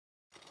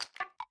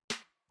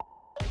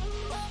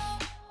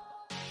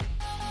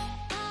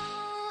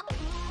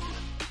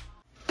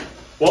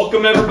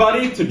Welcome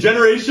everybody to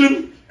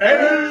Generation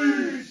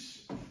H.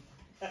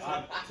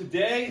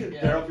 Today,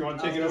 Daryl, if you want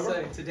to take it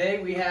over.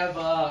 Today we have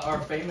our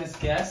famous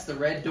guests, the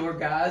Red Door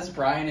guys,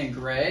 Brian and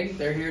Greg.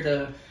 They're here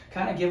to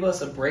kind of give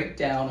us a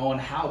breakdown on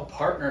how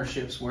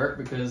partnerships work,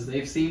 because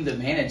they've seemed to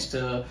manage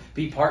to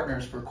be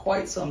partners for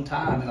quite some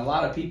time. And a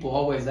lot of people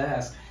always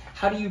ask,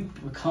 how do you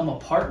become a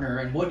partner,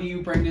 and what do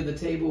you bring to the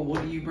table?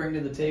 What do you bring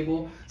to the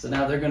table? So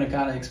now they're going to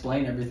kind of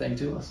explain everything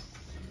to us.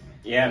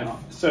 Yeah,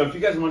 so if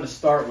you guys want to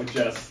start with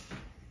just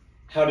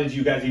how did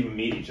you guys even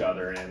meet each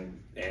other and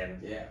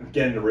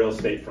get into real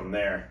estate from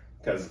there?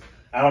 Because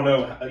I don't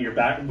know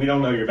we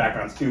don't know your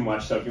backgrounds too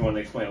much, so if you want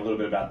to explain a little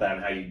bit about that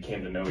and how you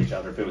came to know each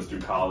other, if it was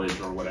through college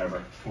or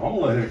whatever. Well, I'm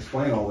going to let him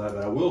explain all that,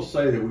 but I will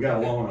say that we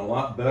got along a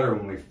lot better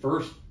when we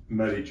first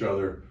met each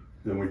other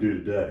than we do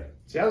today.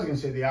 See, I was going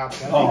to say the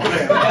opposite. I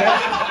think the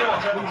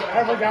best we've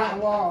ever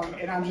gotten along,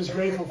 and I'm just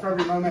grateful for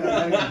every moment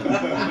I've known.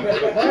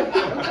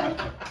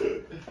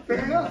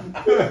 Fair enough.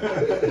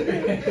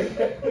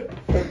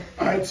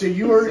 All right, so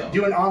you were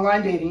doing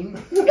online dating,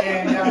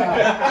 and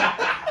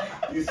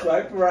you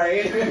swiped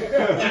right, and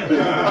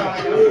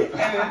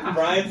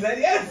Brian said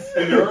yes.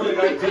 In the early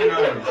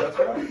 1990s, that's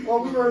right.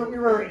 Well, we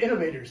were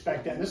innovators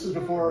back then. This was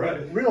before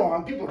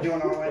people were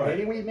doing online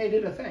dating. We made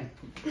it a thing.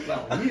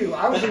 Well,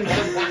 I was in.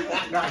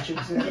 No, I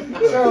shouldn't say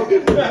that. So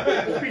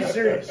it's pretty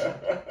serious.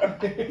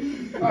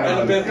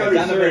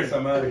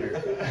 I'm out of here.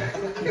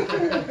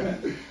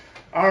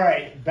 All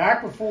right,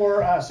 back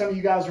before some of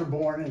you guys were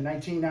born in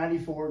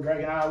 1994,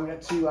 Greg and I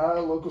went to a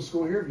local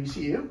school here,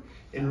 VCU,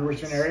 in the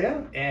Richmond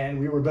area, and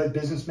we were both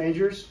business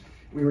majors.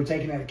 We were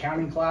taking an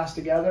accounting class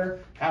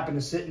together, happened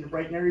to sit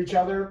right near each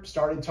other,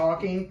 started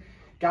talking,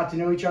 got to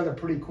know each other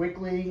pretty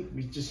quickly.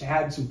 We just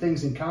had some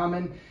things in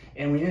common,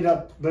 and we ended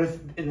up both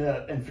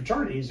in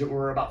fraternities that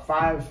were about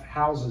 5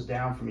 houses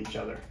down from each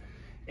other.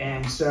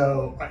 And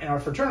so, and our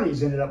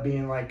fraternities ended up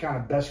being like kind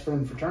of best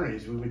friend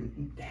fraternities. We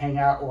would hang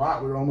out a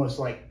lot. We were almost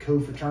like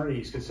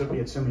co-fraternities because we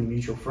had so many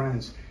mutual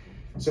friends.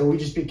 So we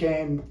just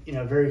became,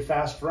 very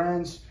fast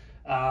friends,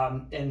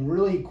 and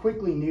really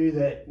quickly knew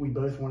that we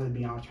both wanted to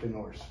be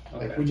entrepreneurs.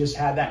 Okay. Like we just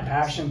had that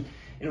passion.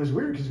 And it was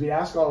weird because we'd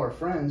ask all our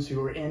friends who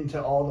were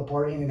into all the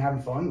partying and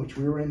having fun, which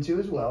we were into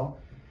as well.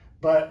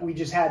 But we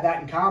just had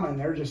that in common.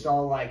 They're just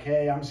all like,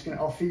 hey,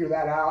 I'll figure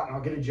that out and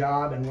I'll get a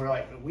job. And we're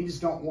like, we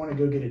just don't want to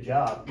go get a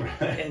job.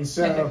 Right. And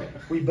so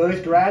we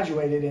both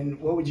graduated, and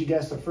what would you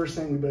guess the first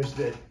thing we both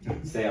did?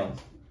 Sales.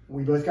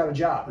 We both got a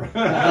job.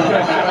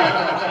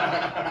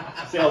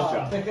 Sales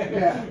job.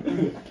 Yeah.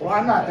 Well,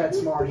 I'm not that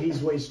smart.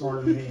 He's way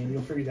smarter than me, and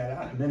you'll figure that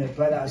out in a minute.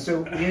 But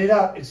so we ended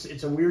up,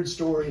 it's a weird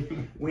story.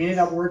 We ended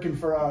up working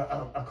for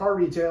a car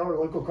retailer, a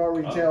local car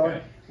retailer.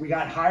 Okay. We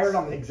got hired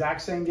on the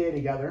exact same day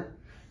together.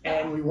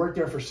 And we worked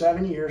there for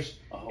 7 years,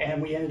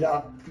 and we ended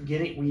up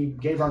we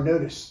gave our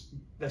notice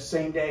the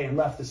same day and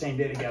left the same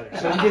day together.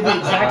 So we did the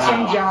exact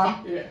same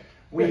job. Yeah.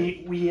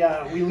 We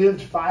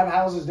lived 5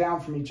 houses down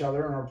from each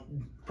other in our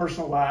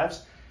personal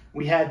lives.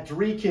 We had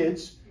 3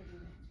 kids,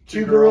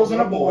 2 girls and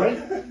a boy.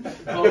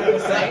 Both the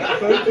same?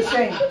 Both the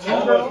same. 2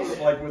 girls.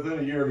 Like within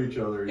a year of each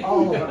other.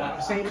 All of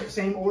them.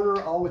 Same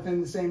order, all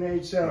within the same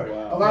age. So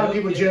a lot of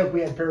people joke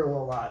we had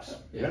parallel lives.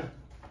 Yeah. You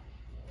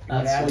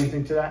want to add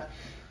anything to that?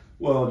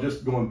 Well,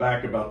 just going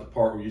back about the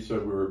part where you said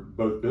we were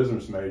both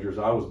business majors,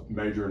 I was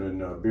majoring in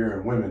beer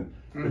and women,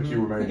 but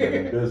you were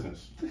majoring in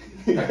business.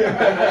 It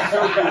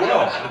served you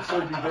well. It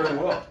served you very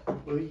well.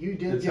 Well, you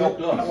did get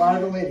a lot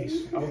of the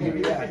ladies. I'll give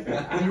you that.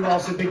 And you were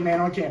also a big man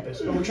on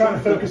campus. But we're trying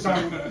to focus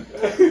on.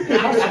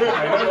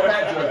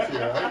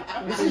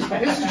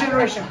 This is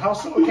Generation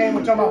Hustle. Okay,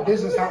 we're talking about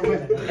business, not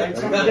women. Okay, it's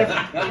something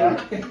different.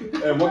 Okay?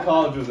 And what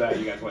college was that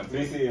you guys went to?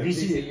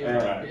 VCU. All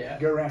right. Yeah.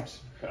 Go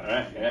Rams. All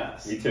right. Yeah.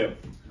 Me too.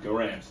 Go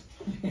Rams.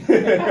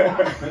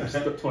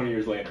 20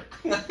 years later.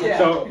 Yeah.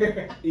 So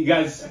you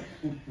guys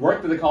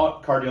worked at the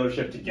car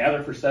dealership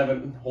together for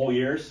 7 whole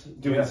years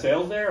doing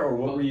sales there, or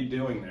what were you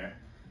doing there?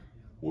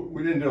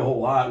 We didn't do a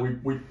whole lot. We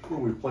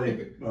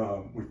played.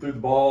 We threw the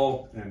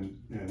ball and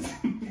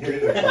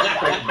hit it,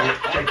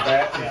 take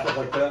bats and stuff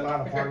like that. A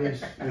lot of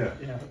parties. Yeah.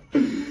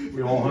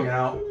 We all hung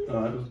out. It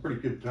was a pretty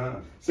good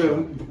time. So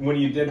when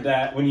you did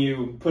that, when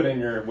you put in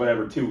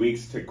your 2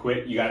 weeks to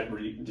quit,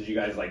 did you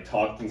guys like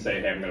talk and say,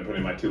 hey, I'm going to put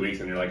in my 2 weeks,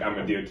 and you're like, I'm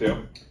going to do it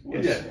too?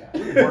 Yes.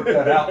 Yeah, we worked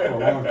that out for a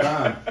long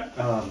time.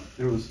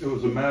 It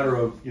was a matter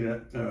of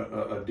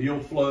a deal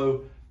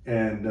flow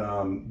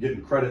and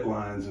getting credit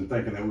lines and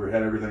thinking that we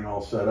had everything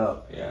all set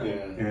up. Yeah.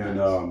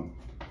 And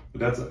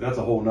that's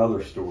a whole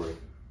nother story.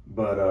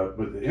 But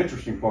the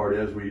interesting part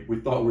is we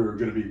thought we were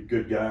going to be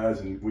good guys,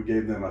 and we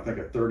gave them, I think,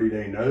 a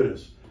 30-day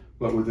notice.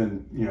 But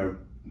within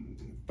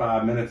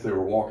 5 minutes, they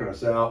were walking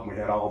us out, and we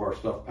had all of our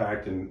stuff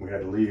packed, and we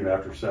had to leave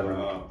after 7.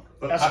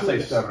 I'd say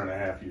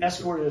 7.5 years.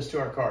 Escorted us to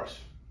our cars.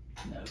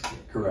 No.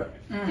 Correct.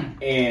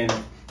 And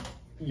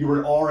you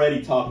were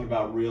already talking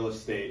about real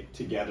estate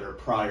together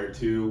prior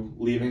to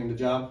leaving the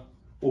job?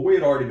 Well, we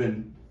had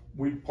already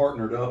we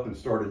partnered up and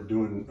started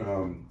doing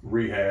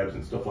rehabs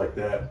and stuff like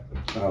that.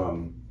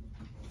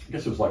 I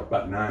guess it was like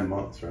about 9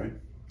 months, right?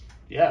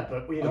 Yeah,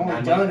 but we had only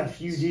 9 done months. a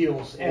few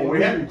deals. Well,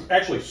 we hadn't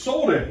actually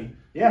sold any.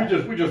 Yeah.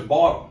 We just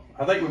bought them.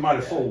 I think we might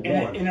have sold one.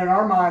 And in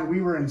our mind,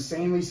 we were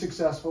insanely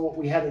successful.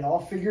 We had it all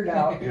figured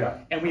out. Yeah.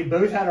 And we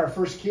both had our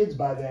first kids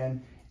by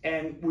then.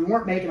 And we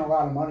weren't making a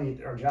lot of money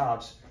at our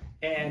jobs.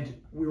 And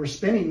we were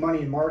spending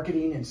money in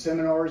marketing and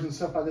seminars and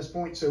stuff by this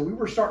point. So we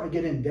were starting to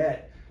get in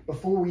debt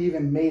before we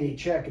even made a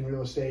check in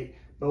real estate.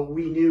 But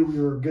we knew we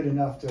were good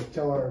enough to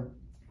tell our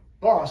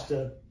boss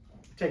to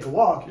take a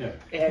walk. Yeah.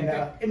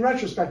 And in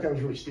retrospect, that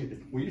was really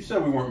stupid. Well, you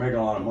said we weren't making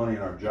a lot of money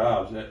in our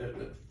jobs.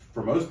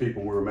 For most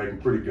people, we were making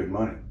pretty good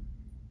money.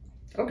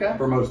 Okay.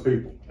 For most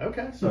people.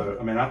 Okay. So,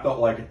 I mean, I felt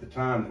like at the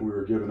time that we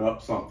were giving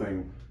up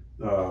something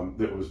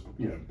that was,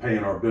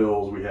 paying our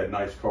bills. We had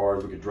nice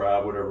cars. We could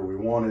drive whatever we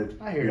wanted.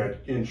 I hear we you. had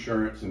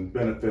insurance and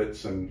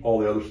benefits and all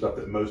the other stuff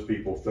that most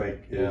people think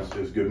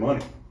is good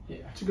money. Yeah.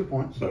 That's a good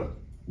point. So,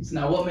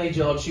 Now, what made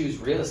y'all choose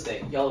real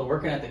estate? Y'all are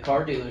working at the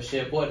car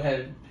dealership.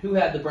 Who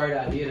had the bright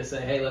idea to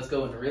say, "Hey, let's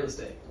go into real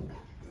estate"?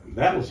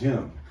 that was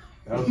him.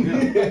 That was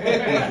him,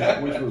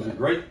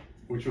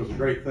 which was a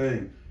great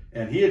thing.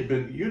 And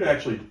you'd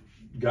actually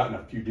gotten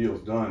a few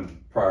deals done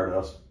prior to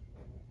us.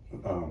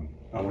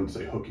 I wouldn't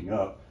say hooking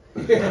up.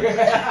 Comes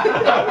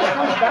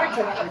back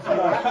to that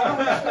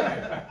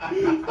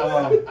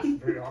with you.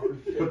 Very awkward.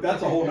 But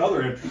that's a whole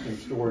other interesting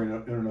story in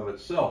and of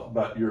itself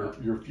about your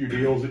few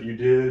deals that you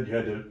did. You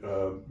had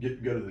to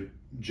go to the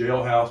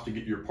jailhouse to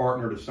get your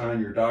partner to sign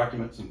your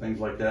documents and things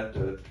like that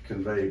to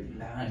convey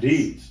Nice.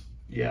 deeds.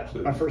 Yeah,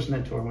 my first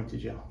mentor went to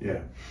jail.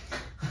 Yeah,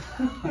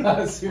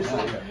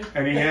 Seriously.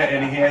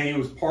 and he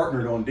was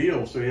partnered on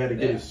deals, so he had to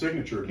get his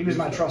signature. He was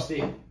my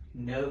trustee.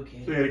 No So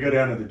kidding. he had to go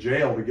down to the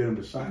jail to get him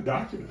to sign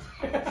documents.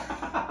 He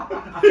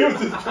was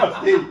his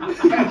trustee.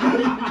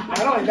 Not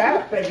only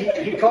that, but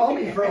he called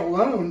me for a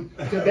loan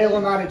to bail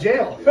him out of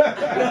jail.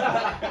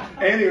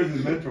 And he was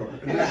his mentor.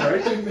 Isn't that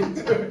right?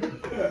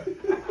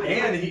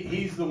 And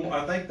he's the one,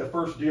 I think the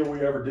first deal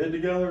we ever did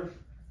together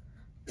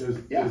is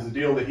the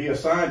deal that he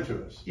assigned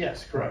to us.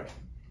 Yes, correct.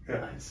 Yeah.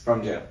 Nice.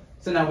 From jail.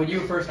 So now, when you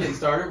were first getting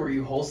started, were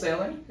you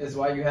wholesaling? Is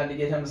why you had to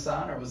get him to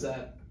sign, or was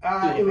that?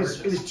 It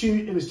was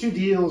two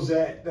deals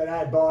that I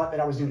had bought that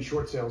I was doing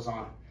short sales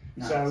on.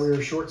 Nice. So we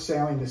were short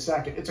selling the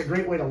second. It's a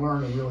great way to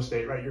learn in real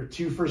estate, right? Your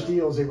two first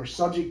deals, they were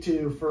subject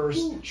to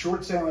first,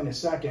 short selling the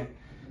second,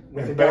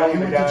 with the And guy bailing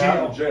who the went to guy jail.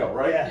 out of jail,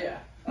 right? Yeah.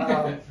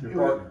 Your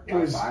partner. It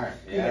was, Fire.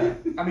 yeah.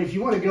 I mean, if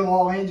you want to go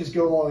all in, just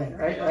go all in,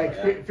 right? Yeah, Like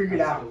yeah. figure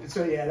it out.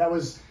 So yeah,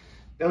 those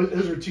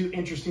were two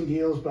interesting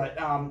deals, but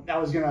I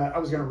was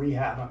gonna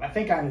rehab them. I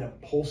think I ended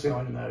up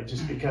wholesaling them though,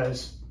 just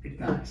because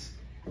Nice.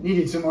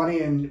 needed some money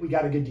and we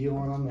got a good deal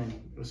on them and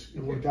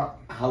it worked out.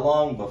 How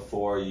long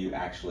before you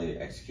actually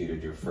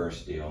executed your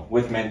first deal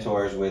with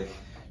mentors, with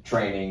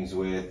trainings,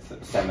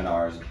 with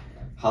seminars?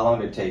 How long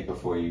did it take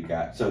before you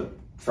got? So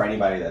for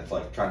anybody that's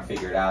like trying to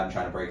figure it out and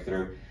trying to break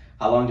through,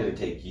 how long did it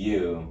take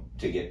you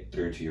to get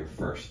through to your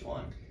first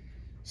one?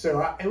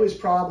 So it was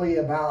probably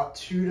about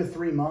 2 to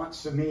 3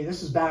 months of me.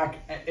 This is back,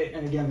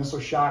 and again, this will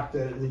shock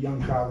the young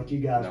crowd like you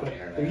guys, No but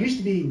internet. there used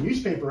to be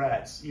newspaper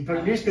ads. You put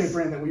a newspaper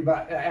in that we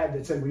buy, ad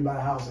that said we buy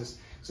houses.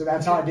 So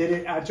that's how I did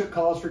it. I took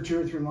calls for 2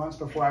 or 3 months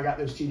before I got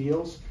those 2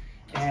 deals.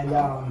 And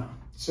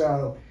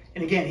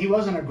and again, he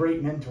wasn't a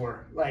great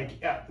mentor.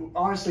 Like,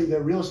 honestly,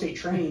 the real estate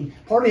training,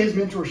 part of his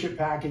mentorship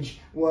package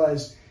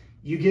was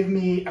you give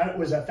me, it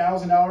was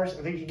 $1,000. I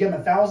think you give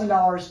him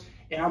 $1,000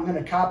 and I'm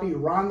going to copy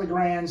Ron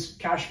LeGrand's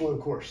cash flow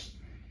course.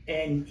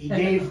 And he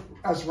gave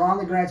us Ron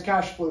LeGrand's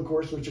cash flow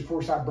course, which of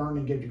course I burned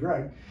and gave to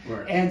Greg.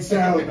 Right. And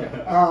so,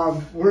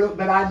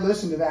 but I'd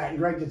listen to that, and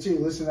Greg did too,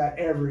 listen to that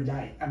every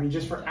night. I mean,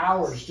 just for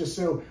hours, just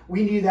so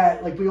we knew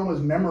that, like we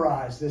almost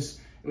memorized this.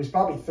 It was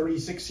probably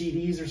 36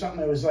 CDs or something.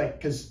 It was like,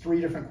 because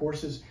 3 different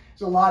courses.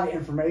 It's a lot of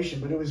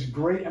information, but it was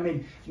great. I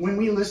mean, when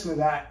we listened to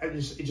that, it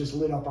just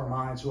lit up our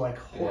minds. We're like,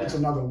 oh, it's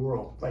another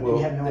world. Like we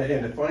had no idea.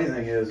 And the funny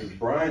thing is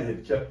Brian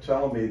had kept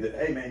telling me that,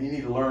 hey man, you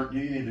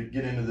need to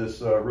get into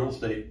this real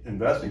estate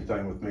investing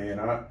thing with me.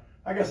 And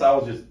I guess I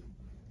was just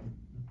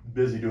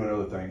busy doing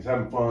other things,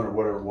 having fun or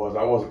whatever it was.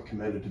 I wasn't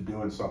committed to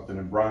doing something,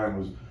 and Brian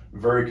was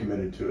very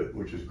committed to it,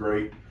 which is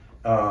great.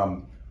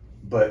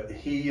 But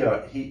he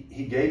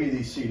gave me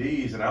these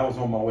CDs, and I was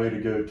on my way to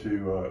go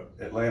to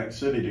Atlantic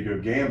City to go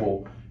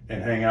gamble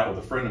and hang out with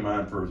a friend of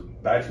mine for his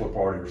bachelor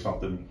party or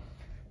something.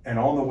 And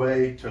on the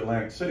way to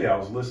Atlantic City, I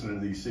was listening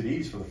to these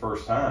CDs for the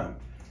first time,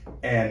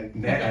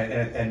 and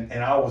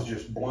I was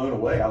just blown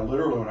away. I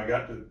literally, when I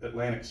got to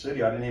Atlantic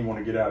City, I didn't even want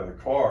to get out of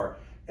the car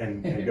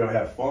and go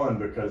have fun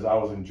because I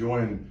was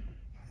enjoying,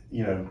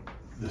 the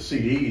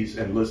CDs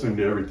and listening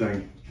to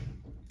everything.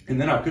 And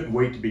then I couldn't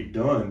wait to be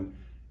done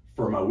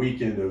for my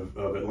weekend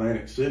of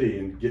Atlantic City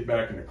and get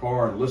back in the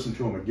car and listen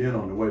to them again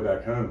on the way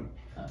back home.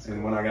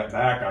 And when I got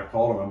back, I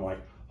called him. I'm like,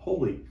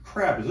 holy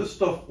crap, is this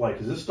stuff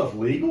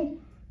legal?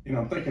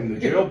 I'm thinking the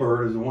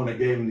jailbird is the one that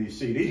gave him these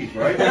CDs,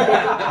 right?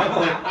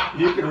 I'm like,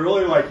 you can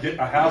really get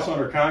a house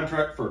under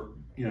contract for,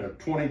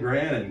 20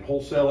 grand and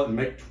wholesale it and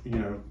make,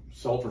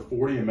 sell it for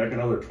 40 and make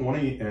another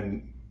 20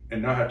 and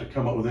not have to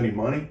come up with any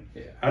money.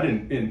 Yeah. I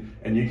didn't,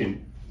 and you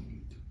can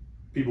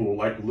people will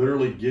like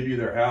literally give you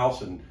their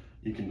house and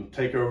you can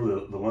take over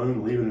the loan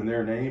and leave it in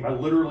their name.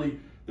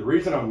 The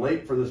reason I'm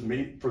late for this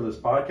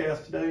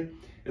podcast today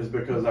is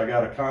because I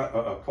got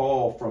a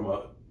call from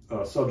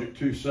a subject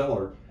to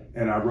seller,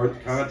 and I wrote the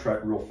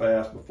contract real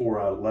fast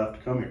before I left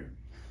to come here.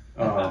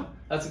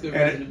 That's a good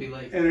reason to be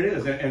late. And it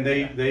is, and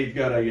they've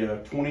got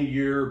a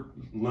 20-year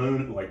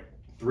loan, like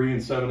 3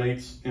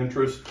 7/8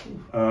 interest,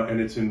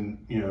 and it's in,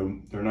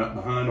 they're not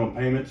behind on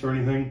payments or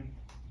anything,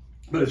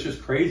 but it's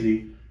just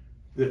crazy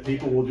that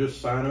people will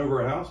just sign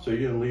over a house to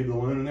you and leave the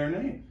loan in their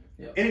name.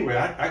 Yep.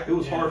 Anyway, it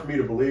was hard for me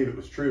to believe it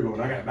was true, but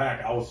when I got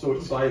back, I was so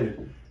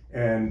excited,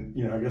 and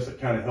I guess it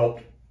kind of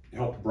helped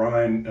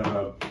Brian.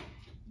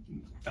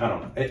 I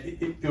don't know.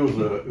 It was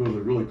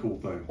a really cool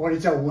thing. I want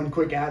to tell one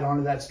quick add on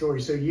to that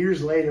story. So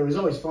years later, it was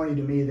always funny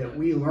to me that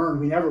we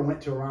never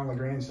went to a Ron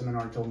LeGrand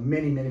seminar until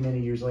many, many, many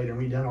years later. And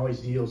we'd done all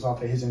these deals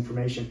off of his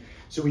information.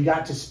 So we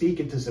got to speak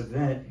at this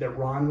event that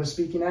Ron was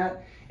speaking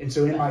at. And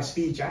so in my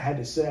speech, I had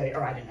to say,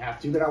 or I didn't have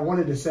to, but I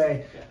wanted to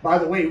say, by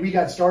the way, we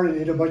got started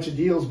in a bunch of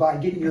deals by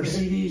getting your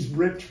CDs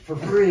ripped for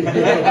free.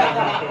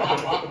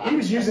 He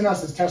was using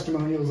us as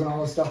testimonials and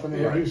all this stuff, and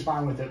he was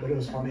fine with it, but it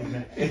was funny.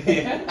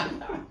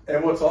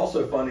 And what's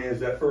also funny is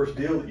that first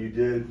deal that you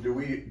did.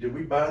 Did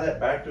we buy that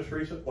back just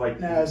recently?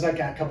 No, it was like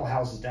a couple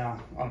houses down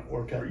on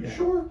Orcutt. Are you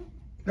sure?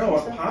 No,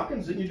 on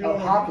Hopkins that you do. Oh,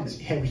 Hopkins.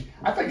 Yeah,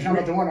 I thought you were talking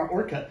about the one on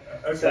Orcutt.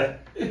 Okay.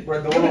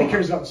 Nobody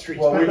cares about the streets.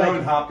 Well, we've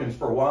known Hopkins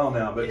for a while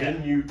now, but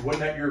wasn't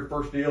that your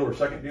first deal or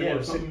second deal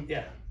or something?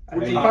 Yeah.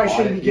 We probably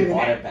shouldn't be giving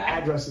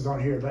addresses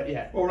on here, but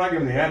yeah. Well, we're not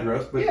giving the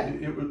address, but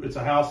it's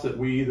a house that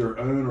we either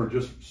own or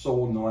just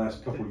sold in the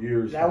last couple of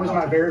years. That was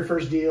my very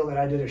first deal that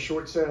I did a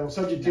short sale,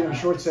 subject to a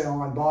short sale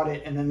on, bought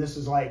it, and then this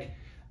is like,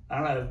 I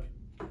don't know,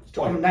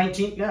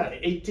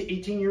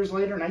 18 years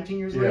later, 19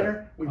 years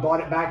later, we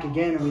bought it back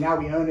again, and now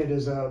we own it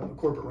as a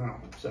corporate rental.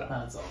 So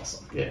that's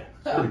awesome. Yeah,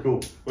 it's pretty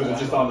cool. Was it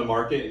just on the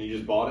market and you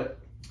just bought it?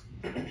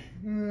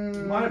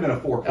 Might have been a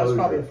foreclosure. That was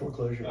probably a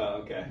foreclosure.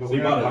 Oh, okay. But So we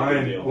you bought ended a up good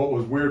buying. deal. What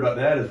was weird about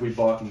that is we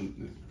bought,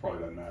 and it probably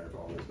doesn't matter for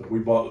all this, but we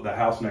bought the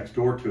house next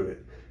door to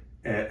it,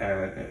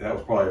 and that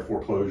was probably a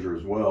foreclosure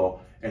as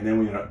well. And then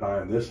we ended up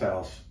buying this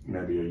house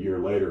maybe a year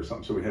later or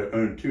something. So we had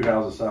owned 2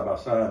 houses side by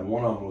side, and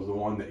one of them was the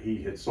one that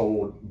he had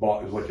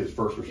bought. It was like his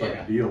first or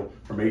second deal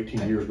from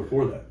 18 years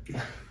before that.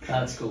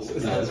 That's cool.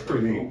 That's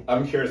pretty neat.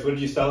 I'm curious, what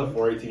did you sell it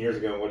for 18 years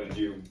ago, and what did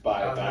you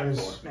buy it back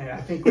for? Man, I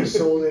think we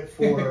sold it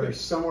for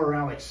somewhere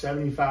around like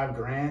 75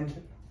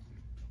 grand,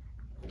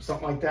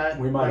 something like that.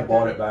 We might have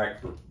bought it back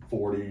for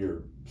 40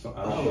 or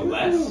something. I don't know.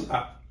 Less?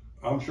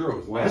 I'm sure it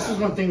was less. This is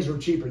when things were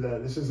cheaper,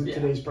 though. This isn't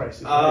today's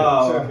prices.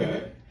 Oh,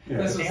 okay. Yeah.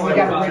 This was And we like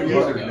got 5 it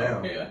years right ago.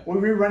 now. Yeah. Well,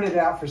 we rented it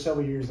out for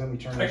several years, then we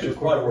turned it Actually, into it's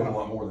probably corporate worth a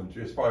rental. lot more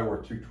than it's probably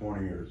worth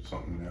 220 or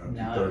something now.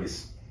 230.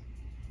 Nice.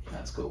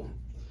 That's cool.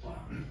 Wow.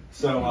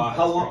 So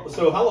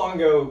how long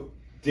ago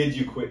did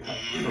you quit?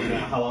 From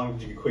now, how long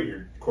did you quit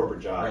your corporate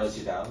job? Early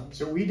 2000s.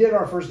 So we did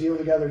our first deal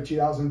together in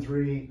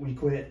 2003. We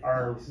quit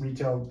our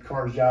retail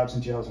cars jobs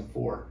in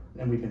 2004,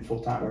 and we've been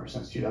full time ever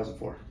since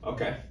 2004.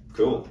 Okay,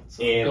 cool.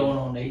 So And going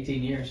on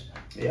 18 years.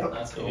 Yep.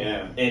 That's cool.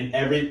 yeah, and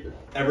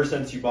ever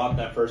since you bought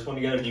that first one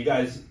together, do you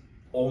guys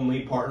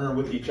only partner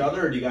with each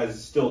other, or do you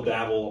guys still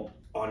dabble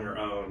on your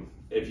own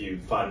if you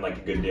find like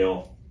a good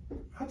deal?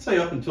 I'd say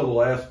up until the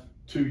last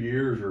 2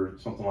 years or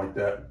something like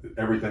that,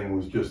 everything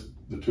was just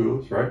the two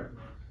of us, right?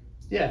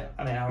 Yeah,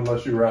 I mean,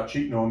 Unless you were out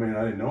cheating on me and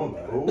I didn't know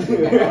about it.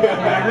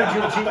 I heard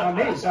you were cheating on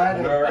me, so I had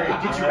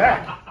to get you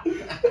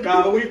back.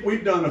 No,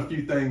 we've done a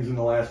few things in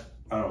the last,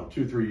 I don't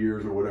know, 2-3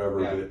 years or whatever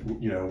that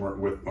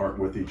aren't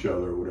with each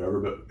other or whatever.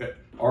 But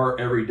our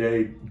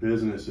everyday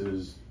business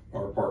is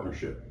our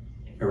partnership.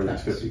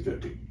 Everything's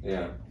 50-50.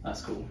 Yeah.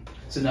 That's cool.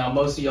 So now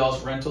most of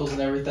y'all's rentals and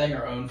everything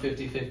are owned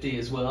 50-50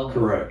 as well?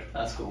 Correct.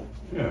 That's cool.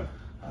 Yeah.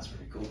 That's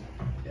pretty cool.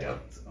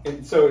 Yep.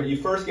 And so you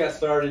first got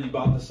started, you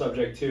bought the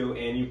subject too,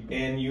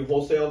 and you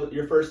wholesaled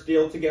your first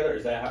deal together.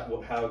 Is that how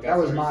it got That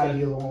was started? my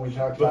deal, the one we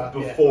talked about.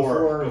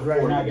 Before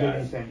Greg and I you did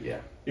guys. anything. Yeah.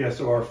 Yeah,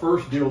 so our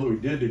first deal that we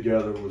did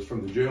together was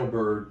from the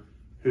Jailbird,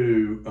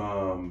 who,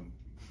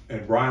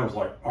 and Brian was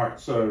like, all right,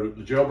 so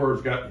the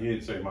Jailbird's got, he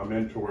didn't say my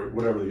mentor,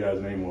 whatever the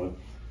guy's name was,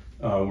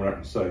 we're not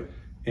going to say.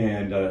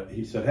 And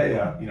he said, hey,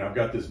 I've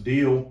got this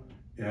deal,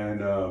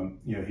 and,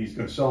 he's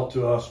going to sell it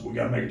to us. We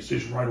got to make a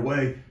decision right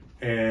away.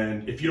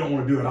 And if you don't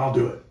want to do it, I'll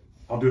do it.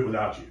 I'll do it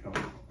without you.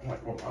 I'm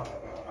like, well,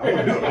 I want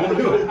to do it. I want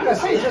to do it. I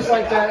see, just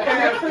like that.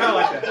 Yeah, kind of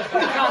like that.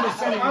 Pretty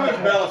condescending. I'm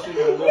embellishing it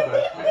a little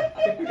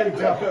bit. You can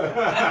tell.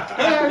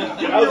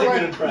 That was a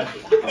good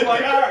impression. I'm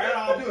like, all right,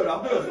 I'll do it.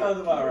 Sounds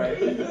about right.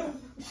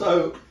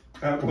 So,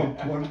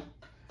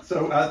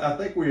 I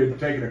think we had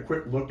taken a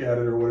quick look at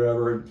it or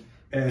whatever,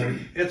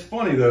 and it's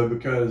funny though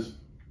because,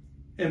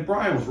 and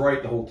Brian was right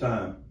the whole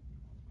time,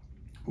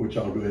 which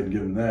I'll go ahead and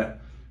give him that.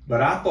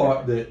 But I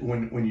thought that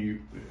when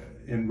you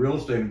in real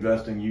estate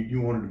investing,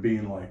 you wanted to be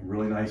in like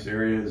really nice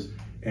areas,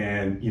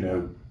 and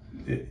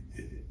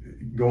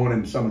going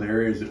into some of the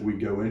areas that we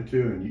go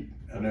into, and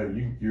I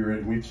know you're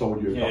in. We've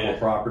sold you a couple of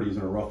properties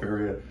in a rough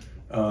area.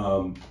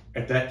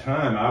 At that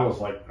time, I was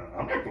like,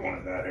 I'm not going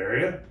to that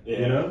area,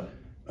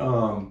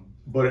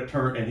 But it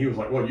turned, and he was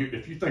like, well,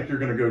 if you think you're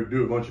going to go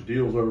do a bunch of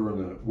deals over in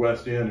the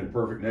West End in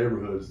perfect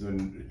neighborhoods,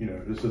 then,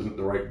 this isn't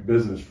the right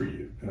business for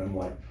you. And I'm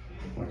like,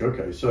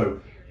 okay.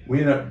 So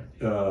we ended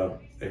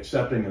up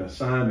accepting an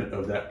assignment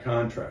of that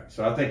contract.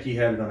 So I think he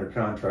had it under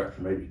contract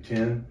for maybe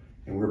 10,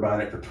 and we're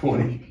buying it for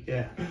 20.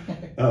 Yeah.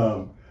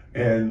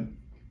 And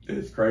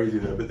it's crazy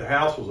though, but the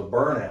house was a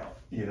burnout,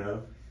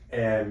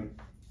 and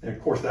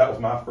of course that was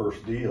my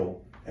first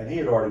deal, and he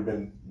had already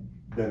been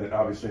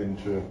obviously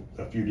into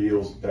a few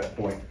deals at that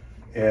point.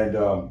 And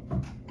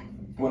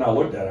when I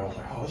looked at it, I was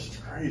like, oh, this is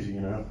crazy,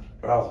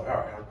 But I was like,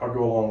 all right, I'll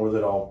go along with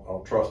it.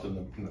 I'll trust in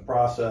the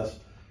process.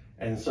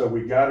 And so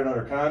we got it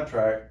under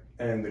contract,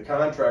 and the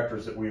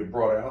contractors that we had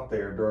brought out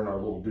there during our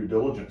little due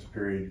diligence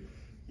period,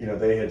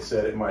 they had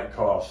said it might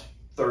cost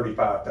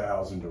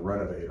 $35,000 to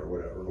renovate or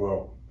whatever.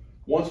 Well,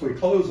 once we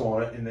close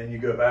on it, and then you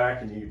go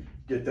back and you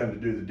get them to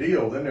do the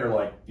deal, then they're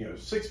like,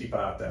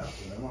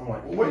 $65,000. And I'm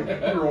like, well, wait,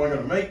 we're only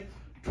going to make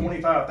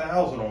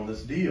 $25,000 on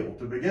this deal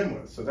to begin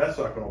with, so that's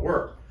not going to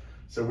work.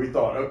 So we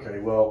thought, okay,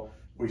 well,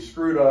 we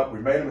screwed up, we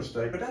made a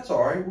mistake, but that's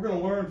all right. We're going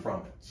to learn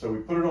from it. So we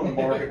put it on the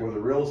market with a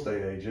real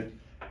estate agent,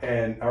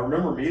 and I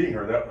remember meeting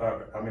her.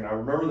 I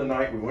remember the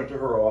night we went to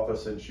her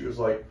office, and she was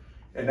like,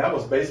 and that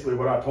was basically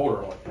what I told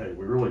her, like, hey,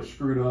 we really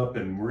screwed up,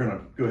 and we're going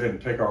to go ahead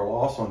and take our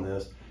loss on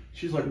this.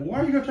 She's like, well,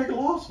 why are you going to take a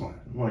loss on it?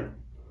 I'm like,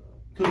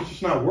 because it's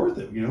just not worth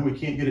it. We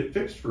can't get it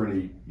fixed for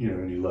any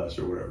less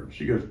or whatever.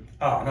 She goes,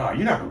 oh, no,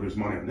 you're not going to lose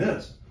money on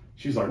this.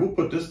 She's like, we'll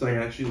put this thing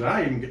in. She's like,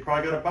 I even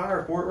probably got a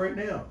buyer for it right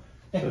now.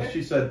 So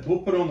she said, we'll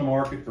put it on the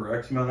market for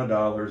X amount of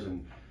dollars.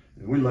 And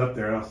we left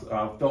there, and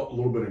I felt a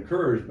little bit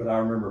encouraged, but I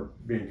remember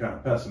being kind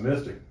of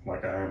pessimistic,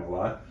 like I am a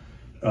lot.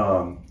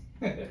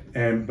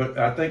 But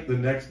I think the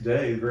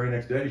very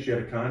next day, she had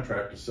a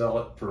contract to sell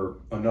it for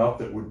enough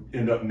that would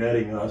end up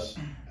netting us.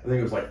 I think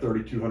it was like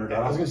 $3,200.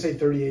 I was going to say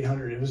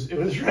 $3,800. It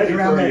was right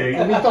around there,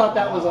 and we thought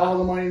that was all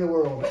the money in the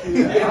world. I'm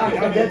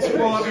dead serious.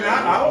 Well,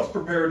 I was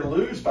prepared to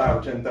lose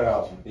 $5,000 or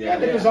 $10,000. Yeah,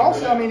 but it was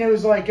also, it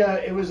was like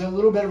it was a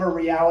little bit of a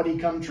reality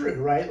come true,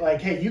 right? Like,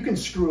 hey, you can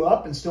screw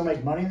up and still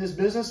make money in this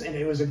business, and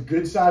it was a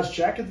good sized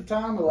check at the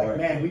time. We're like, right.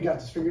 Man, we got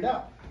this figured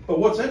out. But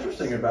what's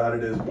interesting about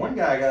it is one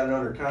guy got it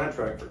under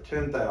contract for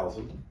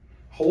 $10,000,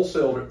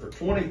 wholesaled it for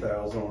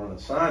 $20,000 on an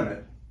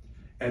assignment,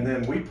 and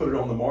then we put it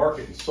on the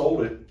market and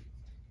sold it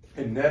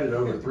and netted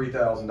over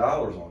 $3,000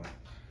 on it.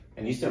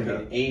 And you still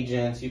paid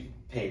agents, you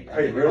paid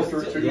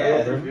realtors,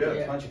 there's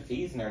a bunch of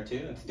fees in there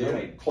too, and still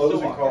made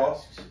closing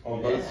costs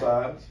on both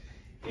sides.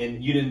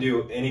 And you didn't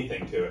do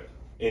anything to it,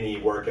 any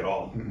work at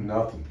all?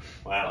 Nothing.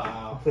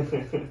 Wow.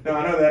 Now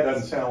I know that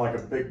doesn't sound like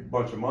a big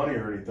bunch of money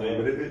or anything,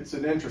 but it's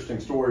an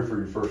interesting story for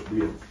your first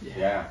deal.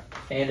 Yeah.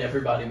 And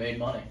everybody made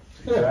money.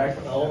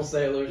 Exactly. The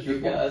wholesalers,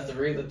 you guys, the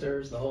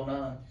realtors, the whole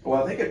nine.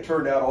 Well, I think it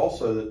turned out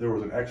also that there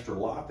was an extra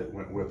lot that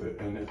went with it,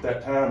 and at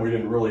that time we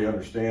didn't really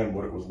understand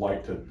what it was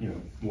like to,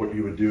 what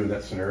you would do in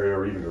that scenario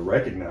or even to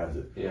recognize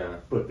it. Yeah.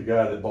 But the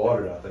guy that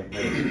bought it, I think,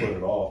 made us split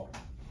it off.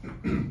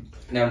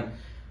 Now,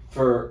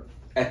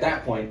 at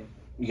that point,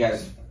 you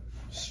guys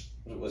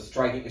was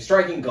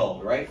striking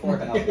gold, right?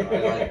 4,000,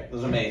 right? Like, it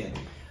was amazing.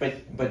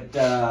 But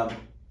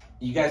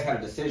you guys had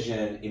a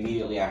decision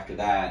immediately after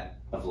that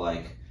of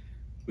like,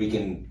 we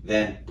can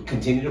then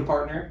continue to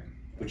partner,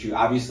 which you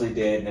obviously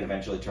did, and then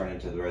eventually turn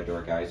into the Red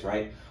Door guys,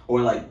 right?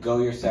 Or like go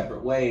your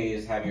separate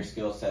ways, have your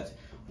skill sets.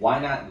 Why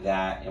not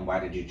that, and why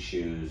did you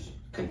choose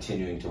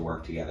continuing to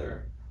work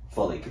together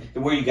fully?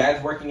 Were you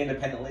guys working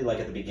independently, like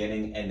at the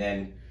beginning, and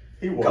then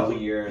a couple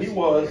years? He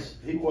was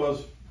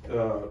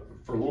for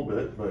a little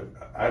bit, but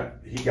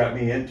he got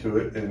me into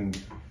it, and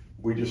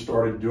we just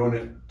started doing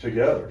it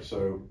together.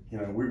 So,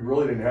 we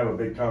really didn't have a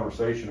big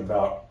conversation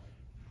about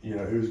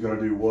who's going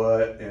to do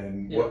what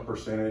and what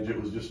percentage. It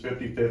was just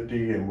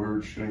 50-50, and we were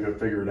just going to go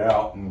figure it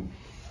out. And,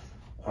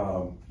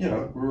 we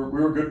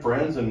were good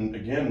friends. And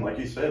again, like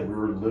he said,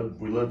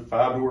 we lived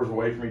 5 doors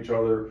away from each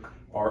other.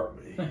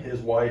 His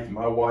wife and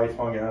my wife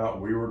hung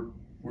out. We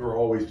were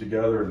always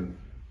together and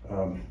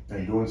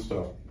doing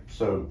stuff.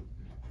 So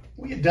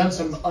we had done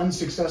some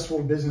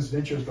unsuccessful business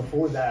ventures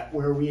before that,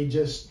 where we had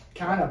just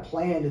kind of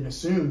planned and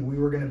assumed we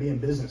were going to be in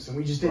business, and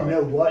we just didn't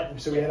know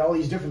what. So we had all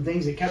these different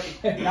things that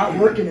kept not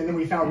working, and then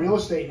we found real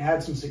estate and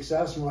had some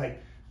success, and we're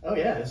like, oh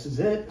yeah, this is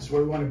it. This is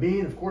where we want to be,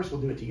 and of course we'll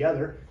do it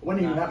together. It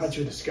wasn't even that much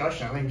of a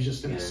discussion. I think it was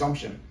just an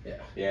assumption.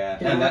 Yeah.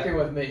 You're working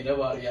with me,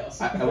 nobody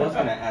else. I was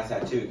going to ask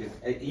that too,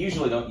 because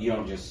usually you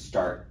don't just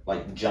start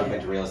jump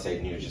into real estate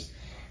and you just.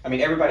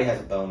 Everybody has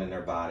a bone in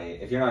their body.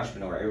 If you're an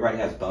entrepreneur, everybody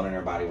has a bone in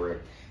their body where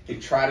they've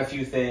tried a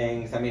few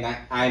things. I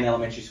in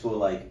elementary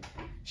school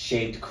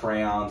shaped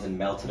crayons and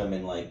melted them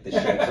in the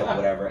shapes of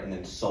whatever, and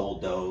then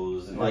sold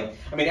those. And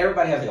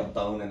everybody has a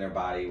bone in their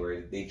body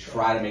where they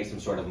try to make some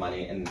sort of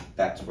money, and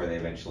that's where they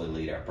eventually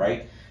lead up,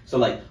 right? So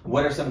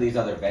what are some of these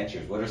other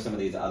ventures? What are some of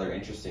these other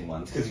interesting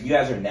ones? Because you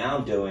guys are now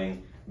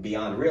doing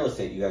beyond real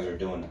estate. You guys are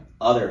doing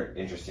other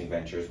interesting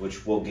ventures,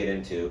 which we'll get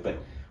into. But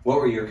what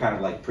were your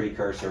kind of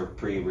precursor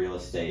pre-real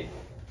estate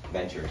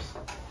ventures?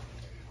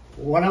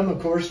 One of them,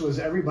 of course, was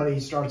everybody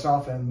starts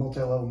off in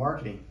multi-level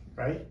marketing.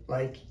 right?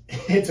 Like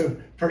it's a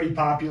pretty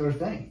popular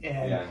thing.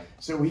 And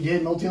so we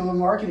did multi-level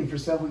marketing for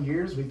several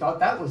years. We thought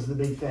that was the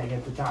big thing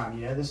at the time.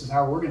 You know, this is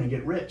how we're going to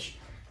get rich.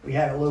 We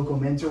had a local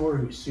mentor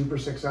who was super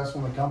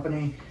successful in the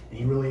company, and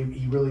he really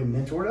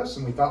mentored us,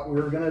 and we thought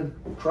we were going to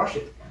crush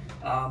it.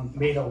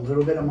 Made a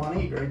little bit of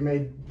money.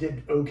 Greg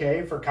did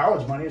okay for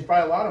college money. It's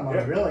probably a lot of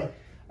money, really.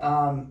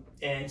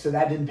 And so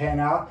that didn't pan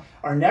out.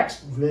 Our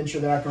next venture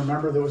that I can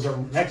remember that was our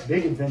next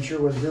big adventure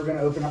was we were going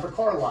to open up a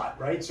car lot,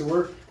 right?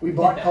 So we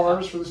bought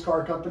cars for this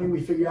car company.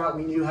 We figured out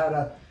we knew how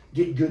to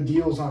get good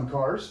deals on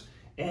cars.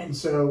 And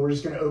so we're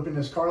just going to open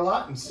this car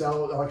lot and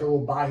sell like a little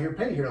buy here,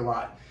 pay here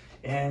lot.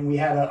 And we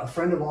had a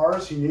friend of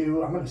ours who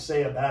knew, I'm going to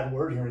say a bad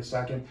word here in a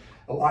second,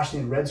 a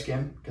Washington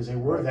Redskin, because they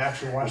were the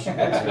actual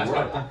Washington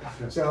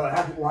Redskins. So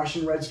a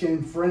Washington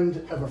Redskin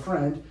friend of a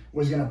friend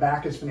was going to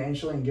back us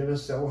financially and give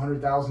us several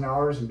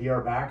 $100,000 and be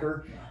our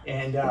backer.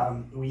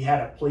 And we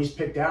had a place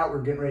picked out. We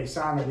were getting ready to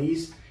sign the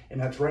lease,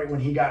 and that's right when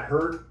he got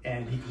hurt,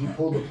 and he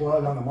pulled the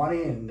plug on the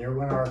money, and there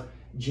went our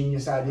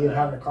genius idea of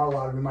having a car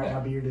lot. We might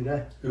not be here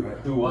today.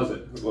 Who was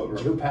it?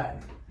 Joe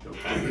Patton.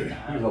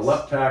 He was a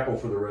left tackle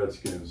for the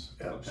Redskins,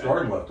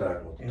 starting left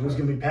tackle. And it was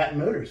going to be Patton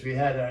Motors. We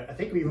had, I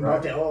think we even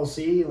bought the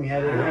LLC, and we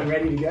had everything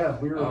ready to go.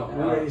 We were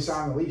ready to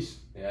sign the lease.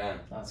 Yeah,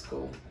 that's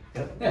cool.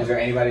 Yep. Was there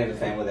anybody in the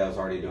family that was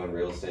already doing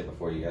real estate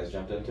before you guys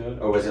jumped into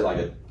it, or was it like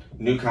a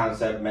new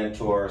concept,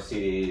 mentor,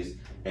 CDs,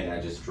 and I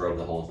just drove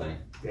the whole thing?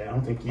 Yeah, I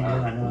don't think you did.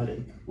 I know I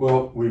didn't.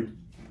 Well, we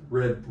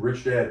read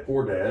Rich Dad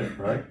Poor Dad,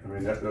 right? I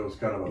mean that was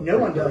kind of a. No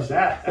one does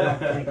that. I don't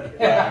think.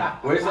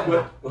 Where's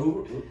that?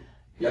 Who?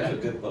 That's a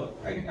good book.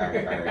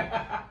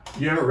 I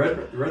You ever read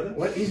that?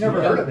 What? He's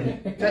never heard of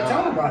it.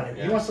 Tell him about it.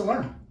 He wants to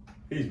learn.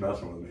 He's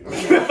messing with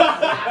me.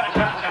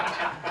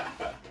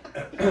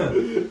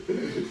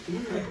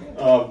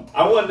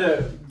 I wanted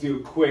to do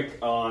quick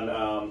on.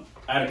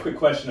 I had a quick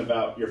question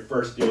about your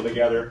first deal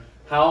together.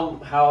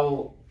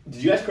 How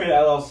did you guys create an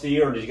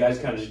LLC, or did you guys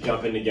kind of just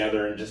jump in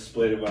together and just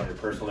split it on your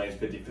personal names,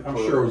 50/50? I'm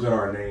sure it was in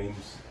our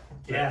names.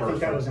 Yeah, I think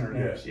that was in our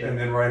names. Yeah. And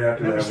then right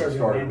after that, we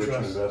started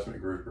Richmond Trust.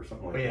 Investment Group or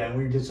something like that. Yeah, and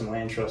we did some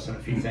land trusts and a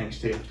few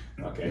things too.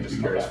 Okay, just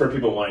curious for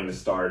people wanting to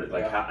start.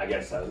 Like, how, I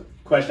guess the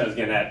question I was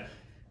getting at.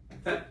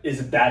 Is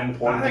it that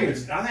important?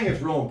 I think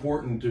it's real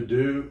important to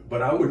do,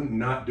 but I wouldn't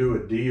not do a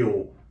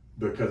deal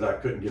because I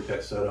couldn't get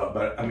that set up.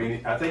 But I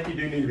mean, I think you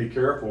do need to be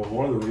careful, and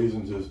one of the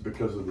reasons is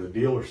because of the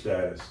dealer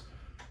status.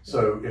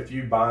 So if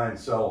you buy and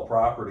sell a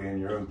property in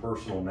your own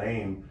personal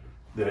name,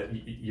 that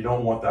you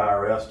don't want the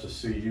IRS to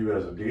see you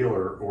as a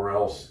dealer, or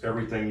else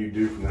everything you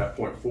do from that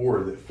point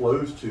forward that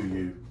flows to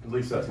you, at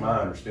least that's my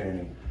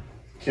understanding,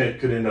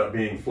 could end up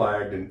being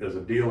flagged as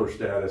a dealer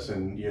status,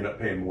 and you end up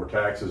paying more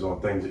taxes on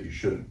things that you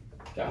shouldn't.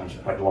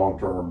 Gotcha. Like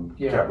long-term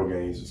capital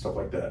gains and stuff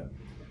like that.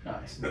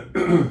 Nice.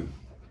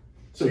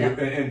 So,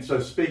 and so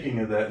speaking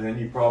of that, then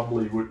you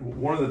probably would,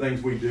 one of the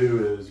things we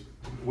do is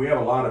we have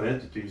a lot of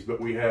entities, but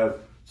we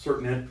have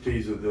certain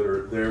entities that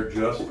are there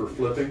just for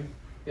flipping,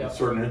 and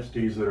certain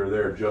entities that are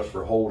there just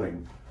for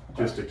holding,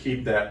 just to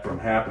keep that from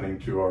happening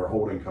to our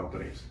holding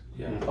companies.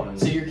 Yeah. Okay.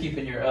 So you're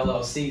keeping your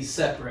LLC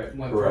separate from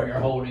your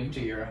holding to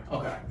your,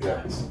 nice.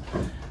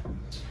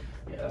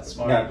 Yeah, that's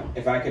smart. Now,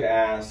 if I could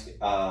ask,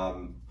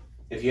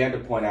 if you had to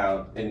point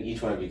out, and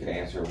each one of you could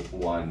answer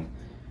one,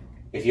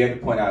 if you had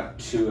to point out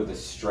two of the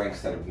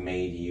strengths that have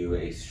made you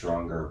a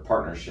stronger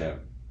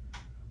partnership,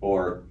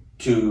 or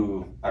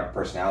two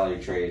personality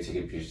traits, it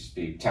could just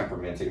be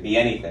temperaments, it could be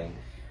anything,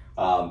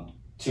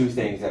 two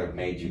things that have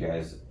made you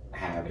guys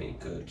have a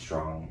good,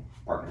 strong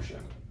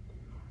partnership.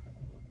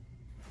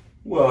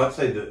 Well, I'd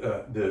say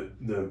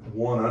the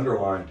one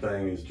underlying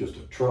thing is just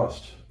a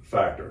trust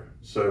factor.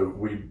 So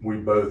we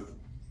both,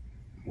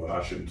 well,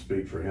 I shouldn't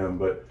speak for him,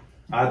 but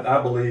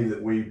I believe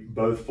that we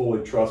both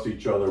fully trust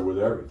each other with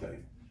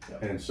everything.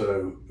 Yep. And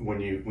so when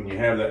you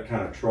have that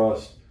kind of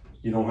trust,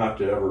 you don't have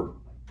to ever,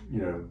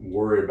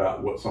 worry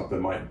about what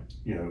something might,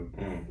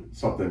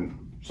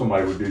 something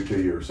somebody would do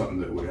to you or something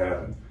that would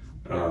happen.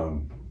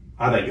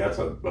 I think that's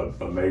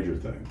a major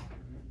thing.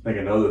 I think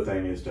another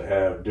thing is to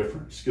have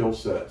different skill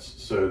sets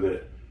so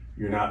that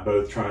you're not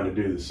both trying to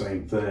do the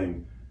same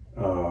thing.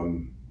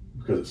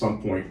 Because at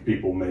some point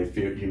people may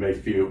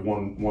feel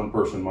one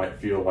person might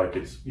feel like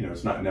it's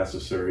it's not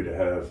necessary to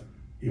have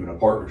even a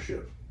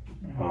partnership.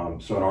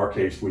 So in our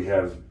case, we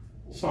have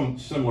some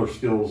similar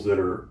skills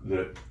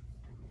that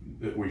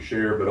we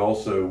share, but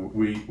also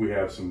we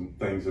have some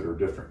things that are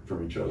different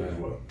from each other as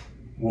well.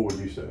 What would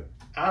you say?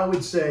 I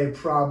would say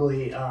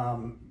probably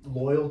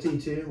loyalty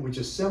too, which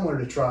is similar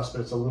to trust,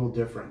 but it's a little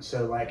different.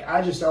 So like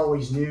I just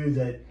always knew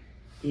that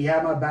he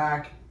had my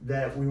back,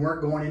 that we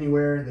weren't going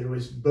anywhere, that it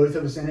was both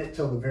of us in it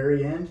till the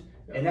very end.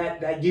 And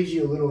that gives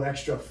you a little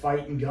extra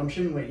fight and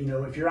gumption when,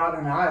 if you're out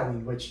on an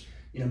island, which,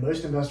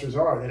 most investors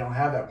are, they don't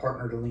have that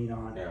partner to lean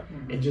on. Yeah.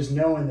 Mm-hmm. And just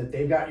knowing that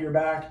they've got your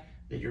back,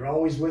 that you're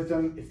always with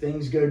them. If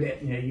things go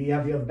down, you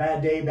have a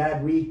bad day,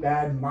 bad week,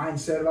 bad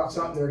mindset about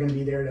something, they're going to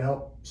be there to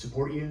help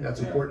support you.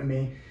 That's important to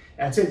me.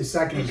 And I'd say the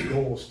second is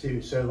goals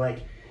too. So like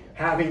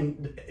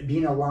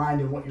being aligned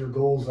in what your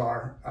goals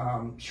are,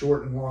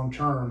 short and long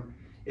term,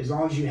 as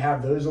long as you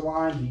have those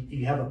aligned,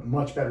 you have a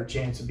much better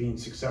chance of being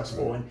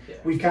successful. And Yeah.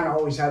 we've kind of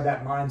always had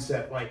that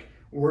mindset, like,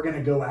 we're going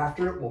to go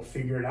after it, we'll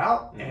figure it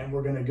out, and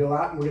we're going to go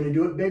out and we're going to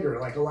do it bigger.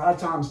 Like a lot of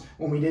times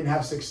when we didn't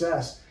have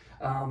success,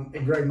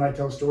 and Greg might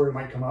tell a story, it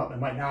might come up, it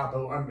might not,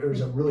 but there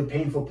was a really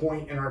painful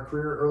point in our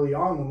career early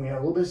on when we had a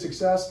little bit of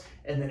success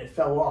and then it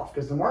fell off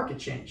because the market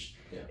changed.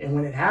 Yeah. And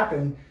when it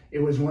happened, it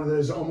was one of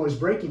those almost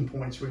breaking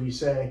points where you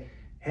say,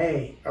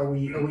 hey, are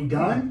we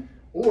done?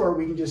 Or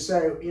we can just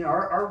say, you know,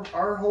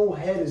 our whole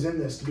head is in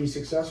this to be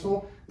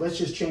successful. Let's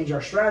just change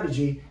our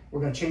strategy. We're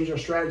going to change our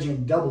strategy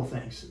and double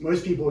things.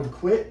 Most people would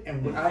quit,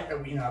 and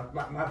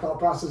my thought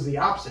process is the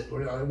opposite.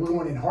 We're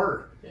going in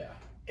harder. Yeah.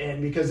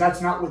 And because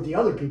that's not what the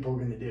other people are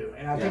going to do.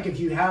 And I think if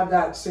you have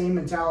that same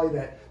mentality,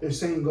 those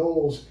same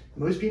goals,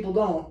 most people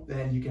don't,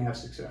 then you can have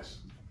success.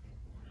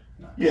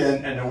 Yeah,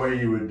 and the way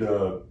you would,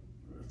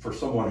 for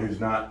someone who's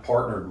not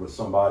partnered with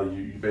somebody,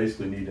 you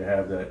basically need to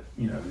have that,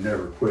 you know,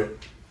 never quit,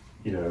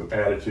 you know,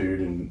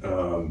 attitude,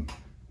 and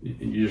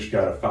you just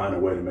got to find a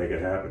way to make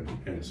it happen.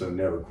 And so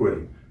never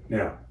quitting.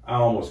 Now, I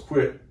almost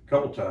quit a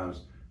couple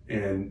times,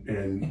 and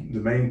the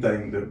main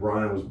thing that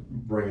Brian was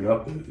bringing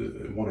up,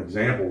 one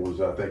example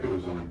was, I think it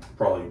was in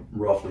probably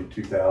roughly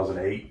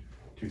 2008,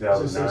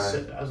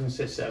 2009. I was going to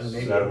say 7,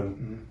 maybe.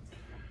 Mm-hmm.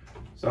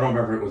 So I don't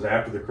remember if it was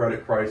after the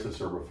credit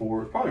crisis or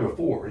before. It's probably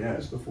before. Yeah,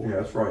 It's before. Yeah,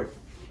 that's right.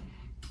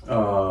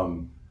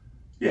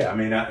 Yeah, I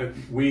mean,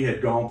 we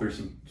had gone through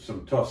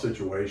some tough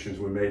situations.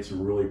 We made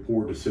some really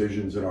poor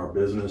decisions in our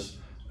business,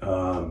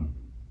 and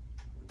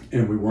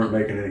we weren't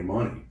making any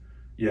money.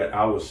 Yet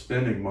I was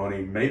spending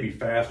money maybe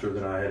faster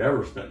than I had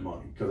ever spent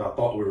money, because I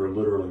thought we were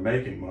literally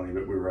making money,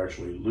 but we were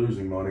actually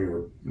losing money,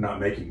 or not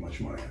making much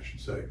money, I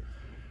should say.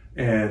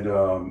 And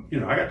you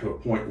know, I got to a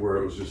point where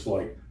it was just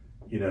like,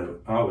 you know,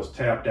 I was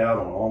tapped out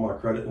on all my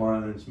credit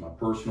lines,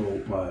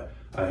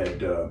 I had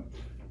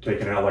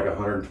taken out like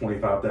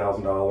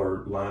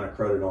 $125,000 line of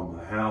credit on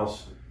my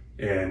house,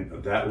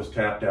 and that was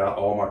tapped out.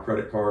 All my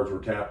credit cards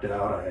were tapped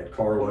out. I had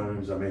car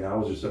loans. I mean, I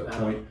was just at a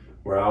point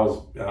where I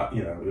was,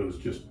 you know, it was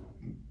just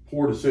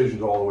poor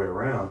decisions all the way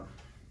around.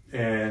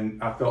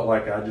 And I felt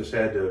like I just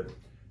had to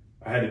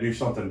do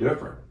something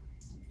different.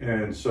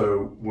 And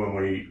so when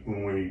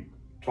we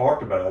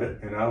talked about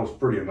it, and I was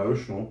pretty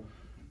emotional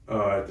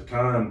at the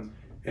time,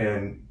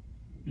 and,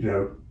 you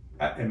know,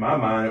 in my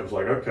mind, it was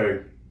like,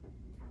 okay,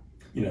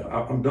 you know,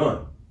 I'm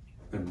done.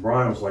 And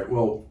Brian was like,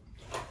 well,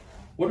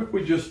 what if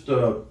we just,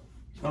 I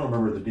don't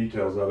remember the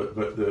details of it,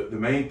 but the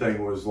main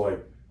thing was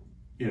like,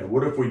 you know,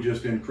 what if we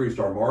just increased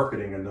our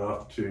marketing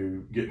enough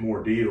to get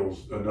more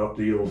deals, enough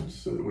deals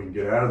so that we can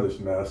get out of this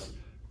mess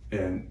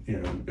and, you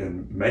know,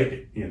 and make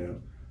it, you know.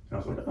 And I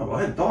was like, oh, well,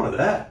 I hadn't thought of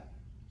that.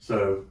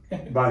 So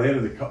by the end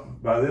of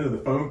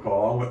the phone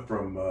call, I went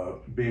from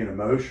being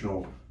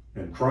emotional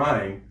and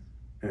crying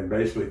and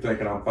basically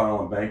thinking I'm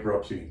filing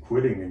bankruptcy and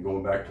quitting and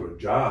going back to a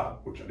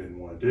job, which I didn't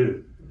want to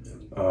do.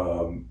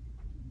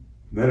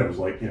 Then it was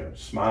like, you know,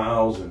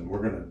 smiles, and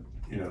we're going to,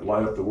 you know,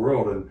 light up the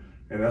world.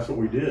 And that's what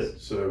we did.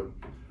 So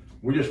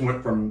we just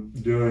went from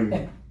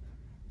doing,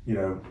 you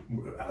know,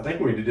 I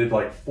think we did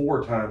like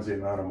 4 times the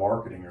amount of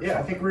marketing. Yeah,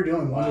 I think we were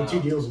doing 1 to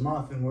 2 deals a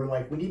month, and we're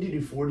like, we need to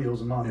do 4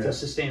 deals a month to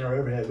sustain our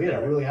overhead. We had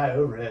a really high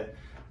overhead.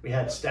 We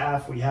had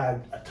staff. We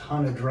had a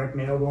ton of direct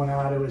mail going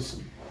out. It was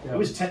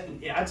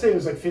 10. I'd say it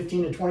was like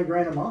 15 to 20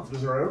 grand a month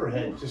was our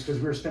overhead, just because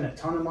we were spending a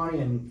ton of money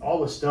and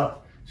all this stuff.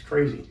 It's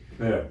crazy.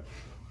 Yeah.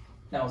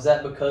 Now, is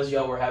that because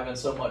y'all were having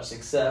so much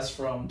success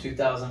from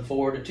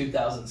 2004 to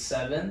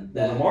 2007?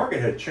 Well, the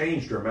market had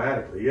changed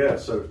dramatically. Yeah.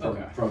 So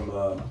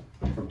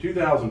from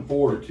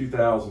 2004 to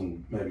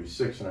 2000, maybe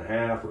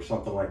 6.5 or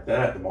something like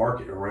that, the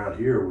market around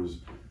here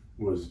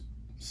was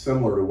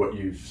similar to what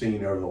you've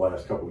seen over the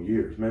last couple of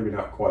years. Maybe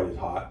not quite as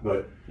hot,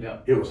 but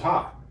it was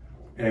hot.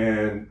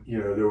 And, you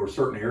know, there were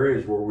certain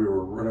areas where we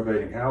were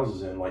renovating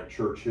houses in, like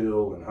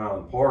Churchill and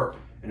Highland Park,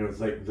 and it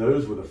was like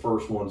those were the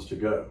first ones to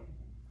go.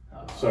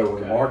 So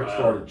when the market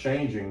started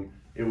changing,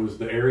 it was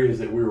the areas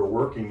that we were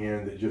working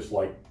in that just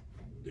like,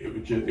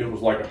 it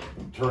was like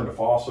turn the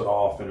faucet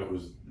off,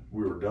 and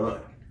we were done.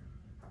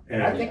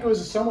 And I think it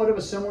was somewhat of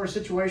a similar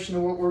situation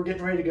to what we're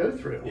getting ready to go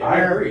through. Yeah, I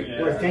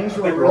agree. Where things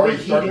were really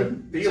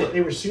heated.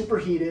 They were super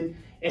heated.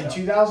 In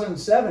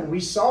 2007, we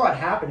saw it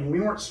happening.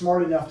 We weren't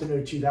smart enough to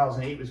know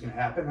 2008 was going to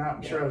happen.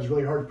 I'm sure it was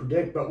really hard to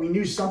predict, but we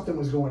knew something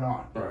was going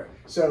on. Right.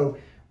 So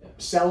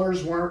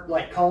sellers weren't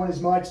like calling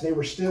as much. They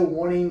were still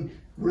wanting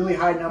really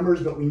high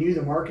numbers, but we knew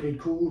the market had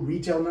cooled.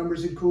 Retail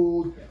numbers had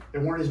cooled.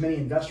 There weren't as many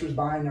investors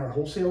buying our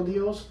wholesale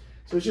deals.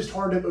 So it was just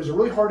hard. It was a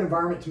really hard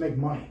environment to make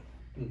money.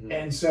 Mm-hmm.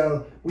 And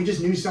so we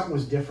just knew something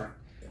was different.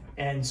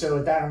 And so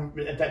at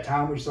that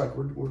time, we were just like,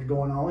 we're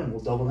going all in.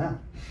 We'll double down.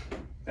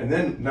 And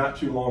then not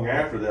too long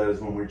after that is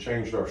when we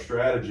changed our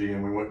strategy,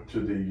 and we went to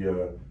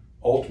the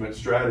Ultimate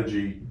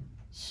Strategy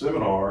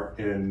seminar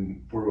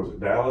in, where was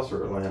it, Dallas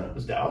or Atlanta? It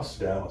was Dallas.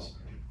 Dallas.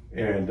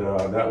 And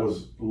that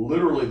was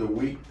literally the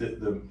week that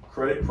the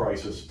credit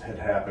crisis had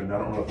happened. I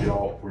don't know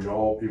if were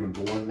y'all even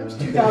born then?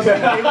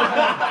 2008.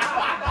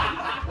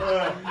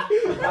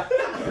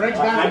 Greg's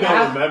I back.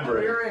 don't remember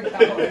We it. were in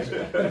college.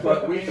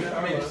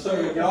 But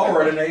so y'all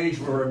were at an age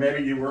where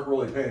maybe you weren't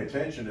really paying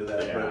attention to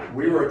that. Yeah. But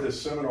we were at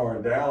this seminar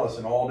in Dallas,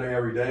 and all day,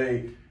 every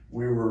day,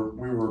 we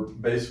were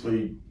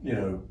basically,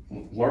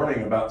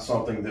 learning about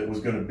something that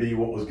was going to be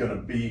what was going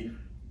to be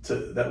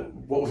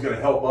what was going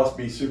to help us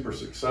be super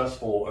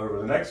successful over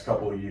the next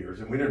couple of years.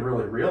 And we didn't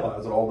really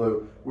realize it,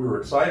 although we were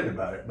excited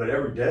about it. But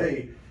every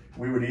day,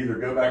 we would either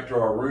go back to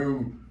our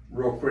room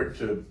real quick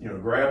to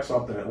grab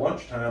something at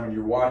lunchtime, and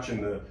you're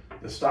watching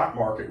the stock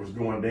market was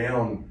going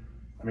down.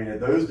 I mean, at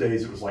those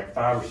days it was like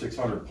 500 or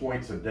 600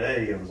 points a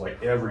day. It was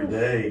like every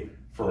day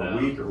for a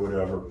week or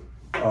whatever.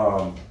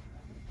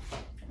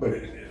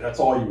 But that's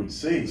all you would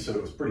see, so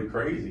it was pretty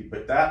crazy.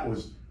 But that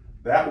was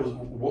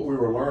what we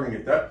were learning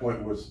at that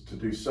point, was to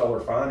do seller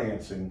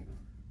financing,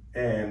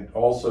 and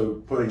also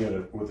putting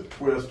it with a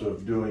twist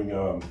of doing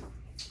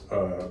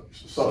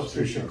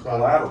substitution of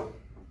collateral.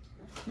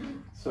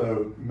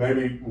 So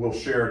maybe we'll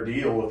share a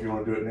deal. If you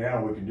want to do it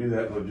now, we can do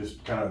that. We'll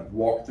just kind of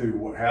walk through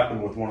what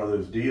happened with one of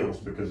those deals,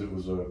 because it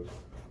was a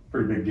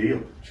pretty big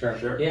deal.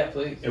 Sure. Yeah,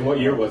 please. And what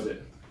year was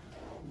it?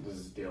 This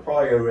is deal.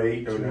 Probably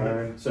 08,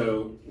 09.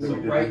 So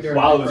right during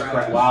while the it was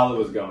crash. while it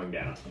was going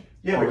down.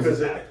 Yeah, Or was because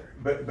it after?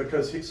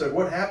 so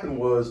what happened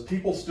was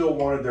people still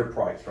wanted their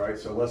price, right?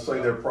 So let's say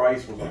their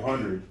price was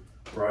 100,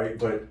 right?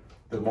 But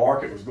the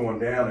market was going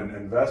down, and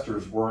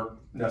investors weren't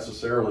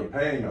necessarily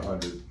paying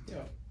 100.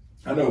 Yeah.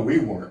 I know we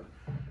weren't,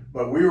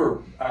 but we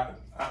were.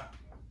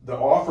 The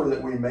offer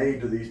that we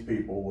made to these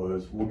people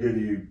was, we'll give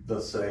you,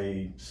 let's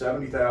say,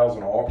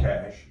 $70,000 all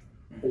cash,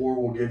 or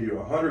we'll give you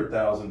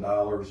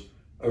 $100,000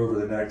 over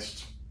the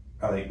next,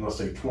 I think, let's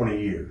say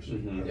 20 years.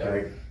 Mhm.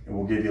 Okay, and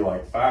we'll give you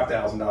like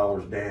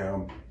 $5,000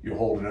 down. You'll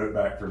hold a note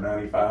back for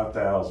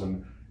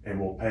 $95,000,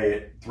 and we'll pay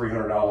it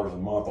 $300 a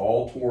month,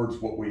 all towards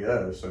what we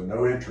owe, so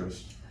no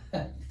interest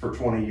for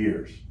 20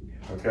 years.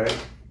 Okay,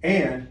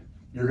 and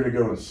you're going to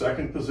go in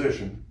second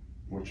position,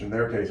 which in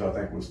their case I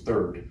think was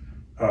third.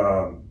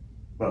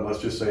 But let's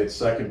just say it's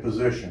second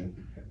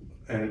position,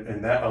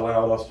 and that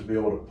allowed us to be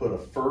able to put a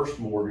first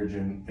mortgage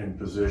in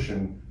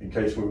position in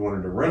case we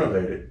wanted to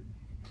renovate it,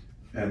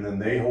 and then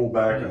they hold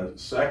back a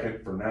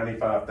second for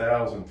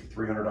 $95,000 for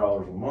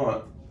 $300 a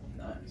month.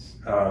 Nice.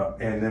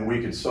 And then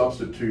we could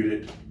substitute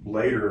it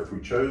later, if we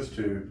chose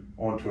to,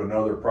 onto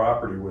another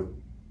property with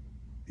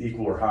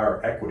equal or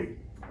higher equity,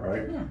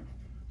 right?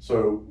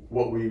 So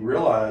what we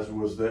realized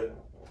was that,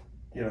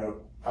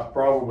 I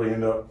probably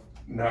end up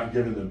not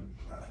giving them.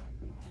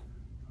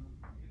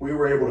 We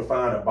were able to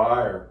find a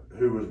buyer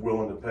who was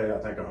willing to pay, I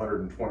think,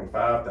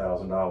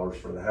 $125,000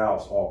 for the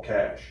house, all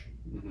cash.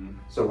 Mm-hmm.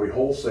 So we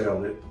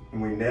wholesaled it, and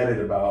we netted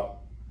about,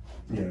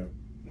 I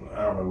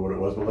don't know what it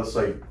was, but let's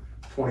say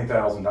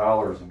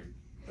 $20,000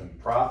 in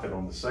profit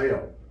on the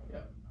sale. Yeah.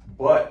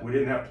 But we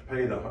didn't have to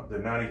pay the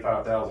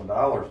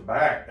 $95,000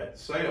 back at the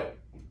sale.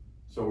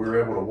 So we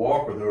were able to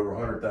walk with over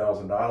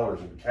 $100,000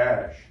 in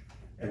cash,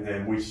 and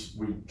then we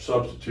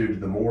substituted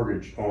the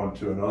mortgage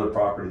onto another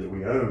property that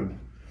we owned,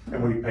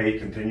 and we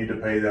continued to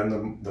pay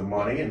them the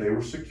money, and they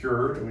were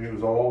secured. I mean,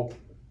 it's all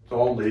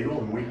legal,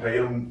 and we paid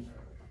them.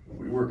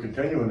 We were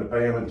continuing to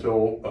pay them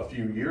until a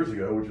few years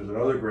ago, which is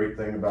another great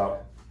thing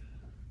about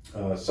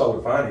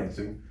seller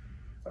financing,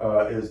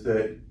 is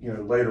that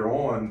later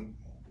on,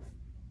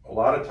 a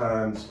lot of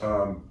times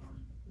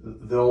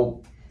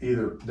they'll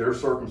either their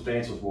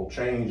circumstances will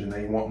change and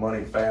they want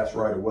money fast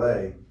right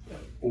away,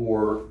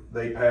 or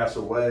they pass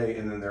away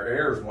and then their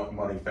heirs want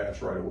money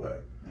fast right away.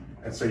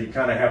 And so you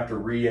kind of have to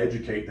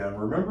re-educate them.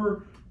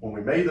 Remember when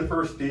we made the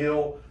first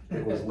deal,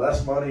 it was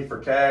less money for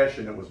cash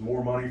and it was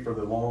more money for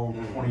the long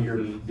 20-year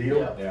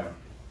deal. Yeah.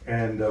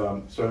 And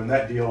so in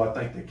that deal, I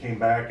think they came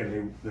back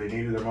and they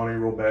needed their money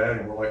real bad,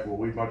 and we're like, well,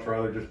 we'd much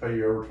rather just pay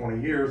you over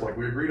 20 years like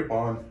we agreed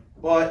upon,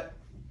 but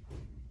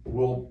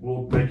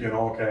we'll make you an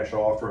all cash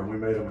offer. And we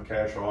made them a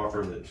cash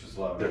offer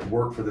that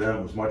worked for them.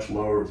 It was much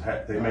lower.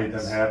 They made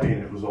them happy,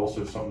 and it was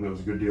also something that was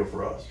a good deal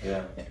for us.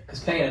 Yeah.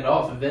 Because paying it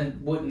off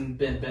wouldn't have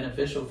been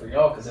beneficial for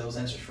y'all because it was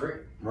interest free.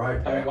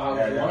 Right. I mean, why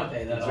would you want to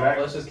pay that Exactly. off?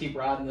 Let's just keep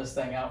riding this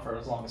thing out for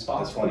as long as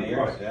possible. 20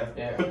 years, Right. yeah.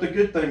 Yeah. But the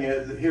good thing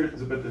is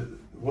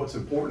what's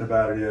important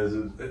about it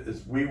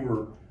is we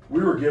were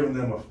giving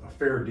them a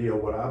fair deal,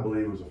 what I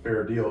believe was a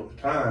fair deal at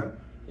the time.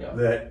 Yeah.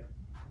 That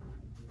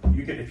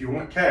you can, if you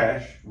want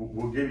cash,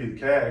 we'll give you the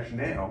cash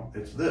now.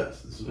 It's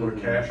this is what a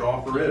cash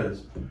offer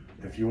is.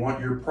 If you want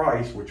your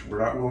price, which we're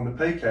not willing to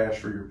pay cash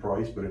for your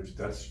price, but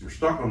if you're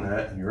stuck on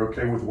that and you're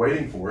okay with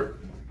waiting for it,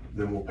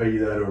 then we'll pay you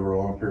that over a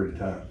long period of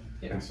time.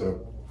 Yeah. And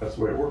so that's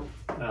the way it works.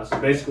 So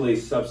basically,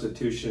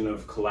 substitution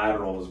of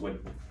collateral is what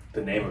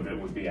the name of it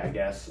would be, I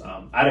guess.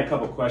 I had a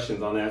couple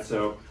questions on that.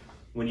 So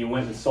when you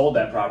went and sold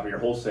that property or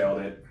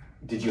wholesaled it,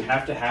 did you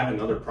have to have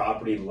another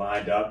property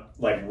lined up,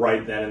 like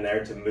right then and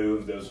there, to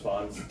move those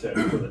funds for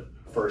the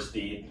first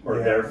deed or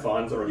their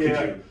funds, or could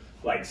you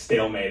like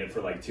stalemate it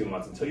for like 2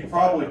 months until You you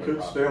probably find could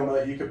another property?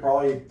 stalemate. You could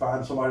probably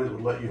find somebody that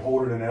would let you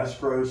hold it in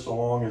escrow so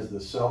long as the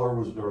seller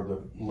was, or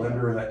the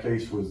lender in that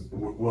case was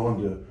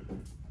willing to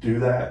do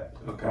that.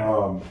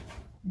 Okay.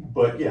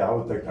 But yeah, I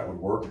would think that would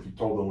work if you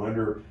told the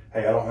lender,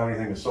 hey, I don't have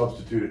anything to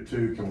substitute it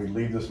to. Can we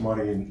leave this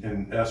money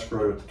in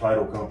escrow at the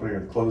title company or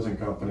the closing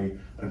company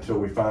until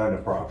we find a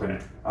property?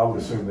 Okay. I would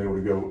assume they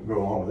would go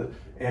along with it.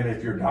 And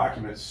if your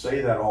documents say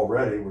that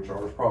already, which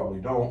ours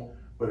probably don't,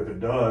 but if it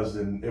does,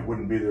 then it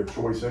wouldn't be their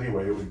choice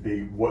anyway. It would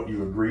be what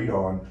you agreed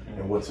on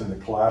and what's in the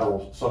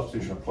collateral,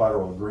 substitution of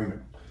collateral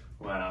agreement.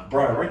 Wow.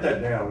 Brian, write that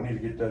down. We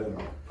need to get that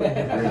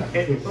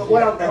in. But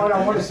what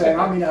I want to say,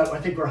 I mean, I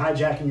think we're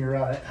hijacking your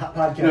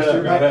podcast No,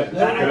 here, go but ahead.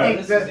 I This think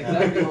is that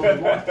exactly what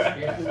we want.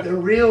 Yeah. the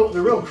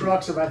real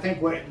crux of I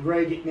think what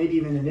Greg maybe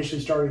even initially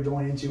started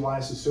going into why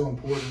this is so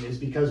important is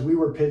because we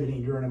were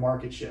pivoting during a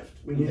market shift.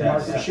 We knew the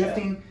market was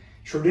shifting.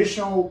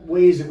 Traditional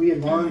ways that we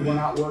had learned were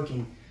not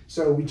working.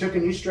 So we took a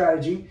new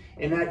strategy.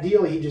 In that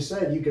deal, he just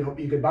said you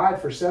could buy it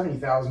for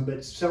 $70,000,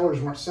 but sellers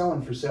weren't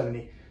selling for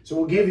 $70,000. So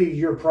we'll give you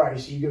your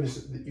price. You give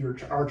us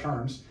our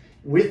terms.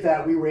 With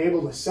that, we were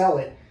able to sell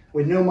it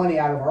with no money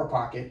out of our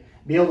pocket,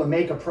 be able to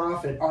make a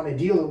profit on a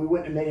deal that we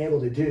wouldn't have been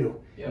able to do,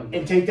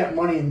 and take that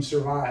money and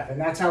survive. And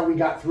that's how we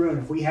got through. And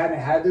if we hadn't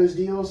had those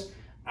deals,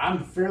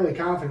 I'm fairly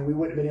confident we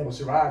wouldn't have been able to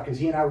survive because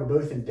he and I were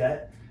both in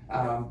debt,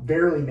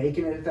 barely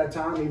making it at that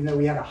time. Even though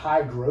we had a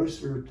high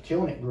gross, we were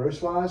killing it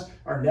gross-wise.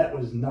 Our net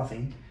was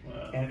nothing.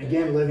 And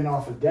again, living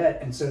off of debt.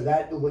 And so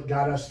that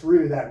got us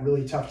through that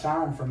really tough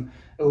time from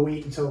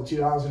 2008 until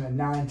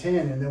 2009, 10,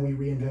 and then we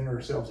reinvented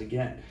ourselves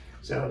again.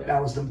 So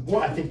that was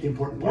I think the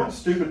important part. One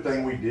stupid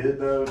thing we did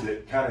though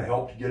that kind of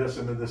helped get us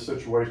into this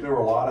situation. There were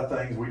a lot of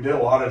things. We did a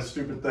lot of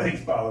stupid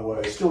things, by the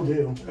way. Still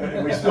do.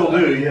 And we still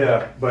do,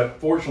 yeah. But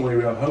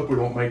fortunately, I hope we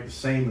don't make the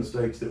same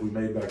mistakes that we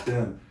made back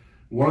then.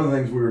 One of the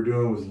things we were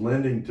doing was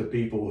lending to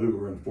people who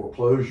were in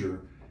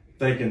foreclosure,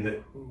 thinking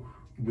that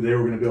they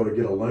were going to be able to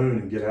get a loan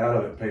and get out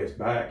of it and pay us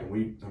back.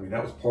 And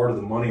that was part of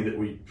the money that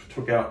we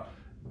took out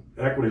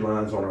equity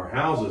lines on our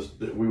houses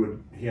that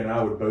he and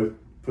I would both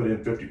put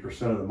in 50%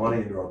 of the money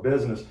into our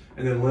business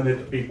and then lend it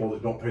to people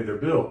that don't pay their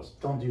bills.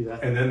 Don't do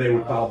that. And then they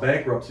would file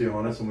bankruptcy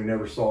on us and we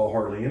never saw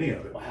hardly any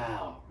of it.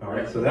 Wow. All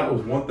right, so that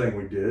was one thing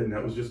we did, and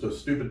that was just a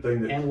stupid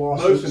thing that And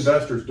most lawsuits.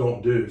 investors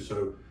don't do.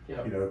 So,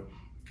 Yep.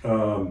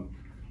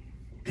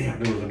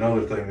 damn, there was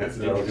another thing that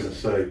I was going to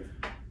say.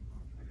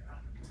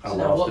 So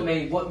now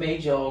what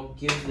made y'all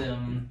give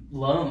them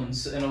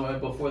loans in a way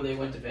before they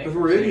went to bankruptcy? Because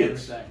we're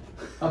idiots.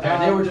 Okay,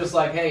 they were just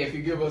like, hey, if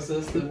you give us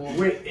this, then we'll.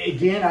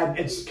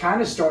 It's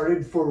kind of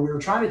started we were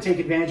trying to take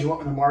advantage of what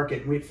in the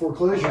market.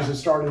 Foreclosures had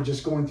started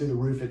just going through the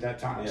roof at that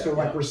time. Yeah, So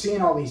we're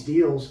seeing all these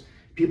deals.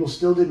 People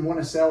still didn't want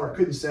to sell or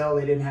couldn't sell.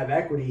 They didn't have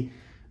equity.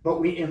 But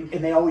and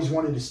they always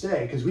wanted to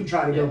stay because we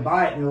tried to go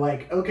buy it and they're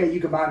like, okay, you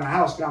can buy my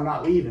house, but I'm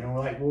not leaving. And we're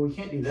like, well, we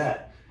can't do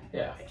that.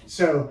 Yeah.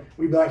 So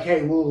we'd be like,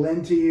 hey, we'll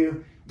lend to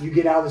you. You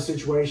get out of the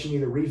situation,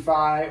 either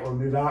refi or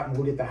move out and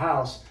we'll get the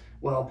house.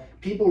 Well,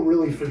 people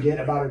really forget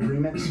about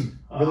agreements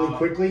really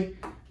quickly.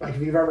 Like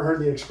if you've ever heard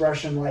the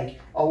expression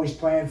like always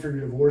plan for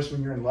your divorce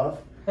when you're in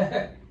love.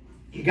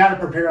 You got to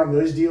prepare on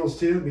those deals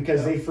too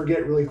because they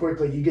forget really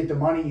quickly. You get the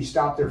money, you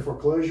stop their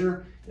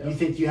foreclosure, you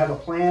think you have a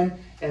plan,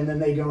 and then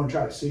they go and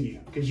try to sue you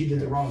because you did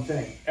the wrong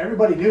thing.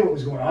 Everybody knew what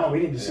was going on. We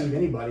didn't deceive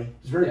anybody. It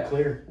was very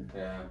clear.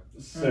 Yeah.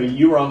 So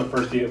you were on the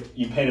first deal,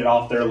 you paid it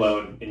off their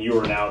loan, and you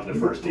were now in the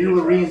first deal. We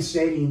were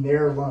reinstating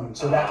their loan,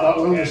 so that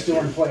loan was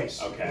still in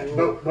place. Okay.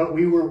 But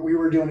we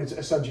were doing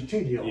a subject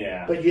to deal.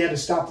 Yeah. But you had to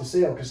stop the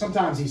sale because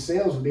sometimes these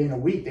sales would be in a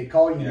week. They'd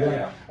call you and be like,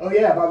 Yeah. "Oh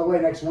yeah, by the way,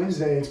 next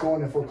Wednesday it's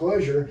going to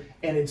foreclosure,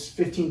 and it's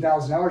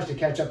 $15,000 to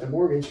catch up the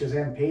mortgage because they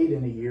haven't paid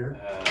in a year,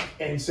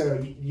 and so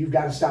you've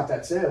got to stop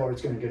that sale or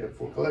it's going to go to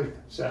foreclosure."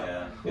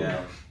 So.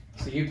 Yeah.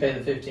 So you pay the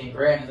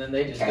 $15,000 and then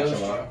they just Catch ghost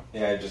them you. up.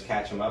 Yeah, just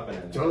catch them up and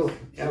then. Totally.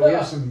 Yeah, we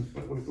have some.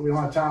 We don't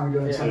have time to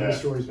go into some of the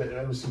stories, but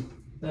it was some.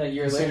 Then a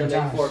year Same later they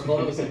time.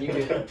 foreclose and you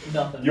get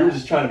nothing. You were back.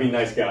 just trying to be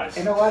nice guys.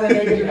 And a lot of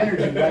negative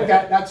energy. Like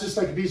that's just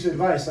like a piece of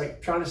advice.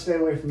 Like trying to stay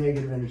away from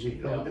negative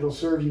energy. It'll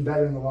serve you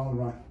better in the long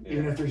run. Yeah.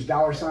 Even if there's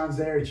dollar signs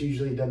there, it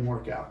usually doesn't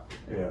work out.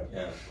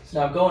 Yeah.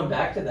 So now going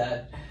back to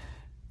that,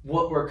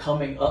 what we're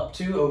coming up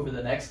to over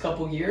the next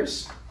couple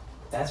years,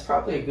 that's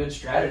probably a good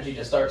strategy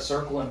to start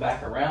circling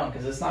back around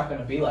because it's not going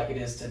to be like it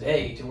is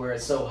today to where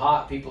it's so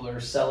hot people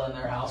are selling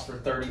their house for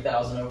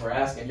 $30,000 over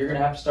asking. You're going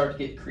to have to start to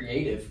get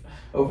creative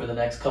over the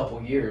next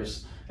couple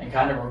years and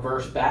kind of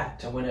reverse back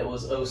to when it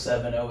was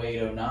 07,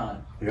 08, 09.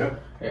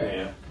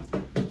 Yeah.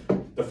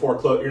 The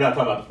foreclosure. You're not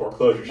talking about the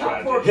foreclosure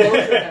Not strategy.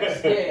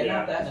 foreclosure,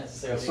 not that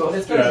necessarily. But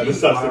it's going to be the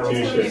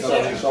substitution. It's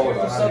going to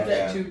be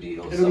subject to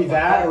deals. It'll be stuff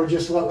that, like or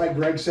just what like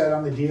Greg said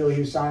on the deal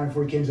he was signing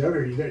before he came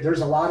over.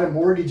 There's a lot of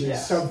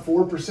mortgages sub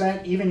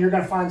 4%. Even you're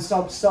going to find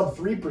sub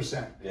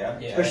 3%. Yeah.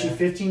 Especially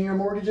 15-year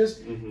mortgages.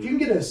 If you can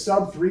get a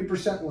sub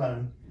 3%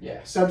 loan,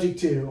 subject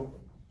to,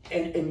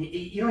 and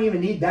you don't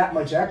even need that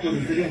much equity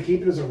if you're going to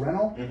keep it as a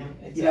rental.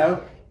 Exactly. You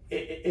know,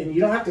 and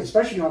you don't have to,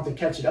 especially you don't have to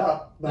catch it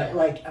up. But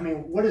like, I mean,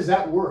 what is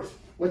that worth?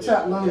 What's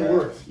that loan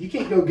worth? You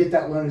can't go get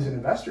that loan as an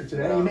investor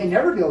today. You may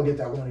never be able to get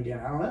that loan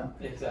again. I don't know.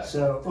 Exactly.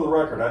 So For the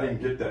record, I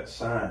didn't get that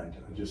signed.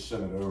 I just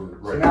sent it over.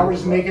 So now we're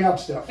just making up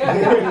stuff. It's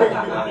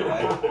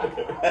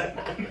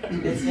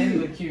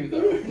in the queue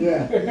though.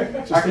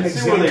 Yeah. Just I can an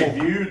see where they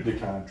example. viewed the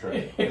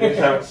contract. They just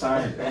haven't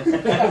signed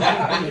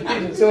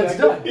it. So it's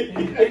done.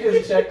 They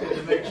just checked it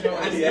to make sure.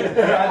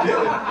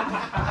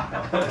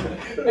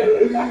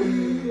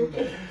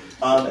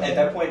 At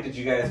that point, did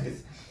you guys?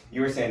 Because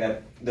you were saying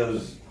that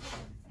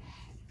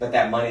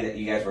that money that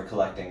you guys were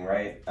collecting,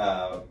 right,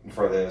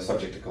 for the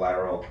subject to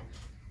collateral.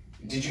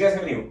 Did you guys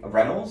have any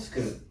rentals?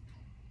 Because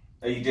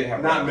you did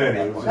have Not rentals at many.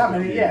 that point. Not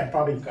many, yeah,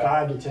 probably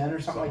 5 to 10 or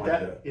something like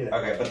that. Yeah.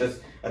 Okay, but this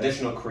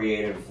additional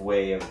creative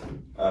way of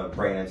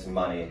bringing in some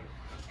money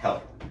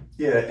helped.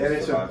 Yeah, and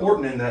it's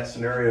important in that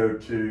scenario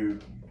to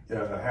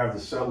have the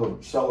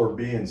seller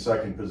be in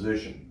second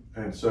position,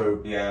 and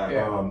so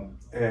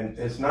and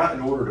it's not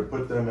in order to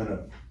put them in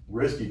a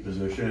risky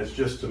position. It's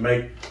just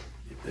to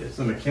it's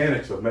the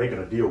mechanics of making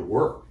a deal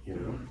work. You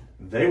know,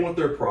 they want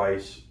their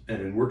price,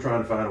 and then we're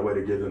trying to find a way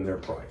to give them their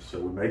price. So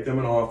we make them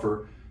an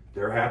offer.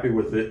 They're happy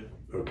with it.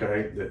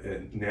 Okay,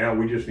 and now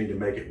we just need to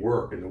make it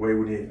work. And the way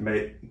we need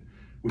to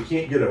we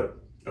can't get a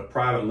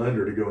private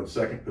lender to go in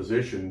second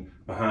position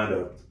behind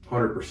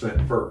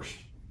 100% first,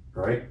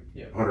 right?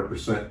 Yeah.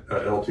 100%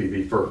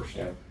 LTV first.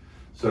 Yeah.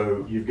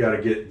 So you've got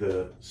to get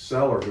the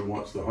seller who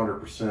wants the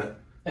 100%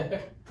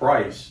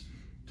 price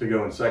to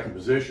go in second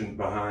position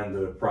behind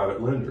the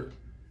private lender.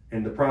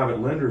 And the private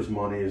lender's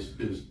money is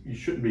you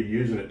shouldn't be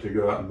using it to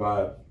go out and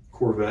buy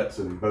Corvettes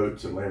and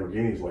boats and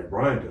Lamborghinis like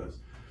Brian does.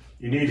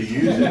 You need to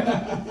use it.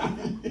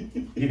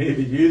 You need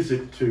to use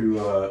it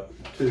to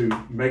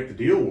make the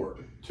deal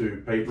work,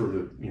 to pay for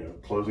the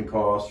closing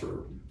costs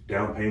or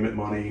down payment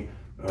money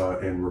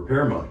and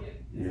repair money.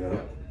 Yeah.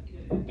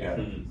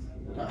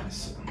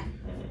 Nice.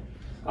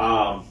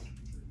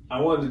 I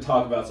wanted to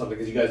talk about something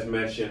because you guys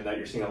mentioned that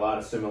you're seeing a lot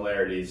of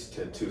similarities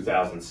to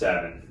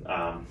 2007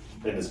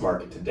 in this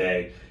market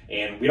today,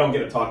 and we don't get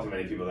to talk to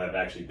many people that have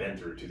actually been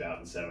through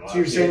 2007. So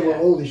you're saying we're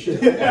old as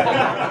shit.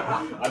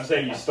 I'm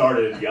saying you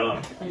started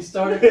young. You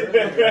started.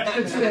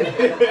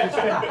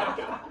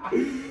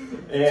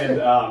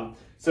 And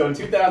so in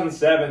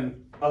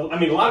 2007, I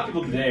mean, a lot of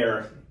people today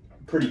are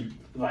pretty,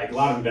 like, a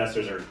lot of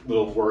investors are a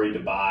little worried to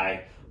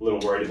buy, a little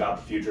worried about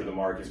the future of the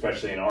market,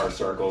 especially in our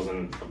circles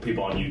and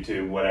people on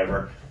YouTube,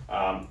 whatever.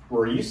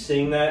 Were you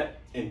seeing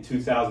that in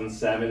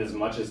 2007 as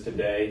much as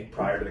today,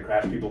 prior to the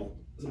crash, people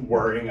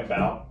worrying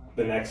about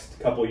the next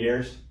couple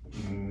years?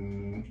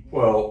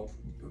 Well,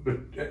 but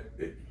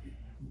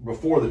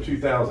before the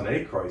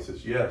 2008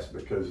 crisis, yes,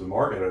 because the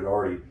market had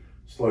already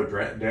slowed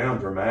down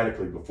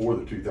dramatically before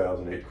the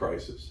 2008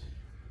 crisis.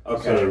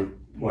 Okay. So,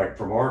 like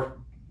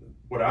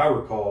what I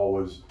recall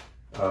was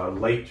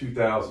late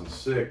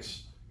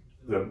 2006,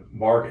 the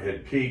market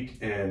had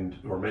peaked,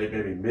 or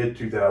maybe mid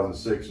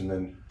 2006, and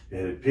then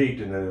it had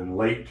peaked, and then in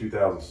late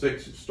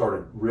 2006, it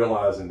started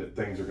realizing that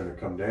things are going to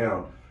come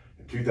down.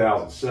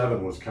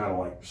 2007 was kind of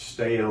like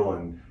stale,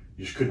 and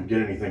you just couldn't get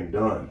anything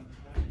done.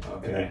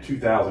 Okay. And then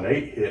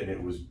 2008 hit, and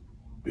it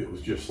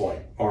was just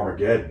like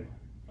Armageddon.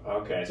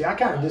 Okay. See, I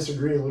kind of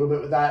disagree a little bit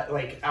with that.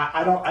 Like,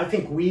 I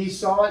think we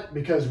saw it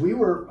because we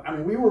were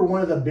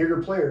one of the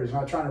bigger players.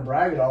 I'm not trying to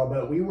brag at all,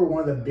 but we were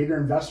one of the bigger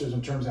investors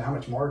in terms of how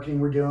much marketing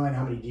we're doing,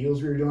 how many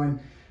deals we were doing.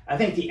 I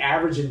think the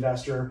average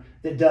investor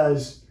that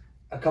does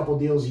a couple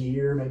deals a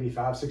year, maybe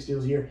 5-6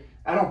 deals a year,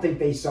 I don't think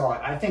they saw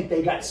it. I think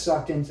they got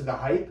sucked into the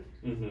hype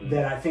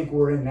that I think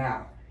we're in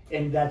now.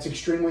 And that's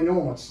extremely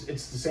normal. It's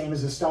the same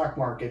as the stock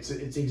market.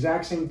 It's the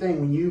exact same thing.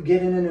 When you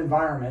get in an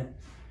environment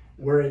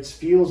where it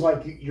feels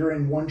like you're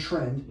in one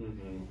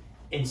trend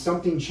and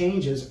something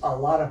changes, a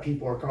lot of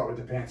people are caught with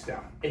their pants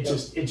down. It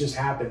just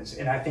happens.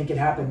 And I think it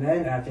happened then,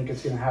 and I think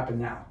it's going to happen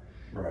now.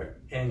 Right.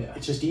 And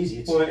it's just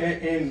easy. Well,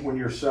 and when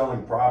you're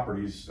selling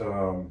properties,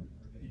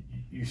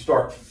 you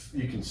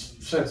can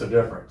sense a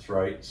difference,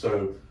 right?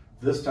 So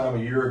this time a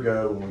year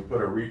ago, when we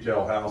put a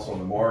retail house on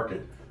the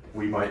market,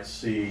 we might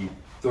see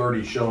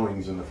 30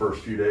 showings in the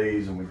first few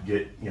days, and we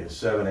get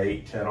 7,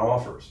 8, 10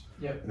 offers.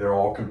 Yep. They're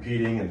all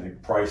competing, and the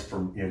price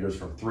goes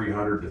from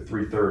 300 to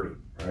 330,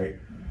 right?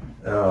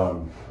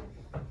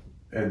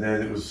 And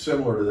then it was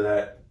similar to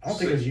that. I don't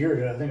think it was a year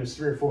ago. I think it was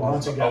 3 or 4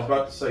 months ago. I was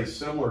about to say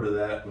similar to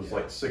that was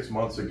like 6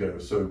 months ago.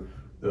 So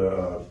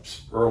the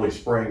early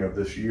spring of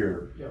this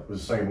year was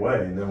the same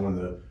way. And then when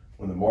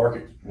the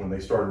market, when they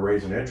started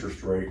raising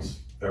interest rates,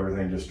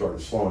 everything just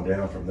started slowing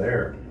down from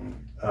there.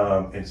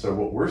 And so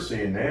what we're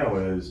seeing now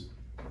is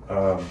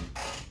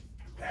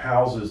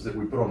houses that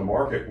we put on the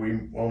market,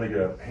 we only get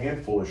a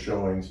handful of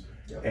showings,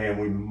 and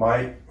we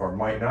might or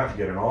might not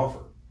get an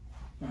offer,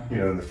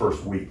 in the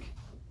first week.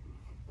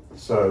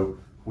 So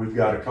we've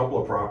got a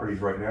couple of properties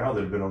right now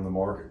that have been on the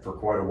market for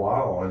quite a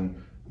while, and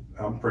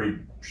I'm pretty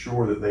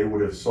sure that they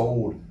would have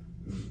sold,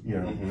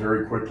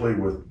 very quickly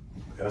with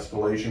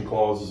escalation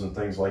clauses and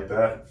things like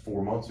that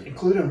 4 months ago.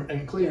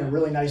 Including a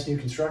really nice new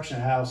construction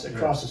house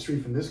across the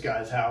street from this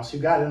guy's house, who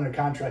got it under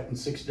contract in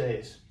 6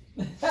 days.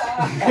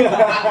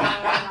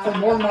 For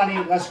more money,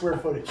 less square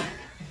footage.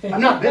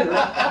 I'm not bitter.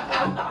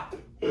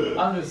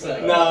 I'm just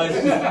saying. No,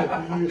 it's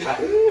just,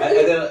 I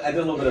did a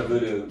little bit of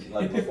voodoo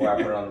like before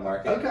I put it on the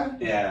market. Okay.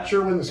 Yeah.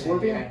 Sure, when the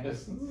scorpion. Yeah,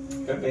 just,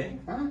 Could be.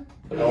 Huh?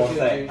 I won't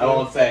say. I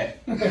won't say.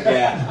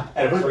 Yeah.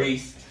 At a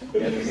priest.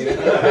 Whatever it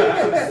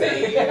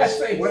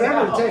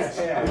takes.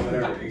 Yeah,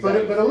 whatever.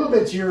 Exactly. But a little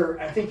bit to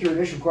I think your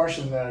initial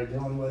question,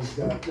 Dylan, was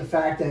the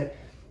fact that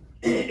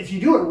if you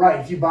do it right,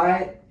 if you buy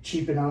it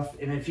cheap enough,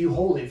 and if you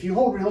hold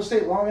real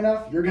estate long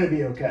enough, you're going to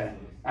be okay.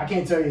 I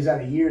can't tell you is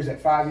that a year, is that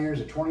 5 years,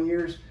 at 20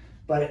 years,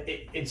 but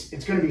it's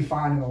going to be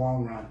fine in the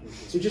long run.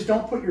 So just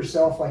don't put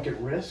yourself like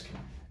at risk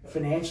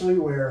financially,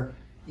 where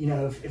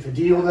if a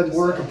deal doesn't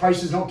work or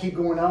prices don't keep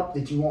going up,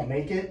 that you won't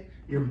make it.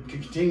 You're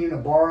continuing to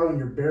borrow and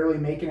you're barely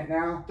making it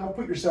now. Don't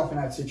put yourself in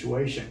that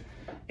situation.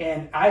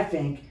 And I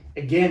think,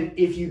 again,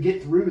 if you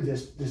get through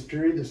this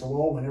period, this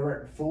lull, whenever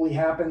it fully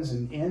happens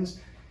and ends,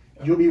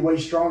 you'll be way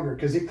stronger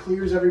because it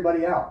clears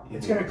everybody out.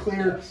 It's going to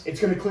clear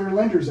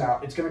lenders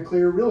out. It's going to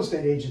clear real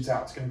estate agents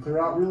out. It's going to clear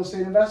out real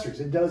estate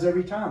investors. It does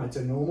every time. It's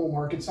a normal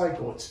market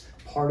cycle. It's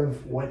part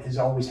of what has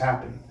always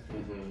happened.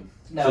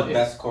 Now, so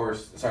best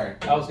course. Sorry.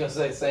 I was gonna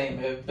say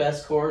same.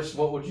 Best course.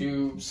 What would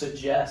you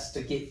suggest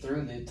to get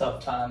through the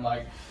tough time?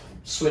 Like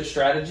switch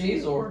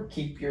strategies, or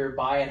keep your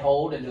buy and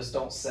hold and just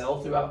don't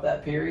sell throughout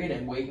that period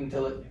and wait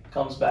until it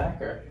comes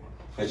back, or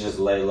It's just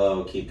lay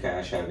low, keep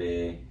cash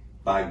heavy,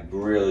 buy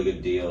really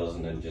good deals,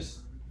 and then just.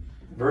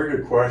 Very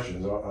good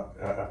questions.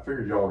 I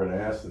figured y'all were going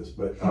to ask this,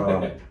 but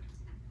I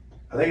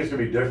think it's going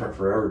to be different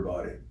for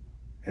everybody.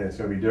 And it's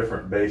going to be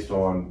different based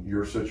on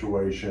your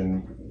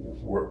situation,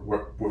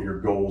 what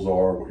your goals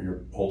are, what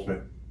your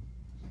ultimate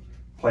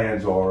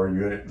plans are. Are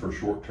you in it for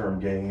short-term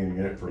gain? Are you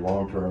in it for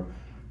long-term?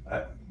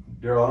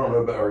 Daryl, I don't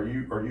know, but are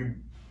you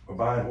a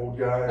buy and hold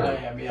guy? I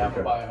am. Yeah, I'm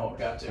a buy and hold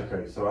guy too.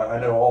 Okay, so I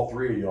know all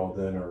three of y'all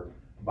then are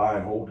buy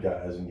and hold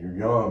guys, and you're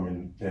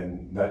young,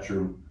 and that's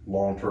your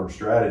long-term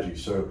strategy.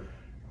 So,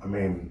 I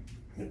mean,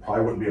 it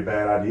probably wouldn't be a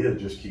bad idea to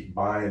just keep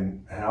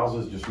buying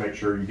houses. Just make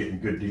sure you're getting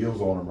good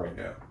deals on them right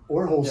now.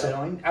 Or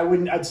wholesaling.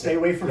 Yeah. I'd stay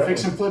away from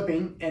fix and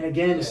flipping, and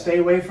again, stay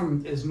away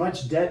from as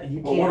much debt that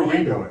you Well, can. what are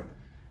we doing?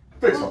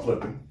 Fix and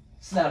flipping.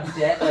 It's not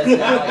debt. That's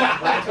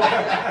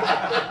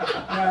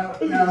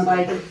not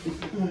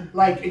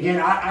like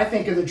again, I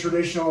think of the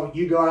traditional.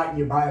 You go out and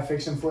you buy a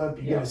fix and flip.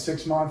 You get a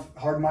 6-month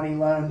hard money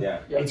loan. Yeah.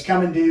 Yep. It's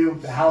coming due.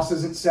 The house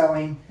isn't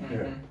selling.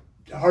 Yeah.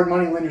 The hard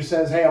money lender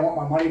says, "Hey, I want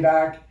my money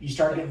back." You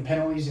start getting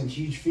penalties and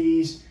huge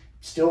fees.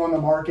 Still on the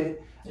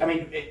market. I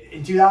mean,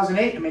 in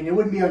 2008, it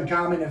wouldn't be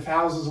uncommon if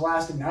houses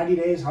lasted 90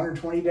 days,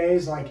 120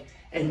 days,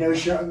 and no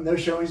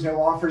showings,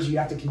 no offers. You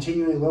have to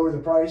continually lower the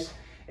price.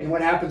 And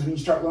what happens when you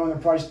start lowering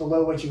the price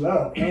below what you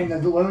owe, and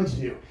the loans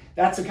do?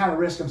 That's the kind of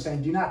risk I'm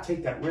saying. Do not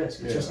take that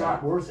risk. It's just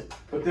not worth it.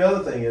 But the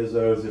other thing is,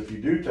 though, is if you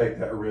do take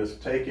that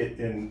risk, take it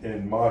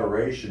in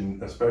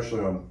moderation, especially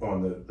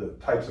on the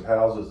types of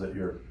houses that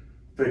you're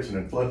fixing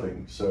and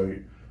flipping. So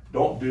you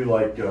don't do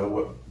like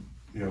what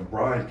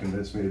Brian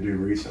convinced me to do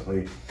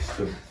recently,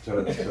 to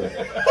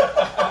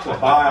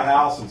buy a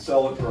house and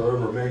sell it for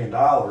over $1 million.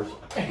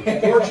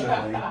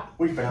 Fortunately,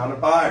 we found a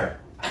buyer.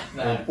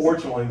 Nice.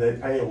 Unfortunately, they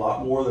pay a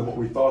lot more than what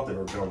we thought they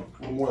were going,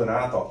 more than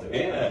I thought they were.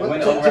 Yeah. But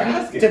Went over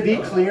asking. to be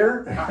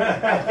clear,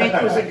 I think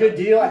it was a good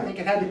deal. I think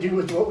it had to do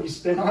with what we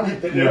spent on it.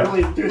 That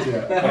really did.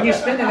 When you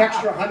spend an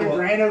extra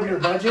 $100,000 over your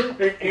budget,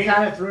 it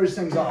kind of throws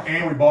things off.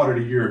 And we bought it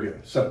a year ago.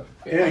 So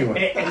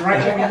anyway, And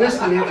right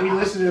when we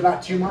listed it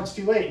about 2 months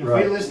too late. And if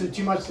we had listed it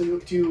 2 months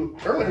too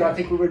earlier, I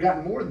think we would have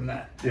gotten more than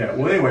that. yeah.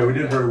 Well, anyway, we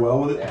did very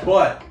well with it.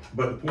 Yeah.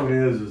 But the point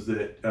is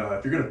that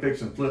if you're going to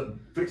fix and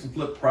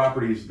flip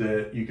properties,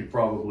 that you could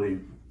probably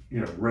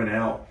rent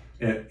out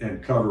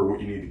and cover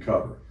what you need to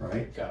cover,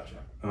 right? Gotcha.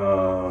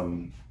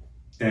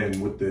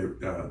 And with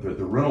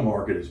the rental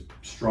market as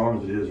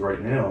strong as it is right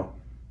now,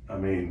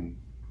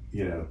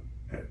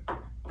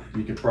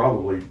 you could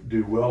probably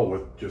do well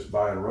with just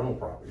buying rental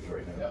properties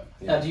right now. Yep.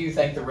 Now, do you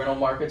think the rental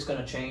market's going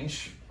to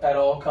change at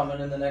all coming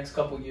in the next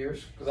couple of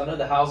years? Because I know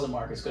the housing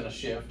market's going to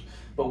shift,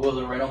 but will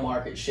the rental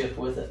market shift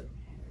with it?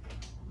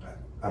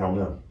 I don't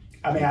know.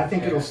 I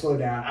think it'll slow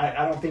down.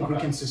 I don't think we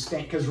can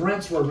sustain, because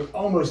rents were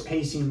almost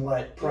pacing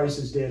what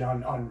prices did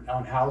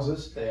on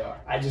houses. They are.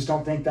 I just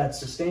don't think that's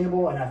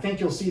sustainable, and I think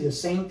you'll see the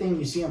same thing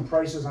you see on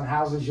prices on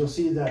houses. You'll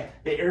see the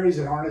areas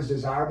that aren't as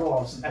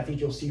desirable. I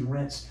think you'll see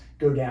rents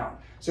go down.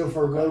 So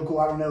for local,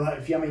 I don't know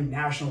if you have any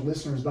national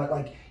listeners, but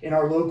like in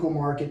our local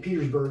market,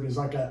 Petersburg is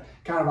like a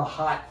kind of a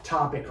hot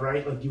topic,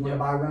 right? Like, do you want to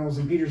buy rentals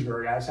in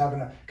Petersburg? I was having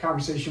a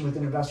conversation with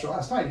an investor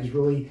last night who's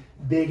really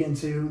big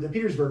into the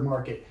Petersburg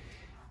market.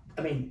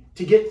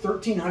 To get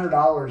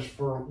 $1,300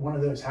 for one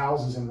of those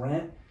houses in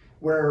rent,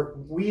 where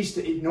we used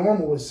to,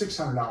 normal was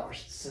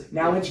 $600.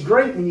 Now it's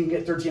great when you can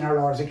get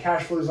 $1,300. The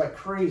cash flow is like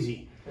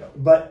crazy,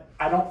 but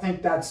I don't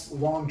think that's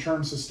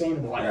long-term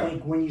sustainable. I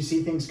think when you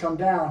see things come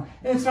down,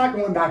 and it's not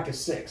going back to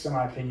 $600, in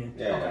my opinion.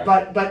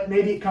 But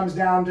maybe it comes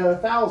down to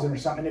 $1,000 or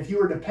something. If you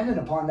were dependent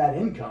upon that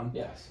income,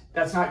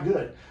 that's not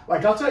good.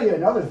 Like, I'll tell you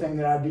another thing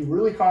that I'd be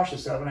really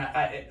cautious of, and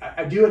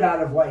I do it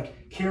out of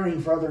like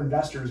caring for other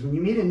investors. When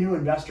you meet a new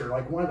investor,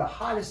 like one of the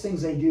hottest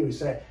things they do is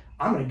say,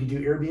 I'm going to do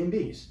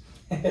Airbnbs.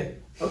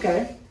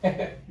 Okay,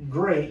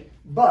 great.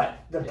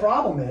 But the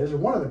problem is, or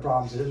one of the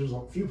problems is, there's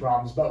a few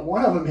problems, but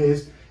one of them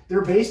is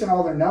they're basing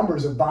all their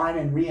numbers of buying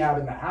and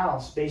rehabbing the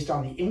house based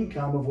on the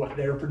income of what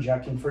they're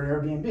projecting for an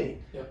Airbnb.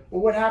 Yep.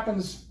 Well, what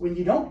happens when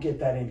you don't get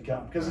that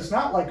income? Because it's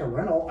not like a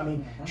rental. I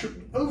mean,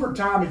 over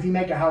time, if you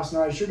make a house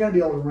nice, you're going to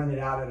be able to rent it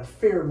out at a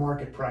fair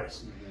market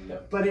price.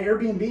 Yep. But an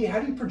Airbnb, how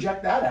do you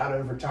project that out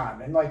over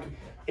time? And like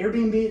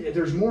Airbnb,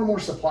 there's more and more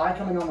supply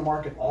coming on the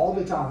market all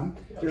the time.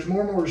 There's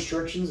more and more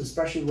restrictions,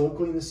 especially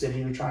locally in the city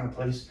you're trying to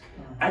place.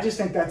 I just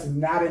think that's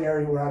not an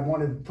area where I'd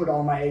want to put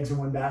all my eggs in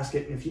one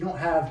basket. And if you don't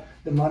have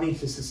the money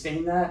to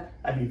sustain that,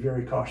 I'd be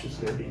very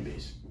cautious of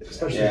Airbnbs,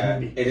 especially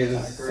Airbnb. It is a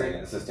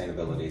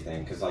sustainability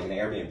thing, because like an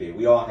Airbnb,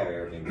 we all have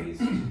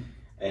Airbnbs,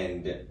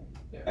 and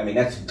I mean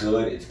that's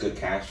good. It's good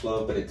cash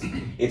flow, but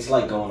it's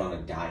like going on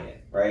a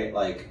diet, right?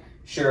 Like,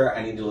 sure,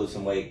 I need to lose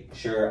some weight.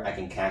 Sure, I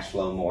can cash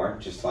flow more,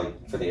 just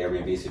like for the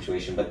Airbnb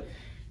situation, but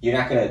you're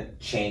not going to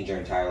change your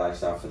entire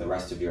lifestyle for the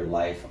rest of your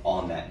life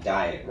on that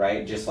diet,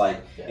 right? Just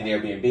like an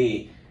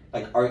Airbnb,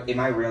 like, am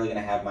I really going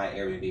to have my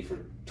Airbnb for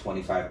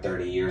 25,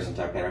 30 years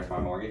until I pay off my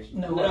mortgage?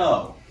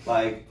 No.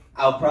 Like,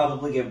 I'll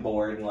probably get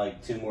bored in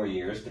like 2 more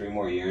years, 3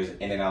 more years,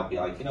 and then I'll be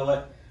like, you know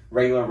what?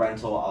 Regular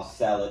rental, I'll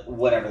sell it,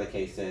 whatever the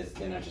case is,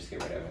 then I'll just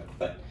get rid of it.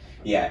 But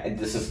yeah,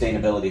 the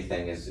sustainability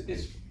thing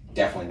is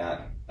definitely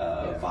not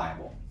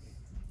viable.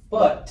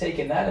 But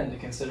taking that into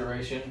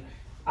consideration,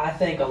 I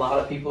think a lot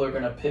of people are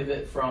going to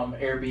pivot from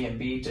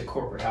Airbnb to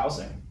corporate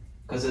housing,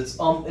 because it's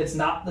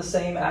not the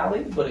same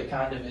alley, but it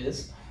kind of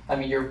is. I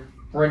mean, you're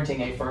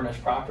renting a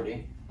furnished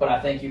property, but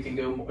I think you can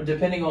go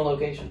depending on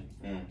location.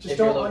 Just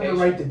don't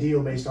underwrite the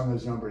deal based on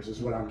those numbers is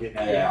what I'm getting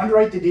at. Yeah.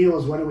 Underwrite the deal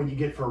is what you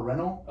get for a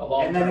rental,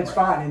 and then it's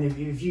fine. And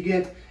if you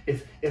get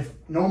if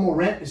normal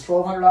rent is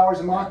 $1,200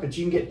 a month, but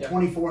you can get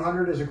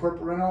 $2,400 as a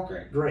corporate rental,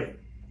 great.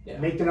 Yeah.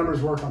 Make the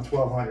numbers work on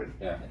 $1,200.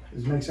 Yeah.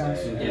 Does it make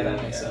sense? Yeah,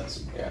 that makes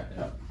sense. Yeah.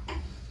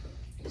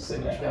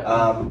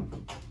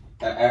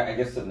 I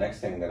guess the next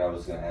thing that I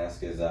was going to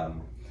ask is,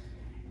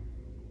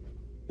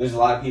 there's a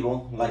lot of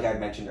people, like I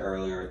mentioned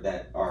earlier,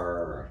 that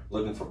are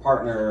looking for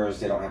partners.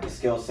 They don't have the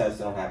skill sets.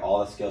 They don't have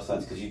all the skill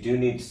sets, because you do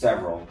need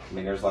several. I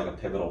mean, there's like a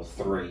pivotal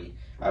 3,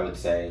 I would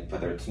say,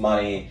 whether it's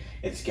money,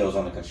 it's skills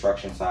on the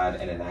construction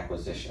side, and an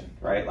acquisition,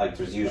 right? Like,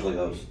 there's usually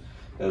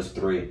those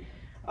 3.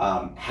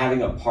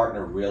 Having a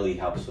partner really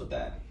helps with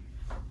that,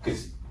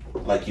 because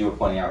like you were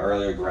pointing out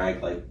earlier,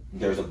 Greg, like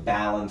there's a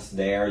balance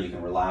there. You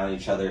can rely on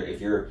each other. If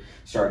you're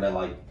starting to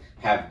like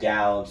have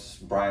doubts,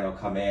 Brian will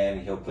come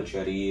in, he'll put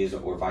you at ease,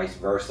 or vice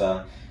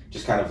versa,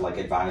 just kind of like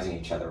advising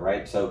each other,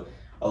 right? So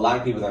a lot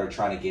of people that are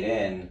trying to get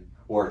in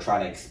or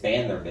trying to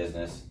expand their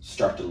business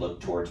start to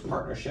look towards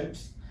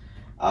partnerships.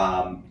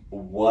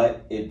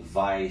 What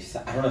advice,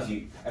 I don't know if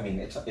you, I mean,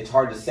 it's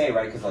hard to say,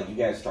 right? Because like you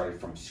guys started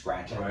from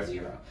scratch at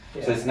 0.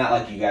 Yeah. So it's not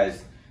like you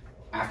guys,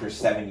 after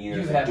 7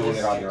 years of doing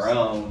it on your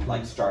own,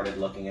 like started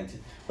looking into,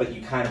 but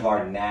you kind of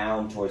are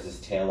now towards this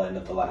tail end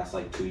of the last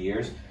like 2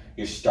 years.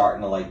 You're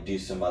starting to like do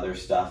some other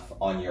stuff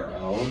on your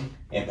own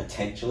and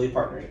potentially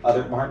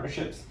other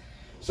partnerships.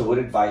 So what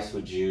advice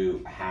would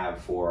you have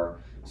for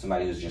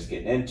somebody who's just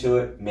getting into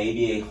it?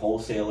 Maybe a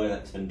wholesaler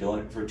that's been doing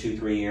it for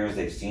 2-3 years.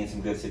 They've seen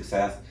some good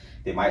success.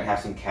 They might have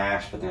some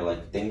cash, but they're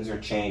like, things are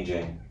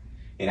changing,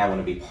 and I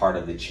want to be part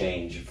of the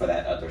change for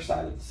that other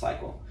side of the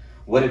cycle.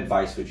 What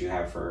advice would you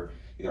have for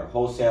either a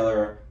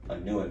wholesaler, a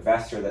new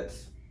investor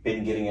that's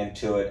been getting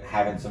into it,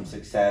 having some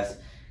success,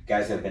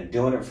 guys that have been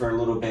doing it for a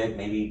little bit,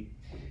 maybe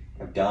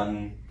have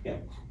done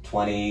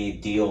 20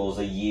 deals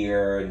a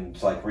year, and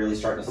it's like really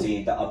starting to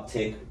see the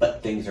uptick,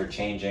 but things are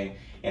changing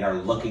and are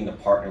looking to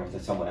partner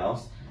with someone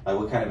else? Like,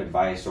 what kind of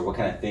advice or what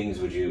kind of things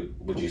would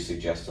you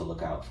suggest to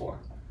look out for?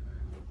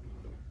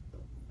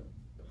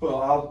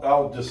 Well,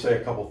 I'll just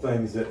say a couple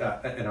things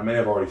that, and I may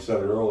have already said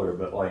it earlier,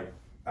 but like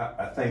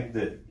I think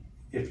that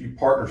if you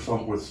partner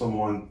with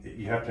someone,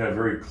 you have to have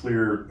very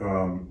clear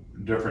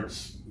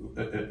difference.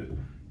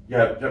 You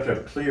have to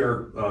have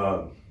clear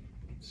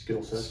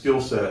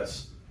skill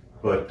sets,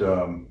 but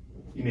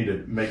you need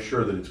to make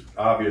sure that it's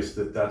obvious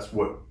that that's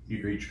what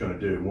you're each going to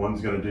do.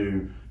 One's going to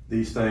do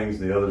these things,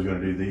 the other's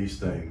going to do these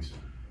things,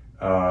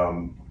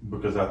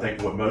 because I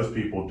think what most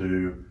people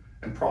do,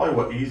 and probably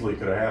what easily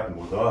could have happened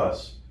with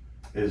us,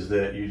 is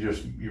that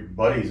you're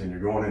buddies and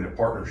you're going into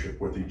partnership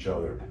with each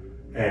other,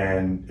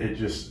 and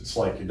it's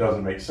like it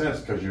doesn't make sense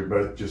because you're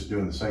both just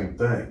doing the same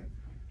thing.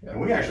 And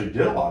we actually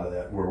did a lot of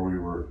that where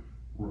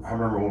I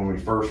remember when we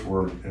first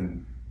were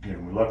in,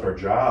 we left our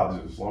jobs,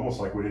 it was almost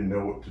like we didn't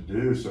know what to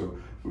do, so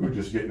we would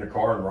just get in the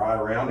car and ride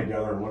around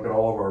together and look at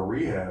all of our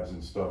rehabs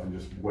and stuff and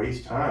just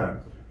waste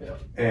time. Yeah.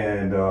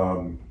 And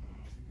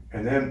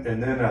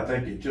then I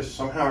think it just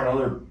somehow or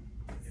another,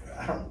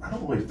 I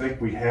don't really think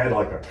we had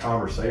like a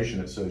conversation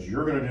that says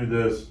you're going to do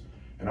this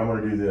and I'm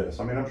going to do this.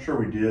 I mean, I'm sure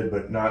we did,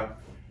 but not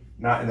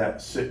in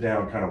that sit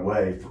down kind of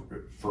way.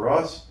 For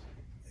us,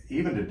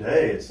 even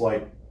today, it's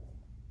like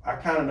I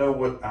kind of know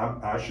what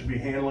I should be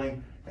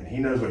handling, and he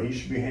knows what he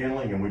should be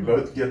handling, and we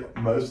both get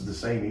most of the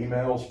same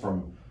emails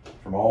from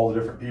all the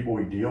different people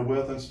we deal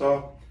with and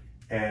stuff.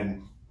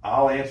 and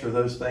I'll answer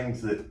those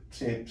things that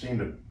seem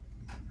to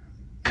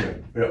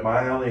be up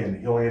my alley, and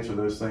he'll answer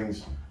those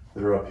things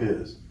that are up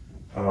his.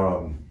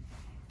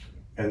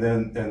 And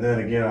then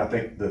again, I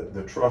think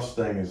the trust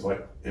thing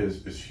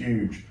is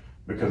huge,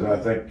 because I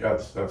think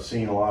I've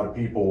seen a lot of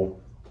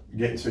people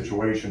get in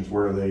situations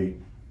where they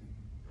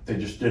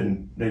just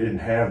didn't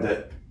have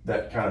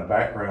that kind of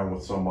background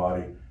with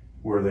somebody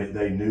where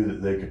they knew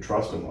that they could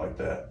trust them like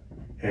that.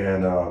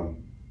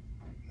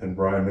 And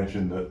Brian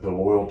mentioned the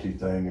loyalty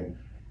thing, and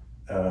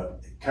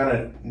kind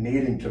of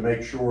needing to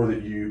make sure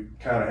that you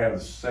kind of have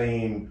the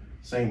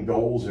same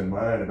goals in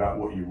mind about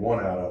what you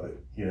want out of it,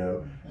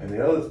 And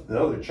the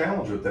other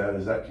challenge with that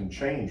is that can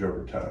change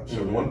over time.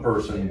 So one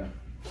person,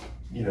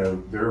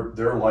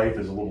 their life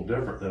is a little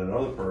different than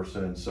another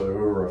person, and so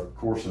over a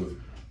course of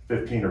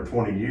 15 or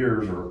 20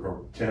 years,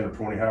 or 10 or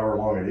 20, however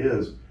long it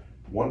is,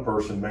 one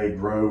person may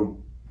grow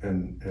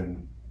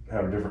and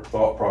have a different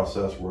thought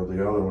process where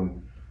the other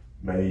one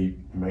may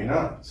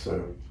not.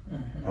 So,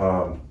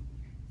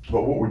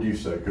 but what would you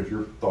say? Because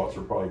your thoughts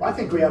are probably. I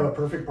think we have a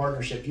perfect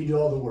partnership. You do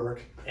all the work,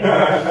 and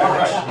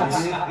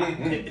I watch.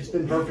 It's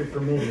been perfect for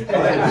me.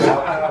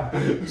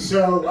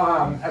 So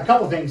a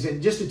couple things,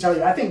 and just to tell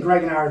you, I think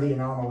Greg and I are the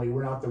anomaly.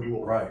 We're not the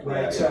rule. Right.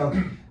 Yeah. So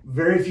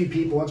very few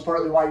people. It's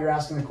partly why you're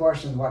asking the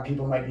question, why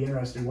people might be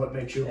interested. What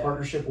makes your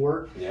partnership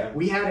work? Yeah.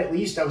 We had at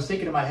least, I was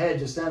thinking in my head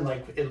just then,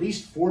 like at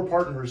least 4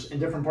 partners in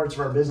different parts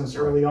of our business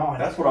early on.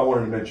 That's what I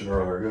wanted to mention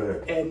earlier.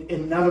 Go ahead.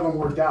 And none of them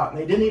worked out.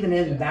 And they didn't even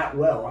end that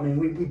well. I mean,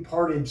 we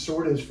parted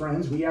sort of as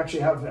friends. We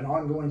actually have an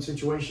ongoing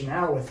situation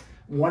now with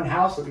one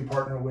house that we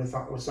partner with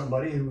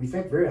somebody who we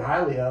think very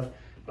highly of,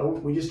 but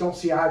we just don't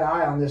see eye to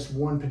eye on this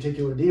one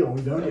particular deal.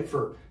 We've owned it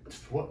for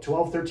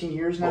 12, 13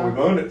 years now. Well, we've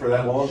owned it for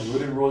that long because we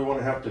didn't really want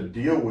to have to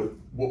deal with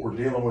what we're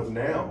dealing with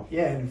now.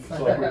 Yeah. And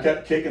so we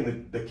kept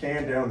kicking the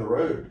can down the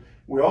road.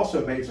 We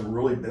also made some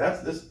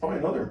this is probably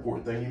another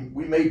important thing.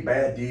 We made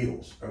bad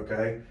deals,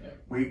 okay? Yeah.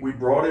 We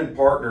brought in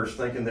partners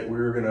thinking that we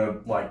were going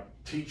to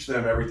teach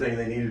them everything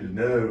they needed to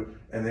know,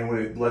 and then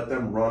we'd let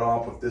them run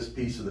off with this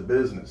piece of the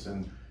business,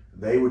 and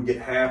they would get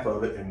half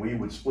of it and we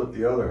would split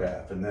the other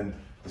half. And then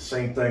the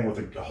same thing with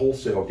a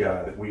wholesale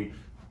guy that we're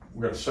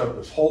going to set up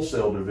this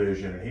wholesale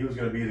division, and he was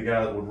going to be the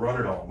guy that would run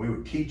it all. We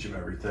would teach him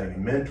everything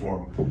and mentor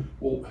him.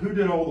 Well, who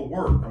did all the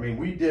work? I mean,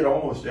 we did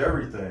almost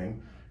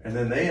everything, and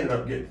then they ended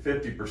up getting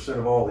 50%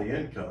 of all the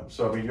income.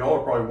 So, I mean, y'all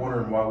are probably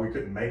wondering why we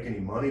couldn't make any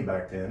money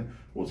back then.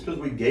 Well, it's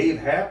because we gave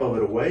half of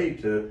it away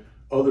to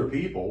other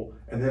people,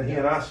 and then he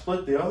and I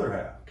split the other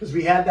half. Because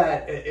we had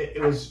that,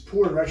 it was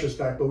poor in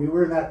retrospect, but we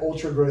were in that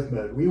ultra growth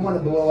mode. We wanted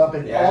to blow up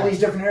in all these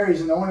different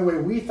areas, and the only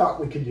way we thought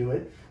we could do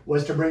it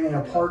was to bring in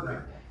a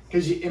partner.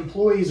 Because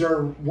employees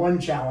are one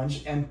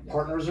challenge and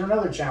partners are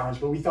another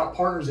challenge. But we thought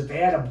partners, if they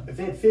had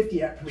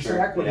 50%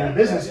 equity in the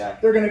business,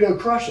 they're going to go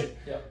crush it.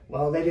 Yep.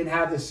 Well, they didn't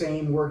have the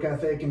same work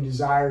ethic and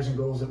desires and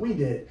goals that we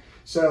did.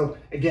 So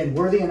again,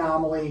 we're the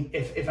anomaly.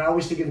 If I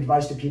was to give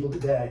advice to people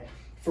today,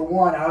 for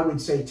one, I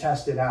would say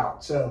test it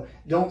out. So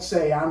don't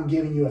say I'm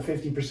giving you a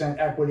 50%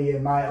 equity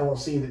in my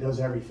LLC that does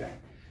everything.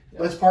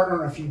 Yep. Let's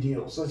partner on a few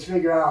deals. Let's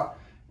figure out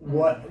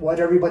what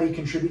everybody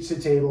contributes to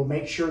the table,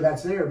 make sure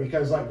that's there,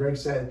 because like Greg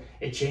said,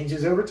 it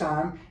changes over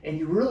time and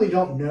you really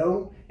don't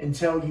know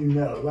until you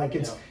know. Like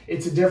it's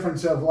a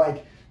difference of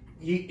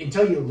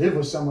until you live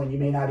with someone, you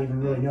may not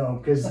even really know,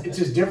 because it's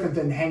just different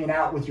than hanging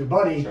out with your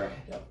buddy. Sure.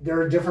 Yep.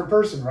 They're a different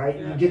person, right?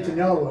 Yeah, you get to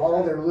know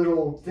all their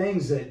little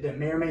things that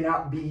may or may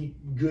not be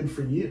good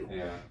for you.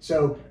 Yeah.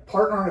 So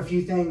partner on a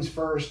few things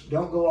first.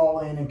 Don't go all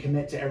in and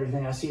commit to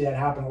everything. I see that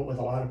happen with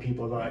a lot of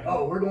people. They're like,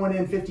 oh, we're going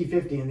in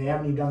 50-50, and they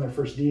haven't even done their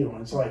first deal.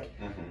 And it's like,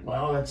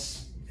 well,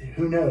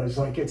 who knows?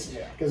 Like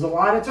because a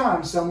lot of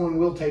times someone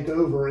will take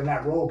over in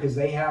that role because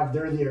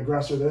they're the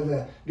aggressor, they're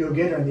the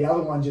go-getter, and the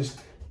other one just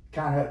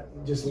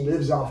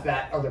lives off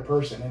that other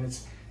person,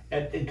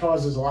 and it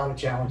causes a lot of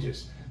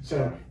challenges.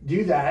 So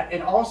do that,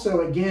 and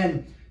also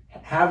again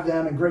have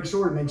them, and Greg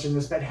sort of mentioned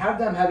this, but have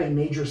them have a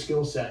major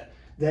skill set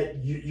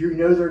that you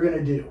know they're going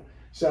to do.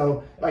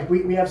 So like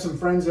we have some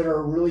friends that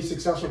are really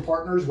successful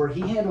partners where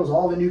he handles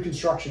all the new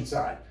construction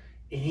side,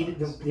 and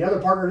the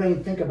other partner didn't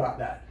even think about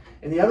that,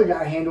 and the other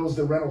guy handles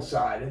the rental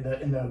side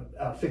and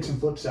the fix and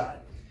flip side.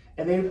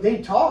 And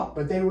they talk,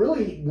 but they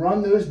really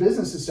run those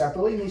businesses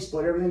separately, and they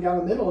split everything down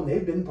the middle, and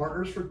they've been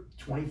partners for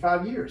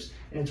 25 years,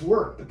 and it's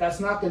worked, but that's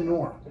not the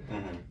norm.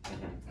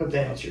 Hope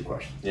that answers your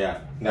question.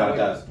 Yeah, no, it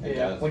does. It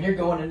does. When you're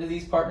going into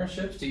these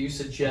partnerships, do you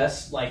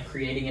suggest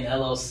creating an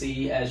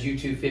LLC as you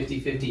two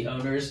 50-50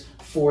 owners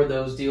for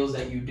those deals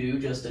that you do,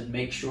 just to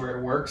make sure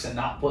it works and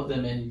not put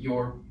them in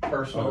your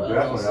personal LLC?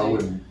 Definitely, I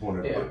wouldn't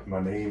want to put my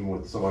name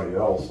with somebody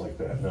else like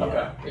that. No.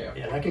 Okay.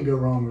 Yeah, that can go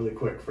wrong really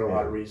quick for a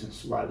lot of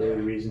reasons,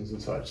 liability reasons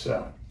and such. So.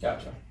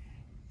 Gotcha.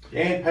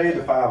 And pay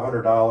the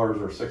 $500 or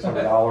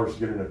 $600 to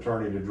get an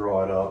attorney to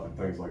draw it up and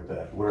things like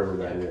that, whatever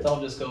that is.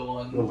 Don't just go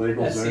on the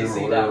legal Zoom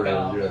or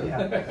whatever it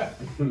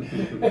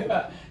is.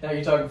 Now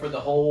you're talking for the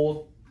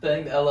whole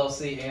thing, the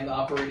LLC and the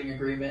operating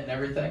agreement and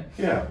everything?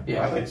 Yeah,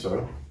 I think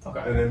so.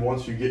 Okay. And then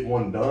once you get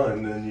one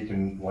done, then you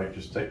can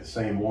just take the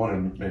same one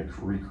and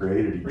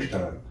recreate it each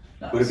time.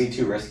 Nice. Would it be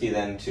too risky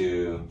then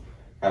to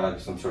have like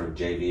some sort of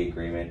JV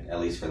agreement, at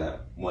least for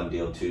that 1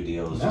 deal, 2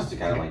 deals, just to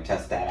kind of like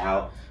test that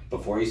out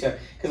before you set?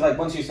 Because like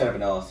once you set up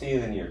an LLC,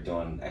 then you're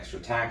doing extra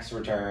tax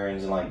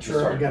returns and like Sure,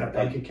 start, you got a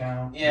bank like,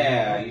 account.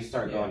 Yeah, you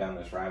start going down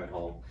this rabbit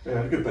hole.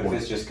 Yeah, good But if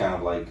point. it's just kind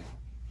of like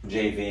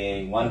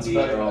JVing, one That's a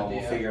better deal, idea.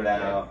 we'll figure it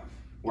out,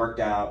 worked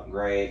out,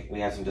 great. We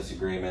had some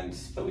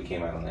disagreements, but we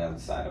came out on the other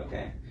side,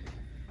 okay.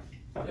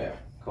 Yeah.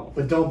 Cool.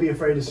 But don't be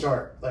afraid to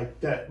start. Like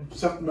that,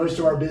 most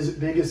of our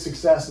biggest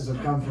successes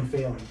have come from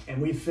failing,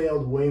 and we've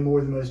failed way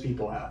more than most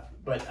people have.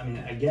 But I mean,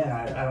 again,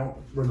 I don't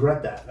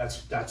regret that.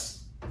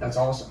 That's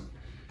awesome.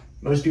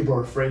 Most people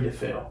are afraid to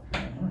fail,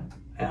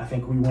 and I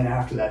think we went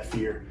after that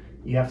fear.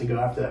 You have to go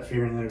after that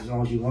fear, and then as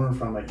long as you learn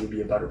from it, you'll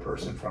be a better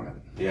person from it.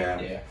 Yeah.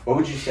 Yeah. What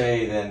would you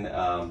say then,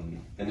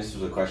 and this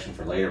was a question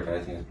for later, but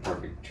I think it's a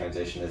perfect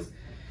transition, is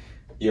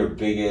your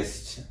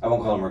biggest, I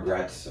won't call them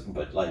regrets,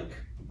 but like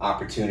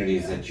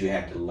opportunities that you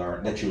had to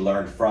learn, that you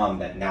learned from,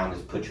 that now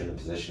has put you in the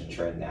position to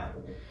tread now?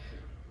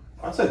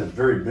 I'd say the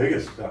very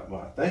biggest,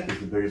 well, I think is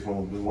the biggest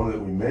one, the one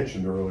that we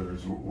mentioned earlier,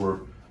 is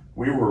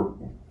we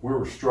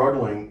were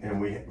struggling,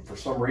 and we, for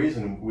some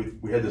reason,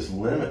 we had this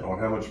limit on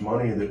how much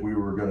money that we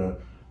were going to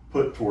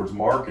put towards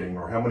marketing,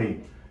 or how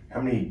many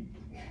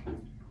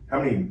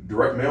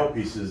direct mail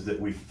pieces that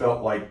we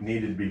felt like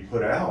needed to be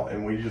put out,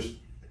 and we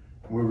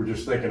were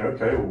just thinking,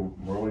 okay, well,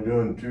 we're only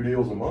doing 2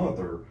 deals a month,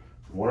 or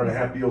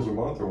 1.5 deals a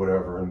month, or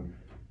whatever, and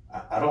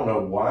I don't know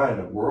why in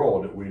the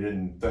world that we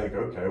didn't think,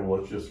 okay, well,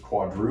 let's just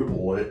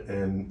quadruple it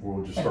and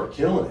we'll just start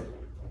killing it.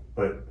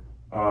 But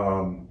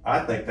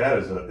I think that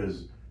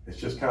is it's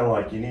just kind of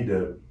like you need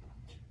to.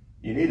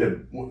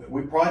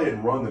 We probably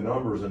didn't run the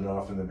numbers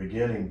enough in the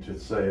beginning to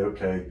say,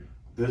 okay,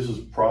 this is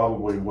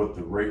probably what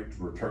the rate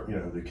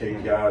return, the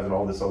KPIs and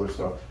all this other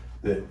stuff,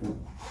 that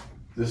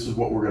this is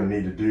what we're going to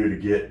need to do to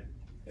get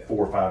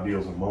 4 or 5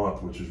 deals a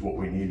month, which is what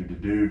we needed to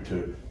do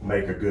to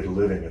make a good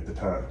living at the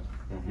time.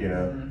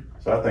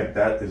 So I think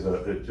that is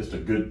just a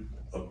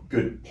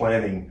good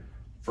planning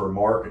for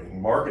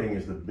marketing. Marketing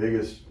is the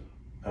biggest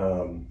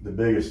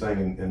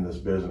thing in this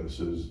business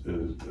is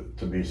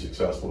to be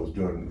successful, is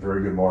doing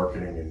very good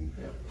marketing.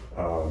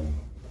 And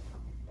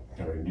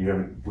what do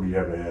you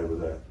have to add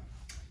with that?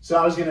 So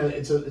I was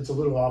it's a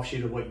little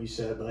offshoot of what you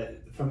said,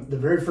 but from the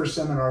very first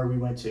seminar we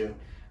went to,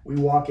 we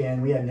walk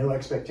in, we had no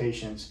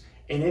expectations,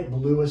 and it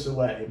blew us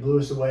away. It blew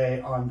us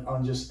away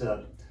on just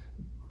the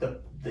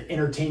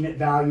entertainment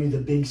value, the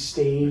big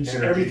stage,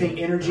 everything,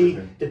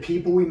 the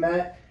people we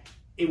met.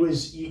 It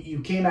was, you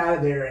came out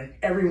of there and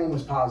everyone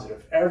was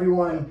positive.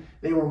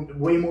 They were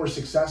way more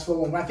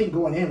successful. And I think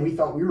going in, we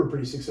thought we were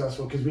pretty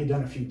successful because we had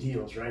done a few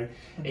deals, right?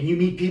 And you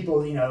meet people,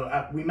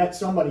 we met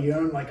somebody who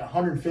owned like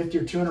 150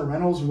 or 200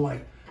 rentals, and we're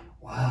like,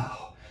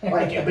 wow.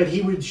 But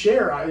he would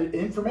share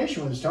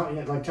information with us,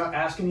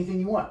 ask anything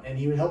you want, and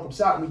he would help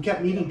us out. And we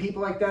kept meeting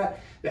people like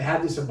that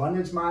had this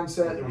abundance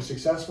mindset, that were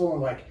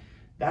successful, and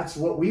that's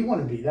what we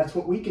want to be. That's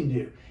what we can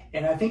do.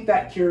 And I think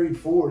that carried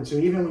forward. So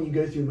even when you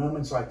go through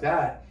moments like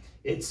that,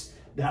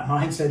 that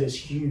mindset is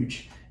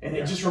huge. And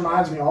it just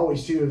reminds me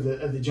always too of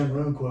the Jim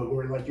Rohn quote,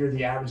 where you're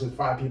the average of the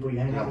 5 people you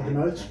hang out with the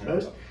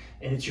most.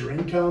 And it's your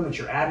income, it's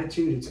your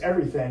attitude, it's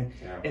everything.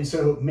 And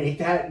so make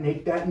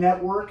that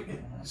network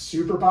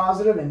super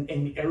positive,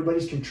 and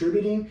everybody's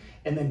contributing,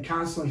 and then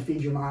constantly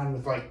feed your mind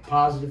with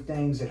positive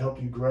things that help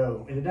you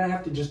grow. And it doesn't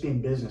have to just be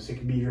in business. It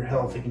can be your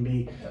health, it can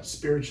be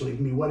spiritually, it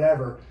can be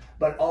whatever.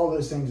 But all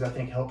those things I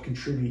think help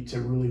contribute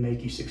to really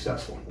make you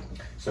successful.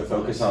 So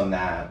focus on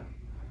that,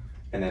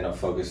 and then I'll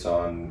focus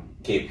on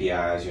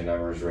KPIs, your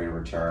numbers, rate of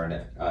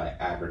return,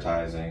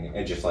 advertising,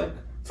 and just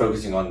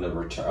focusing on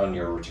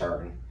your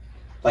return.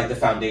 Like the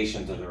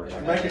foundations of the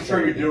return. Making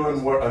sure you're doing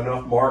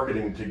enough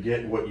marketing to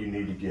get what you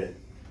need to get.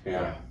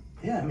 Yeah.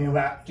 Yeah, I mean,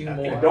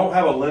 And don't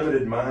have a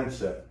limited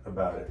mindset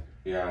about it.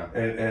 Yeah.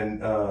 And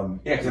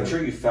because I'm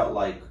sure you felt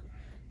like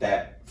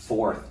that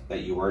 4th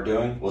that you were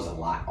doing was a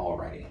lot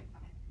already.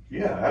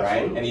 Yeah,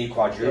 absolutely. Right? And you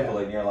quadruple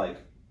it, and you're like,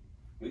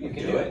 we can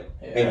do it.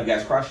 Yeah. And you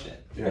guys crushed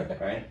it. Yeah.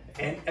 Right?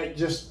 And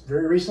just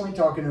very recently,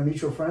 talking to a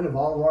mutual friend of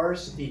all of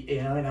ours,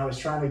 and I was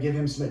trying to give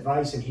him some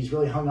advice, and he's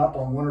really hung up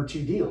on 1 or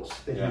 2 deals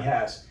that he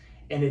has.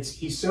 And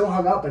he's so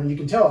hung up, and you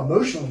can tell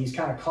emotionally he's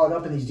kind of caught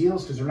up in these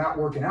deals because they're not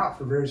working out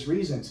for various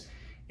reasons.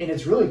 And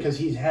it's really because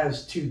he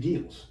has 2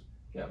 deals.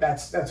 Yeah.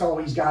 That's all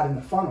he's got in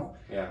the funnel.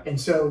 Yeah. And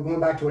so going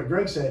back to what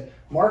Greg said,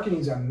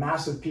 marketing's a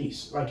massive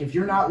piece. If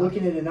you're not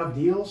looking at enough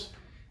deals,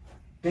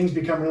 things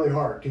become really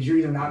hard because you're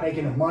either not making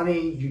enough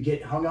money, you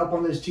get hung up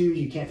on those 2,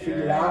 you can't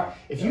figure it out.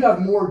 If you have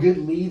more good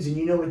leads and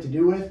you know what to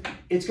do with,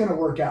 it's going to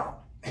work out.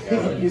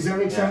 Does that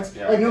make sense?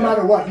 No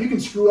matter what, you can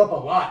screw up a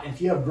lot.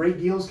 If you have great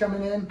deals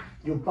coming in,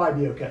 you'll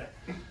probably be okay.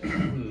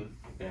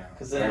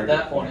 Because then at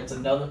that point, it's a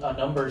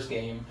numbers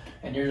game,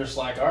 and you're just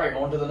like, all right,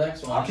 on to the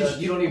next one. Because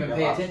you don't even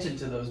pay attention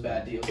to those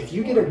bad deals. If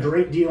you get a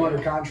great deal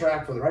under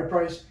contract for the right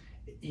price,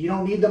 you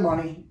don't need the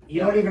money.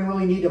 You don't even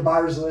really need a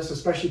buyer's list,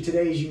 especially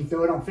today, as you can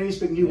throw it on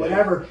Facebook and do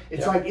whatever.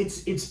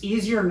 It's it's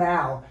easier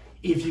now.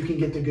 if you can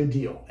get the good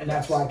deal. And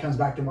that's why it comes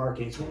back to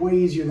marketing. It's way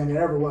easier than it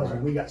ever was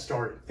when we got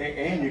started.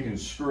 And you can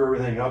screw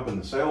everything up in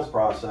the sales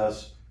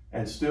process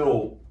and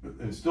still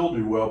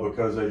do well,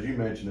 because as you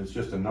mentioned, it's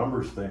just a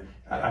numbers thing.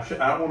 I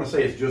don't want to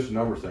say it's just a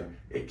numbers thing.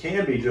 It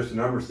can be just a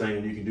numbers thing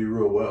and you can do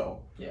real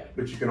well. Yeah.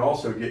 But you can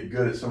also get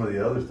good at some of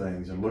the other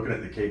things and looking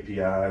at the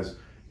KPIs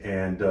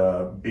and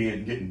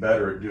getting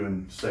better at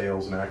doing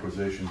sales and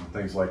acquisitions and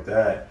things like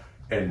that,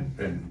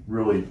 and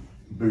really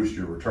boost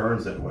your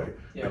returns that way.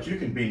 Yep. But you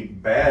can be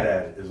bad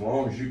at it as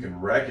long as you can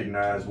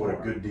recognize what a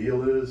good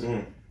deal is,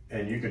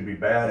 and you can be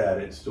bad at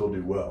it and still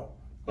do well.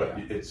 But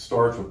it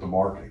starts with the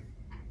marketing.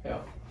 Yeah.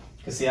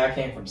 Because see, I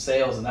came from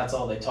sales, and that's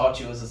all they taught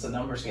you is it's a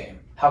numbers game.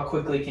 How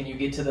quickly can you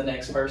get to the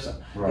next person?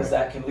 Because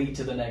that can lead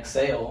to the next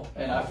sale.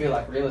 And I feel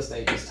like real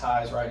estate just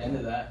ties right into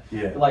that.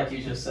 Yeah. Like you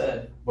just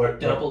said,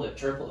 double it,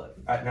 triple it.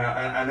 Now,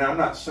 and I'm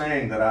not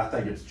saying that I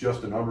think it's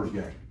just a numbers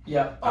game.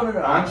 Yeah. Oh,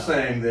 no. I'm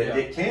saying that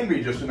it can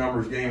be just a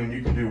numbers game, and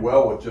you can do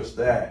well with just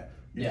that.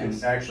 You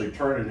can actually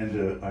turn it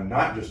into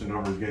not just a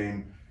numbers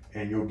game,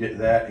 and you'll get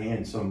that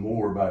and some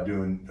more by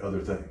doing other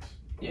things.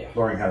 Yeah.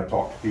 Learning how to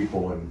talk to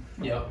people and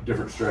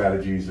different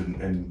strategies,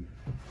 and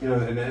you know,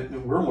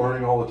 and we're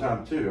learning all the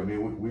time too. I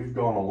mean, we've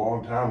gone a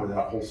long time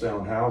without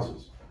wholesaling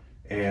houses,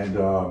 and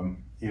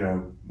you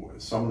know,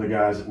 some of the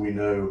guys that we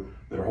know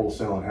that are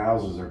wholesaling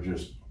houses are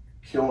just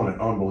killing it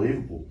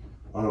unbelievably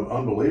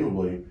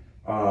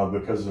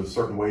because of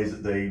certain ways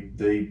that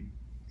they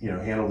you know,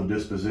 handle the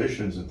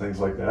dispositions and things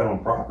like that on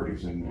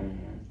properties,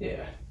 and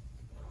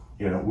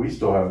you know, we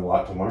still have a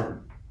lot to learn.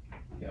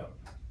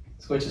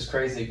 Which is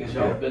crazy because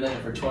y'all have been in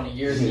it for 20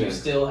 years and you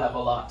still have a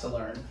lot to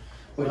learn,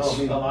 which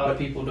a lot of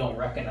people don't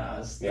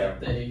recognize. That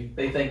they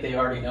think they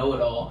already know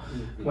it all,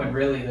 when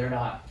really they're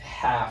not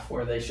half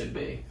where they should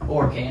be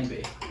or can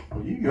be.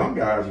 Well, you young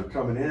guys are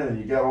coming in and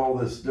you got all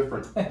this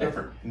different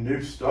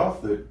new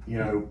stuff that you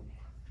know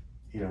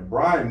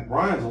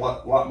Brian's a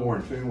lot more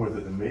in tune with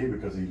it than me,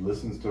 because he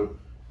listens to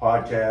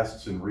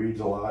podcasts and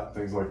reads a lot,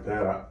 things like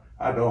that.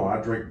 I don't.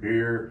 I drink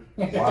beer.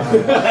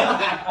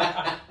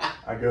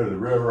 I go to the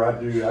river. I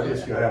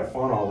just go have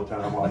fun all the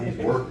time while he's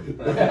working.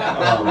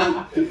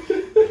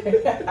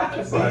 He's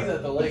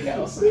at the lake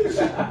house.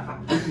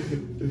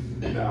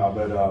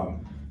 No,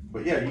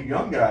 but yeah, you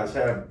young guys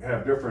have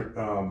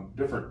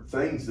different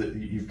things that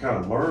you've kind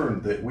of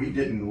learned that we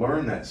didn't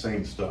learn that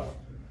same stuff.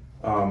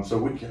 So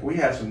we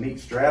have some neat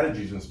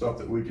strategies and stuff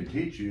that we could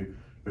teach you,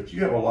 but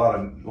you have a lot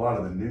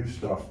of the new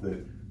stuff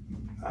that,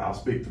 I'll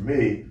speak for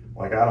me,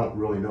 like I don't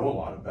really know a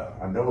lot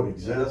about. I know it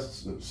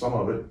exists, some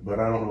of it, but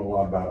I don't know a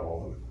lot about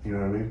all of it. You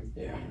know what I mean?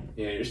 Yeah,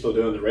 you're still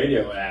doing the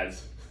radio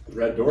ads, the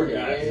Red Door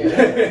guys.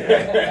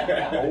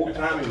 Old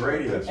timey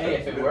radio stuff. Hey,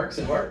 if it works,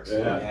 it works.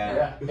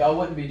 Yeah. Y'all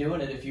wouldn't be doing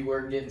it if you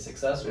weren't getting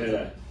success with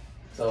it.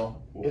 So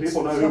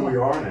people know who we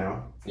are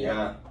now.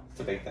 Yeah.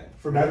 It's a big thing.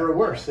 For better or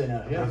worse, they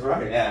know. Yeah. That's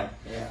right. Yeah.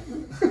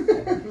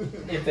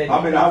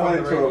 I went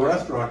into a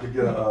restaurant to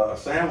get a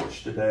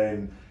sandwich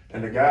today,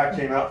 and the guy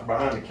came out from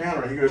behind the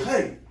counter and he goes,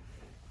 "Hey,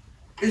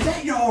 is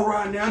that y'all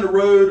riding down the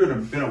road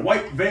in a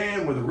white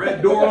van with a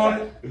red door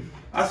on it?"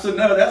 I said,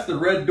 "No, that's the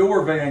Red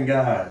Door van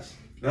guys.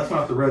 That's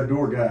not the Red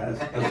Door guys.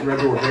 That's the Red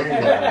Door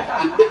van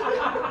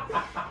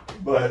guys."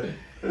 But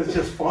it's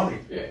just funny.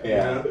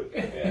 Yeah.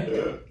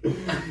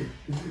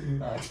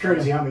 It's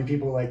crazy how many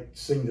people like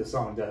sing the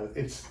song.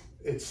 It's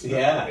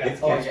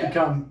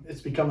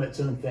become its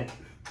own thing.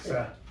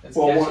 So.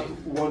 Well,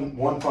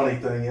 one funny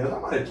thing is, I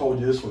might have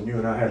told you this when you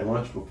and I had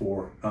lunch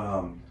before,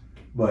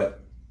 but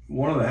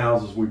one of the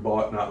houses we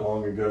bought not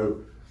long ago,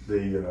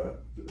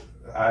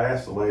 I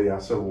asked the lady, I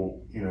said, "Well,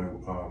 you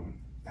know,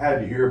 how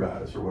did you hear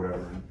about us or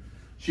whatever?" And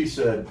she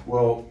said,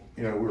 "Well,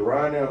 you know, we were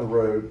riding down the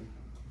road,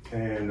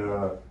 and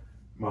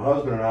my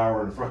husband and I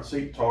were in the front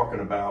seat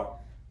talking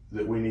about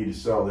that we need to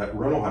sell that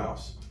rental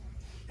house.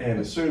 And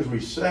as soon as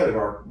we said it,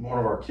 one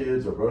of our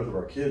kids or both of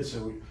our kids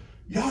said,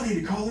 y'all need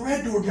to call the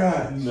Red Door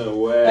guys." No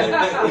way.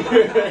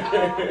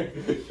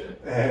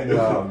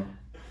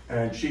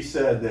 And she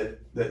said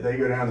that they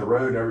go down the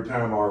road every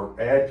time our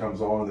ad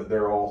comes on, that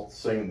they're all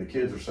singing, the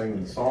kids are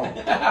singing the song.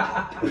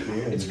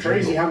 It's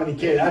crazy how many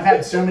kids. I've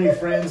had so many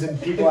friends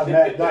and people I've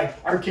met, like,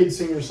 our kids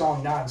sing your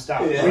song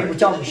nonstop. We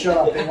tell them to shut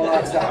up, they will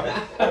not stop it.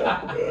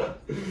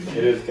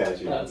 It is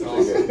catchy. That's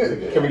awesome.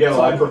 Can we get a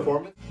live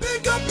performance?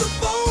 Pick up the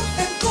phone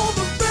and call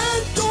the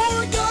Red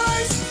Door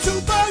guys to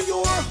buy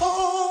your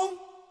home.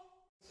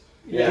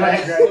 Go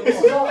ahead, Greg.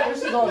 This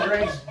is all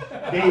Greg's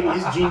baby.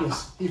 He's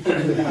genius. He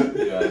figured it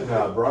out.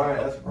 No, Brian,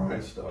 that's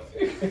Brian's stuff.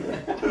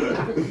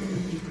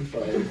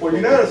 Well,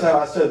 you notice how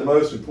I said the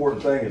most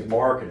important thing is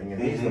marketing,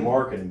 and he's the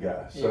marketing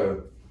guy.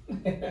 So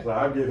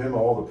I give him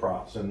all the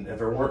props, and if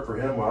it weren't for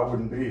him, I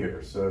wouldn't be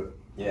here. So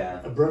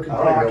a broken I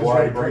clock don't is know why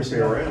he right brings me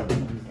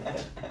person.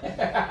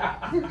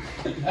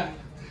 around.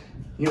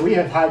 we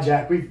have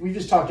hijacked. We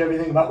just talked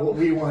everything about what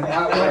we want.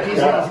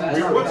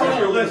 What's on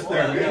your list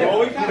there, man? Well,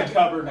 we kind of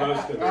covered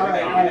most of it. All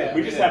right.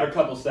 We just have a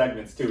couple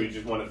segments too. We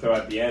just want to throw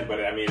at the end.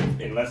 But I mean,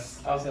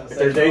 unless if say,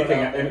 there's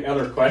any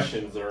other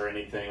questions or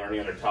anything or any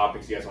other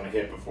topics you guys want to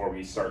hit before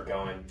we start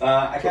going.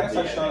 I kind of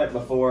touched on it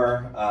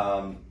before,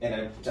 and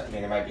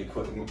it might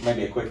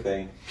be a quick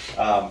thing.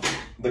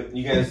 But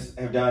you guys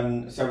have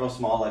done several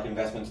small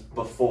investments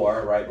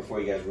before, right? Before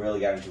you guys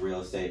really got into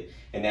real estate,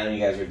 and now you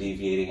guys are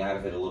deviating out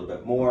of it a little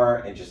bit more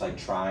and just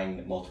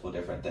trying multiple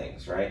different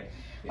things, right?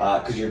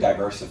 Because you're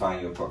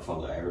diversifying your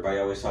portfolio. Everybody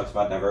always talks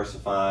about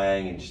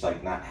diversifying and just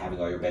not having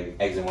all your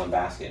eggs in one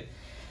basket.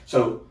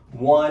 So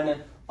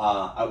one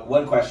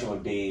question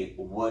would be,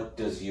 what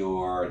does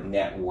your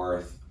net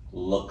worth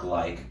look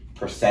like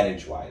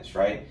percentage-wise,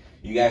 right?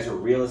 You guys are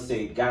real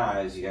estate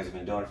guys. You guys have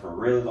been doing it for a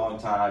really long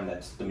time.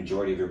 That's the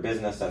majority of your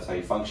business. That's how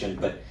you function.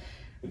 But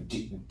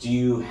do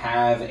you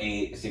have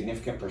a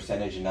significant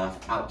percentage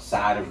enough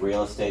outside of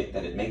real estate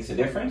that it makes a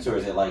difference? Or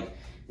is it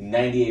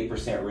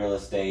 98% real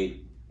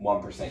estate,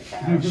 1%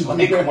 cash? 1%?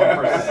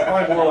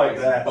 Probably more like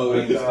that.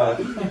 Boating stuff.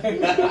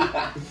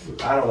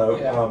 I don't know.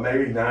 Yeah.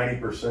 Maybe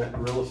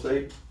 90% real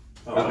estate.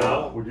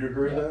 Would you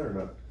agree with that or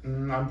not?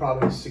 I'm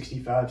probably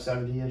 65,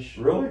 70-ish.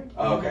 Really?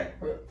 Oh, okay.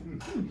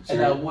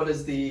 And what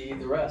is the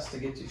rest to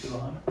get you to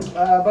 100?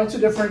 A bunch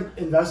of different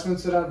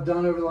investments that I've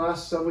done over the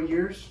last several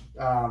years.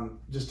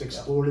 Just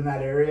explored in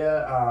that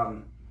area.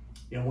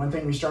 One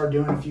thing we started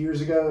doing a few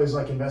years ago is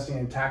investing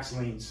in tax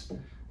liens.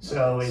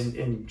 So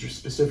in just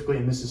specifically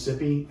in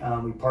Mississippi,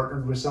 we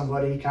partnered with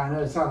somebody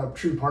it's not a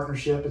true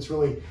partnership. It's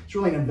really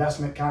an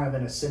investment kind of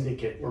in a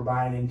syndicate. We're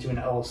buying into an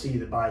LLC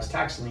that buys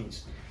tax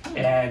liens,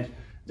 and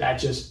that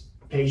just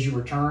pays you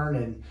return.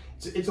 And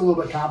it's a little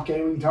bit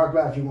complicated. We can talk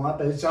about it if you want,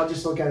 but I'll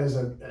just look at it as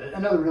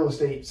another real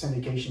estate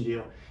syndication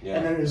deal. Yeah.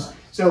 And then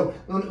so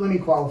let me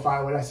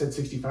qualify what I said,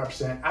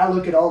 65%. I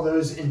look at all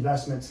those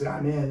investments that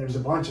I'm in. There's a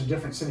bunch of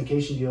different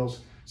syndication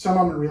deals. Some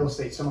of them in real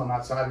estate, some of them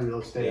outside of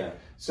real estate. Yeah.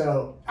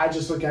 So I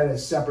just look at it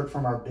as separate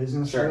from our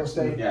business real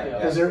estate. Yeah.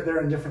 Because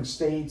they're in different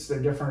states, they're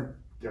different,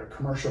 they're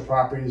commercial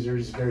properties, they're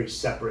just very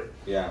separate.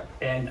 Yeah.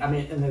 And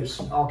and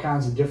there's all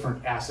kinds of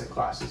different asset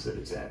classes that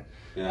it's in.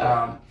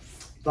 Yeah.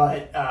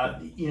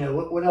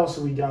 What else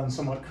have we done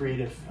somewhat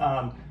creative?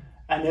 I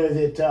know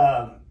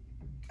that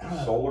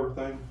Solar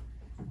thing?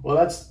 well,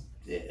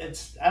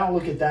 I don't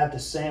look at that the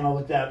same. I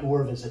look at that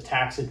more of as a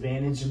tax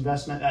advantage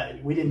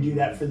investment. We didn't do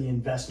that for the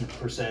investment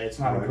per se. It's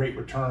not a great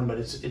return, but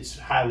it's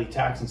highly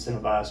tax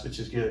incentivized, which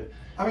is good.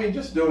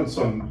 Just doing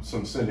some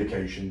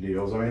syndication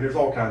deals. There's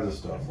all kinds of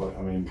stuff.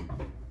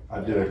 I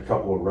did a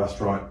couple of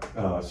restaurant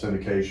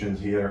syndications.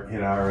 He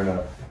and I are in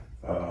a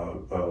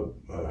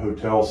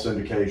hotel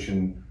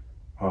syndication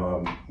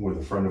with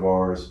a friend of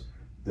ours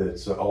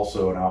that's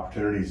also an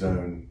opportunity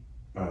zone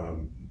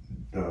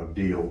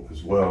deal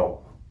as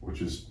well,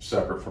 which is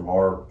separate from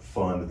our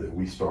fund that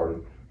we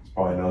started. It's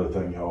probably another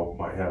thing y'all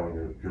might have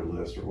on your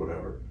list or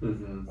whatever.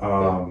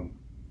 Mm-hmm.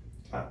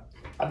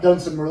 I've done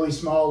some really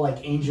small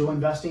angel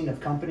investing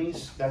of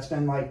companies. That's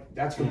been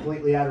that's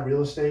completely out of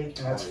real estate,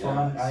 and that's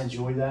fun. I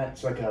enjoy that.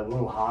 It's like a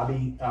little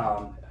hobby.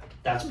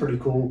 That's pretty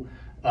cool.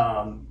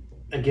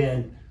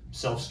 Again,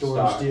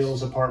 self-storage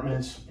deals,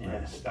 apartments,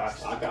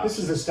 stocks. This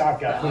is a stock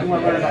guy. We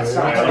want to learn about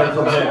stocks.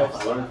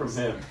 I learned from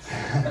him.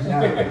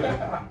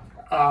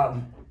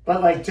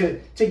 But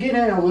to get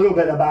in a little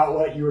bit about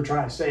what you were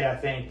trying to say, I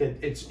think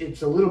that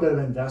it's a little bit of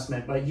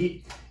investment, but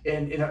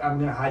and I'm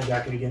going to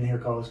hijack it again here,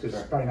 Carlos, because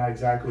it's probably not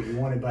exactly what you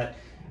wanted. But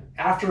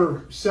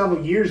after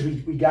several years,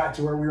 we got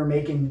to where we were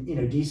making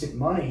decent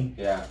money.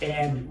 Yeah.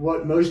 And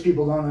what most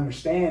people don't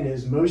understand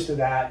is most of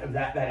that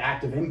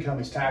active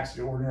income is taxed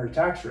at ordinary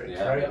tax rates,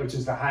 right? Which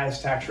is the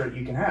highest tax rate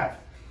you can have.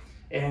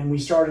 And we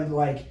started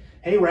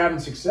hey, we're having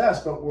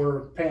success, but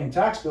we're paying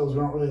tax bills.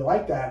 We don't really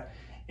like that.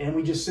 And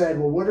we just said,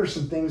 well, what are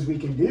some things we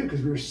can do?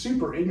 Because we were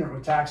super ignorant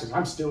with taxes.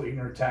 I'm still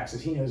ignorant with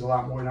taxes. He knows a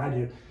lot more than I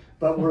do.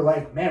 But we're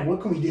man,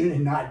 what can we do to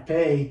not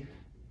pay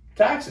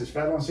taxes?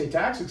 I don't want to say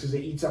taxes because it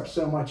eats up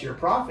so much of your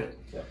profit.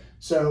 Yep.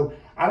 So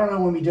I don't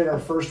know when we did our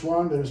first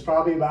one, but it was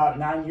probably about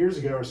 9 years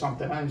ago or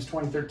something. I think it was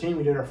 2013.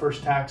 We did our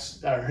first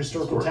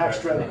historical tax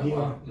credit deal.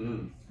 Wow.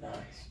 Nice.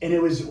 And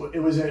it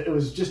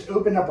was just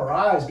opened up our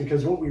eyes,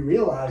 because what we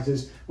realized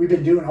is we've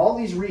been doing all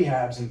these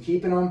rehabs and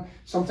keeping them,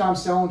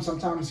 sometimes selling,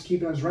 sometimes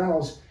keeping them as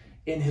rentals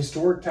in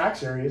historic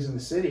tax areas in the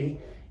city,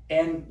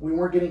 and we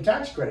weren't getting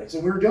tax credits.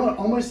 And we were doing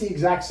almost the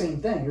exact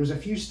same thing. There's a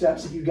few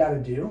steps that you got to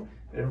do.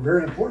 They're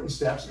very important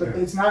steps, but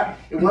it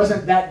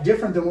wasn't that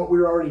different than what we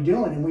were already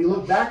doing. And we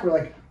look back,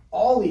 we're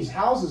all these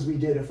houses we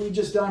did, if we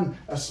just done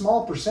a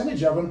small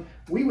percentage of them,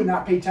 we would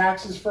not pay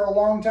taxes for a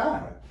long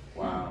time.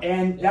 Wow.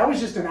 And that was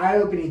just an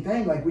eye-opening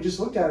thing. We just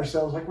looked at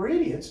ourselves we're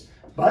idiots,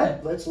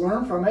 but let's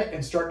learn from it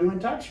and start doing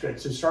tax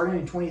credits. So starting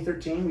in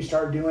 2013, we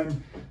started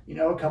doing,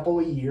 a couple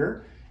a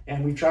year,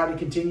 and we've tried to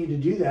continue to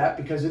do that,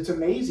 because it's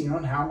amazing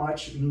on how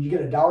much, you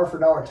get a dollar for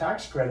dollar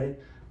tax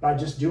credit by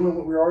just doing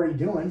what we're already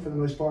doing for the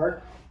most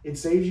part, it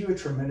saves you a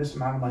tremendous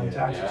amount of money in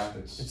taxes.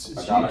 Yeah. It's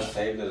a dollar huge.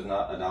 saved is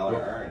not a dollar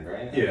earned,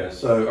 right? Yeah.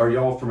 So are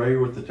y'all familiar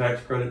with the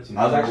tax credits? And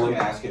I was how they actually work?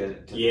 going to ask you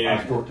to Yeah.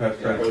 Historic tax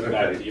Go credits.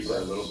 dive Okay. deeper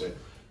a little bit.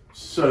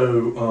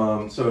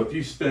 So, so if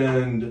you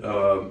spend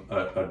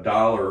a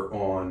dollar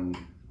on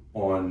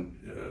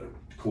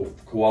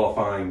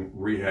qualifying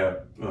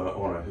rehab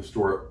on a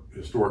historic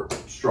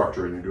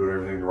structure, and you're doing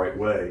everything the right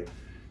way,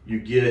 you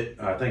get,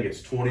 I think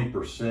it's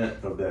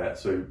 20% of that.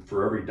 So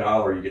for every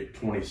dollar, you get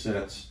 20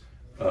 cents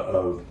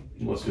of,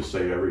 let's just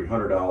say every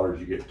 $100,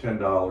 you get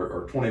 $10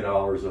 or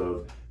 $20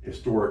 of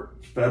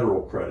historic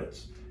federal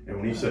credits. And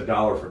when he said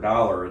dollar for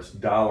dollar, it's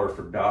dollar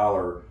for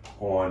dollar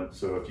on.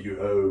 So if you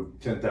owe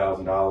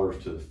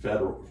 $10,000 to the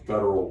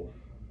federal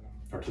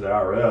or to the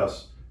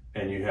IRS,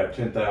 and you have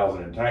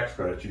 $10,000 in tax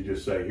credits, you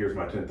just say, "Here's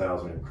my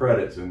 $10,000 in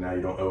credits," and now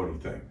you don't owe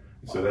anything.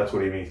 So that's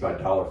what he means by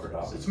dollar for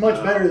dollar. It's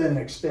much better than an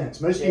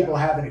expense. Most people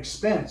have an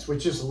expense,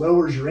 which just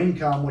lowers your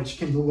income, which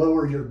can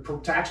lower your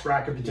tax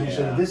bracket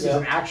potentially. Yeah. This is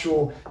an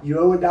actual, you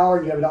owe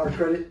 $1, you have $1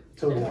 credit,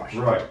 total wash.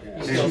 Right.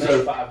 You still And make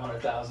so,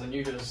 500,000.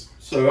 You just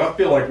so I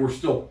feel like we're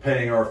still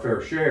paying our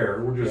fair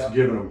share. We're just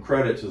giving them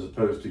credits as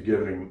opposed to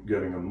giving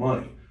them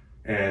money.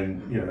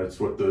 And that's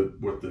what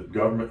the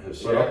government has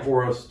set up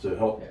for us to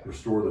help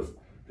restore the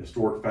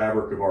historic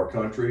fabric of our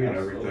country and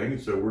everything.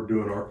 So we're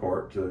doing our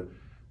part to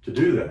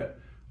do that.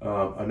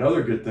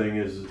 Another good thing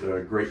is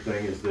great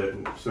thing is that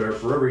so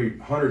for every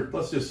 100,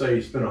 let's just say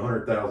you spend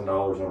 $100,000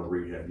 on a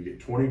rehab, you get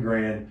 20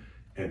 grand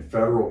in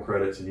federal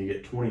credits, and you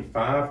get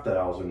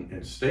 25,000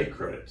 in state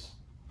credits.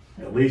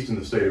 At least in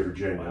the state of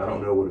Virginia. I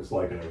don't know what it's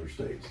like in other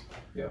states.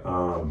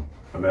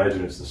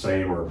 Imagine it's the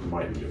same, or it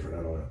might be different.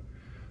 I don't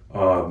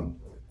know.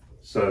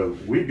 So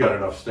we've got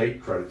enough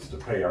state credits to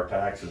pay our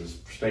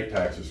state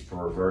taxes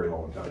for a very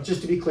long time.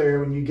 Just to be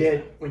clear, when you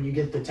get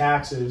the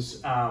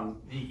taxes,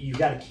 you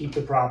got to keep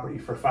the property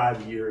for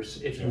 5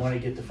 years if you want to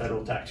get the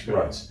federal tax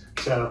credits.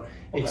 Right. So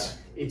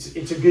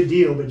it's a good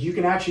deal, but you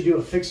can actually do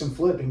a fix and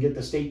flip and get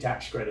the state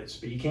tax credits,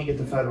 but you can't get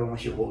the federal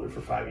unless you hold it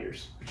for 5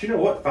 years. But you know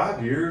what?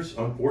 5 years,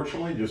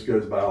 unfortunately, just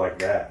goes by like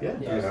that.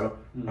 Yeah.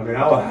 I mean,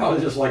 I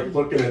was just like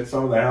looking at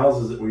some of the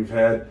houses that we've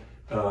had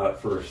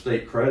for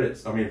state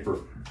credits. I mean,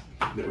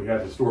 that we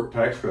have historic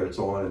tax credits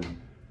on,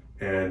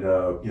 and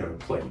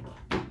it's like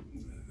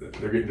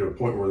they're getting to a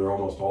point where they're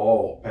almost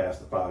all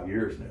past the 5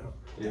 years now.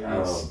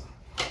 Yes.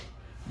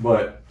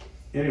 But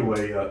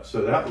anyway,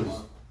 so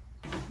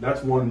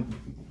that's one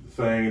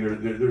thing,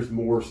 and there's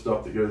more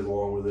stuff that goes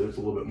along with it. It's a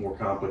little bit more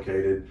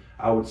complicated.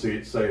 I would say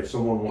if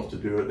someone wants to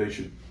do it, they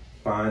should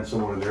find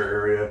someone in their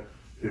area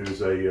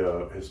who's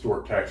a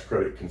historic tax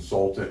credit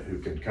consultant who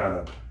can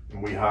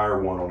and we hire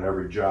one on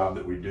every job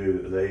that we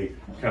do, that they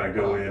kind of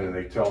go in and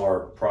they tell our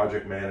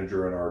project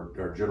manager and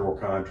our general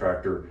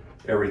contractor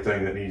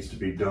everything that needs to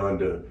be done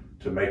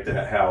to make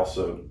that house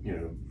a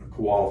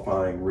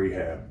qualifying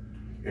rehab.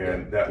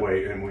 And that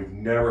way, and we've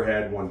never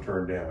had one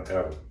turned down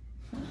ever.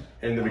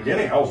 In the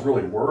beginning, I was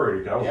really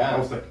worried. I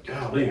was thinking,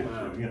 golly,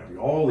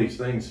 all these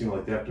things seem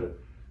like they have to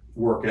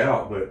work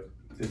out, but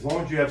as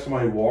long as you have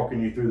somebody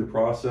walking you through the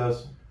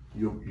process,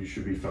 you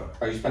should be fine.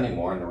 Are you spending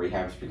more on the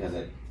rehabs because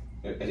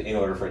in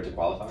order for it to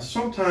qualify?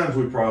 Sometimes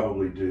we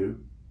probably do.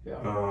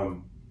 Yeah.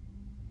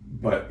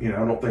 But I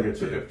don't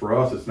think for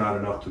us, it's not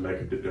enough to make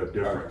a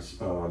difference.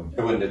 It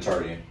wouldn't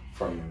deter you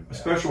from,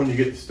 especially when you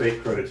get the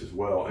state credits as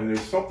well. And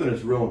there's something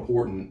that's real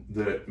important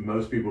that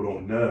most people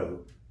don't know,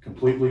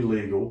 completely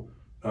legal,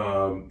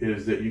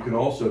 is that you can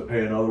also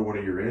pay another one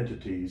of your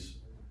entities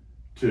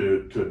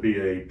to be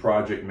a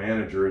project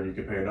manager, and you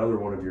can pay another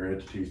one of your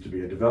entities to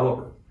be a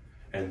developer.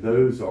 And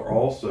those are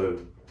also,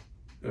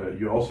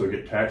 you also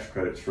get tax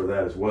credits for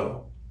that as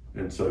well.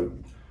 And so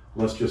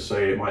let's just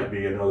say it might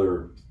be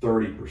another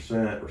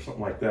 30% or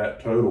something like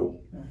that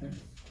total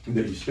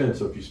that you spend.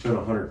 So if you spend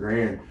 100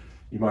 grand,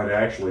 you might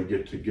actually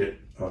get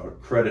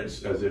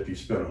credits as if you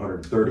spent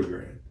 130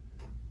 grand.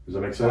 Does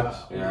that make sense?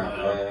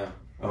 Yeah.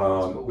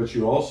 But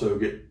you also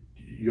get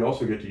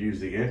to use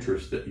the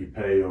interest that you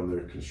pay on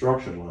the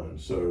construction loan.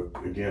 So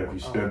again, if you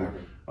spend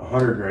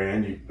 100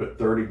 grand, you put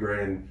 30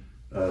 grand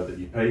that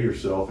you pay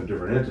yourself in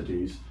different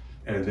entities,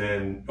 and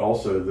then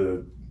also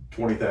the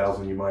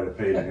 20,000 you might have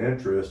paid in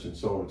interest, and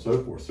so on and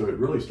so forth. So it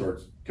really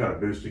starts kind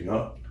of boosting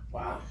up.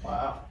 Wow.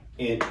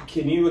 And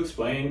can you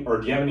explain,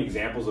 or do you have any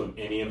examples of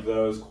any of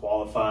those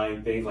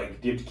qualifying things? Like,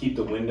 do you have to keep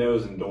the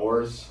windows and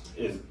doors?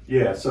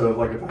 Yeah. So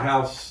like if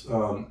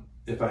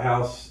a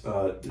house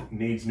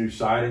needs new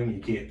siding,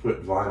 you can't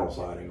put vinyl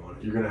siding on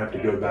it. You're going to have to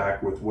go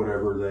back with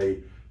whatever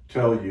they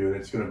tell you, and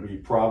it's going to be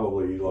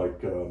probably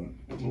like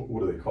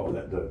what do they call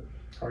that? The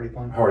Hardy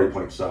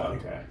plank siding.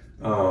 Okay.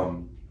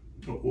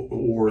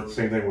 Or the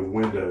same thing with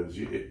windows.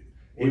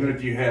 Even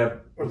if you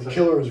have, or the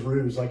killer's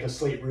roofs, like a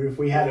slate roof.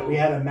 We had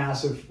a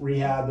massive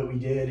rehab that we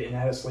did and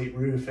had a slate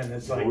roof, and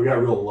it's like we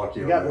got real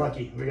lucky. We got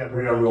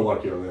real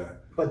lucky on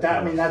that. But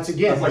that's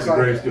again, that's like the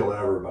greatest deal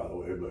ever, by the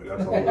way. But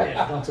that's all.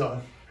 Yeah, don't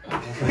tell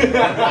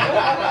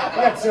I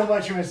got so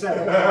much I'm gonna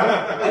say.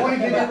 I want to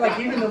get in, like,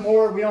 even the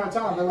more, we don't have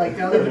time, but like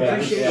the other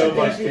depreciation so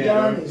much things we've to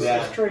done do.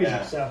 is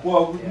crazy. So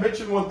Well,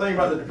 mention one thing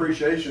about the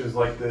depreciation is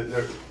like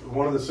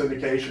one of the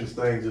syndications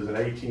things is an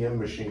ATM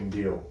machine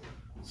deal.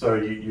 So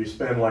you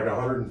spend like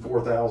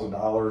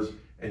 $104,000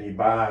 and you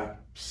buy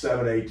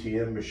 7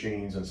 ATM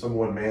machines and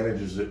someone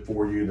manages it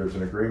for you. There's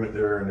an agreement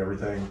there and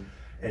everything,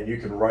 and you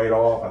can write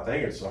off, I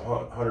think it's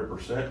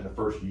 100% in the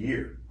first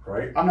year,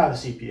 right? I'm not a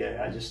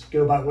CPA. I just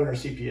go by what our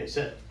CPA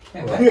said.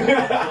 That's what we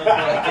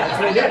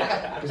did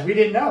because we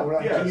didn't know. We're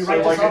like, Yeah, can you so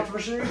write like this off for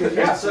sure?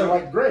 Yeah, so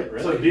like, great.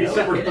 So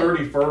December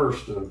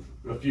 31st of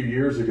a few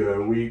years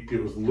ago,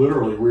 it was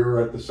literally, we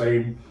were at the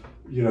same,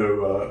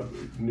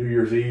 New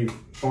Year's Eve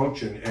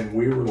function, and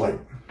we were like,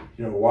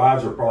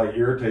 wives are probably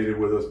irritated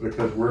with us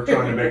because we're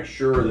trying to make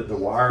sure that the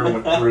wire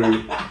went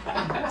through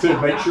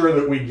to make sure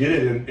that we get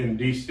it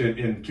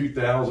in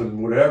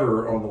 2000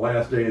 whatever on the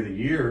last day of the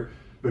year.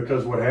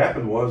 Because what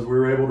happened was we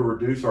were able to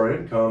reduce our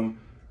income,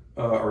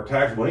 our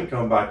taxable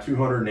income by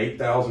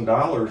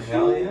 $208,000.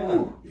 Hell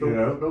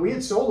yeah. But we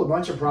had sold a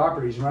bunch of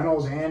properties,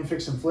 rentals and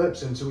fix and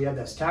flips, and so we had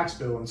this tax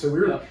bill, and so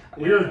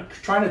we were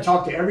trying to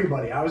talk to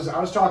everybody. I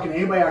was talking to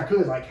anybody I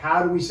could, like,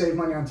 how do we save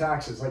money on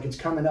taxes? Like, it's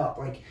coming up,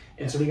 like,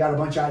 and so we got a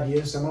bunch of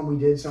ideas. Some of them we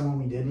did, some of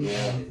them we didn't. Yeah.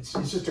 And it's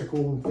just a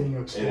cool thing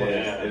to explore.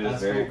 It is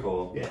very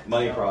cool. Yeah.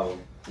 Money problem.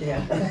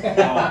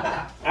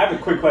 Yeah. I have a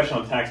quick question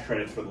on tax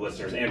credits for the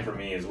listeners and for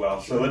me as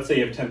well. So let's say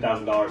you have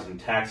 $10,000 in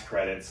tax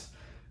credits,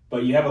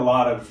 but you have a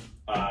lot of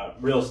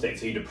real estate,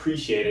 so you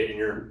depreciate it and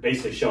you're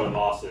basically showing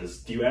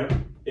losses.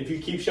 If you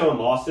keep showing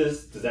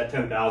losses, does that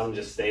 $10,000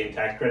 just stay in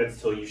tax credits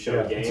until you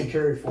show a gain? It's a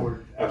carry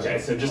forward. Okay,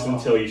 so just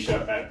until you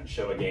show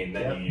a gain,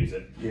 then you use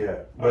it. Yeah,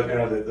 but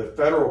the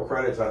federal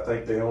credits, I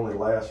think they only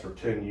last for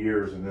 10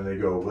 years and then they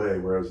go away,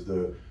 whereas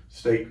the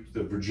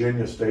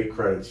Virginia state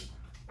credits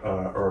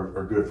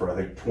are good for, I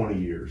think, 20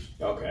 years.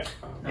 Okay.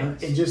 And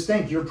just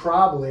think, you're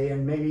probably,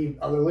 and maybe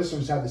other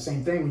listeners have the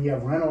same thing, when you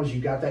have rentals,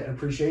 you've got that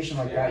depreciation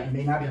like that, you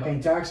may not be paying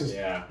taxes,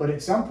 but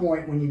at some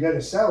point when you go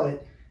to sell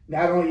it,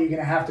 not only are you going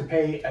to have to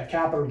pay a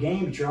capital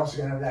gain, but you're also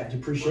going to have that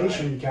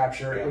depreciation you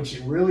capture, which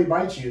really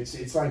bites you.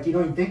 It's like you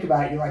don't even think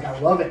about it. You're like, I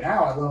love it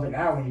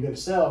now. When you go to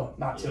sell,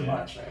 not so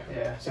much.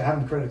 Yeah. So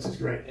having credits is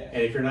great.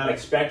 And if you're not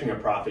expecting a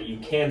profit, you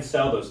can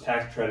sell those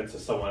tax credits to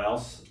someone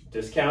else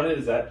discounted.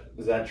 Is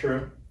that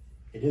true?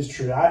 It is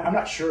true. I'm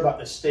not sure about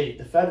the state.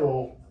 The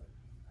federal,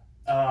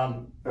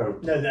 no,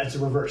 that's a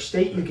reverse.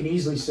 State you can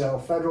easily sell.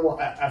 Federal,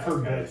 I've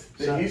heard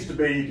both. It used to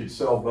be you could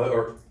sell,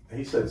 or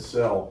he said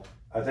sell.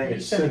 I think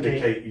it's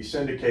syndicate. You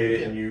syndicate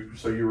it, and you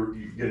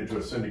get into a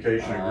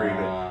syndication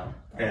agreement,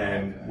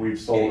 and we've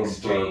sold them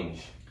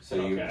exchange. So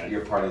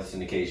you're part of the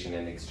syndication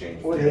in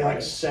exchange. What are they,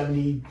 like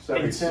 76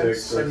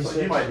 cents? 76.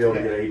 You might be able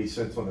to get 80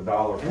 cents on the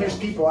dollar. And there's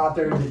people out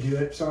there that do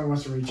it. If someone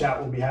wants to reach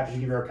out, we'll be happy to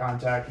give you our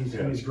contact.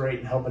 He's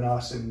great in helping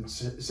us and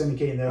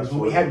syndicating those.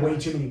 Absolutely. We had way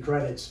too many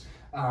credits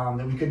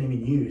that we couldn't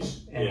even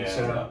use. And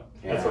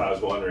that's what I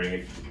was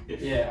wondering.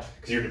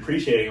 Because you're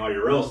depreciating all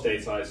your real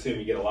estate, so I assume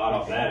you get a lot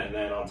off that, and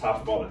then on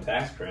top of all the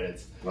tax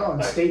credits. Well,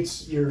 in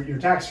states, your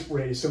tax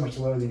rate is so much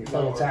lower than your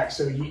federal tax,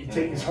 so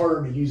it's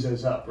harder to use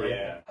those up. Right?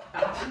 Yeah.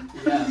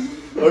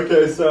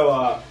 Okay,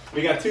 so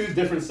we got two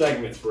different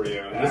segments for you,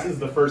 and this is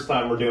the first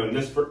time we're doing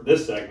this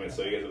segment,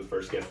 so you guys are the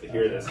first guests to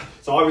hear this.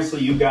 So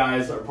obviously you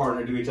guys are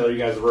partnered to each other. You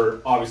guys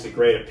were obviously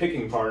great at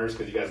picking partners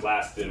because you guys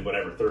lasted,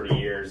 30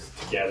 years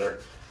together.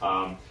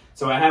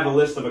 So I have a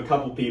list of a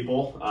couple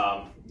people,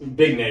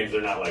 big names,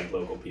 they're not like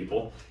local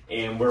people,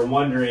 and we're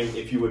wondering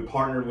if you would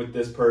partner with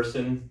this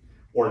person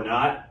or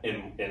not,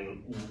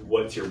 and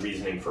what's your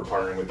reasoning for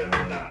partnering with them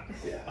or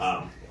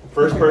not.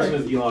 First person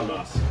is Elon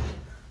Musk.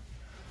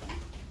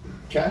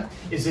 Okay.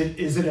 Is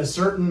it a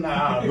certain?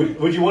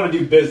 Would you want to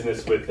do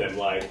business with him?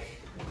 Like,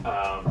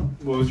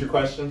 what was your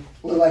question?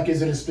 Well, like,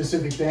 is it a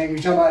specific thing? You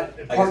talking about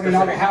partnering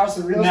on a house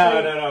and real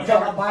estate? No. You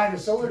talking about buying a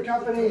solar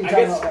company? I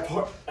guess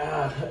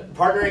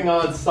partnering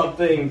on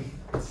something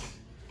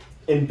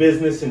in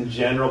business in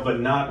general, but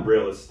not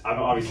real estate.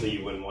 Obviously,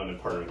 you wouldn't want to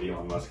partner with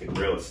Elon Musk in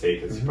real estate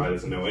because he probably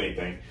doesn't know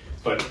anything.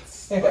 But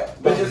just like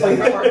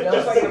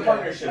the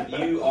partnership,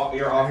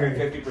 you're offering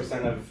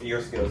 50% of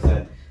your skill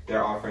set.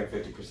 They're offering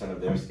 50%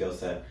 of their skill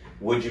set.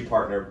 Would you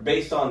partner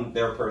based on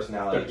their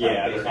personality?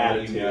 Their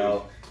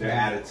attitude, their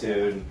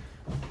attitude,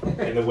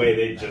 and the way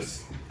they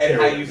just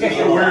and how you feel. It's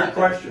a weird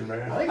question,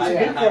 man. I think it's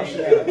a good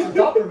question. It's a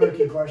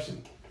thought-provoking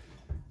question.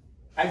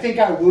 I think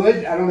I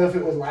would. I don't know if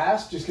it would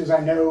last, just because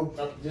I know,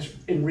 just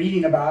in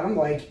reading about him,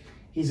 like,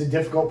 he's a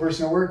difficult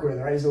person to work with,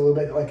 right? He's a little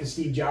bit like a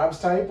Steve Jobs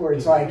type, where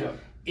it's like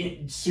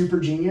super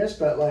genius,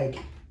 but like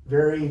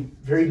very,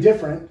 very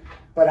different.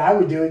 But I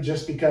would do it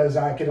just because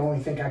I could only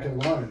think I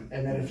could learn.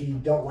 And then if you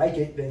don't like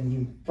it, then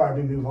you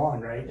probably move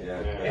on, right? Yeah.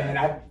 And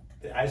I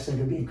just think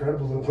it'd be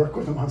incredible to work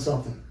with him on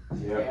something.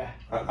 Yeah.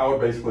 I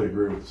would basically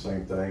agree with the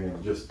same thing.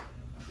 And just,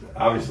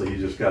 obviously, you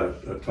just got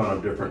a ton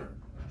of different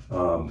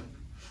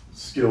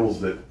skills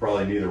that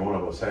probably neither one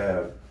of us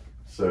have.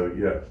 So,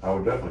 yeah, I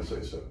would definitely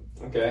say so.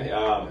 Okay.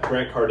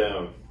 Grant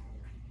Cardone.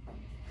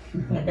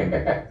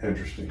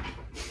 Interesting.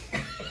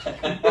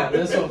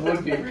 This one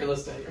would be real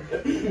estate.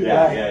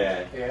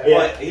 Yeah.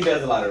 Well, he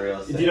does a lot of real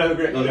estate. Do you know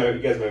Grant? You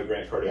guys know who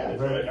Grant Cardone Yeah,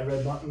 is, I right?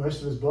 read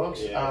most of his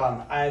books.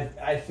 Yeah.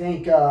 I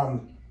think,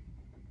 man,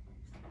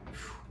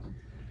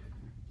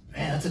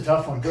 that's a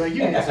tough one. Greg,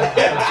 you can answer that.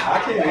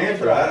 I can't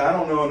answer. I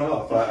don't know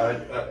enough.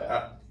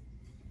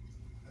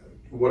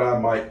 What I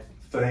might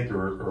think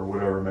or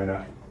whatever may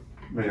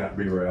not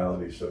be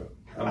reality. So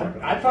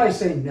I'd probably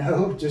say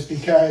no, just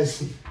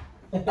because,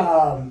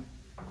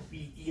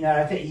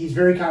 I think he's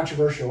very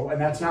controversial, and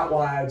that's not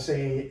why I'd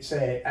say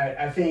it.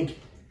 I think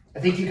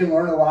you can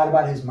learn a lot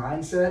about his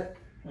mindset,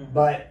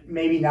 but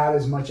maybe not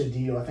as much a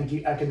deal. I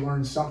think I could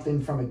learn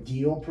something from a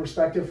deal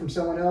perspective from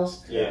someone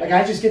else. Yeah. Like,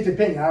 I just get the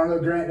opinion. I don't know,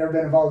 Grant, never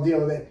been involved in a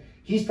deal, that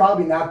he's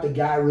probably not the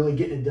guy really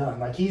getting it done.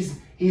 Like, he's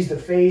the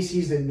face,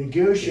 he's the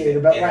negotiator,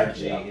 but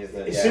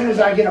as soon as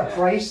I get a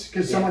price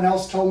because someone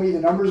else told me the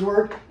numbers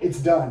work, it's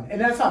done.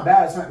 And that's not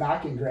bad. It's not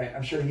knocking Grant.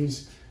 I'm sure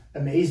he's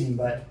amazing,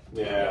 but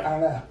I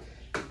don't know.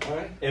 All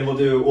right, and we'll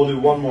do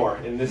one more,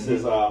 and this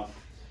is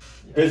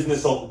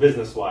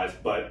business wise,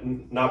 but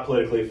not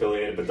politically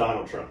affiliated. But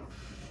Donald Trump.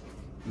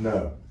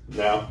 no,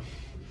 No.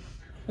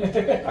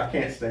 I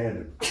can't stand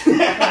him.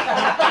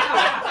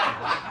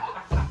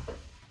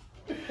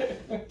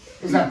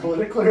 Was that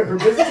politically or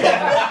business?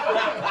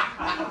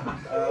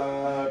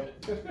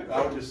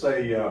 I would just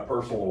say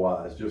personal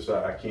wise, just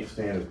I can't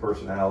stand his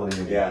personality.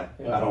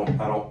 And I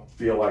don't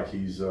feel like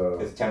he's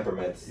his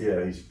temperaments.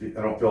 I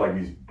don't feel like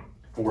he's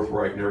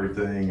forthright in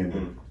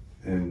everything,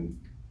 and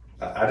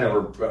I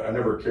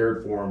never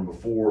cared for him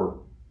before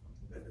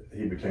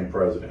he became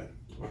president.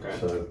 Okay.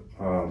 So,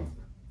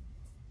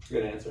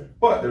 Good answer.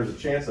 but there's a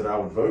chance that I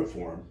would vote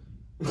for him.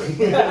 Just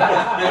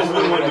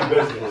wouldn't want to do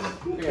business.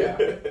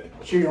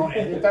 Sure you don't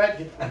edit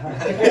that?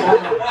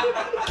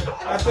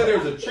 I said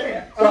there's a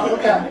chance. Oh,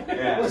 okay.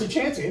 Yeah. What's a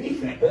chance of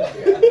anything?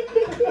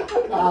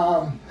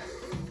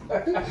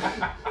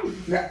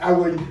 I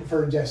wouldn't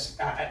for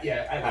just, I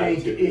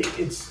think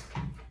it's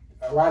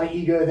a lot of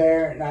ego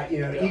there.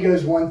 And ego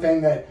is one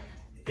thing that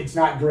it's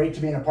not great to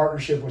be in a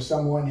partnership with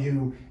someone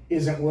who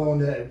isn't willing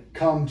to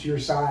come to your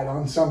side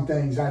on some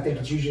things. And I think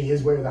it's usually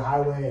his way or the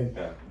highway, and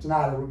it's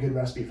not a good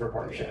recipe for a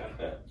partnership.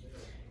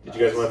 Did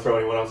you guys want to throw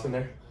anyone else in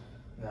there?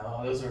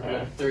 No, those are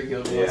good. 3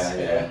 good ones.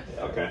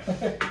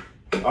 Okay.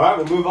 All right,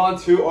 we'll move on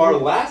to our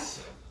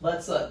last.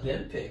 Let's let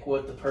them pick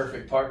what the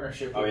perfect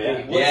partnership would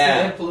yeah. be. What's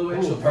the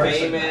influential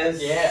person?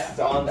 Famous,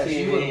 on that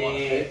you would want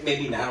to TV, pick?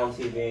 maybe not on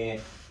TV,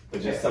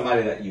 but just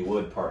somebody that you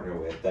would partner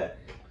with that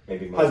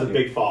maybe Has a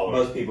big following.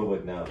 most people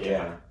would know.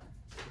 Yeah.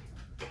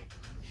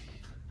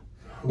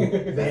 Do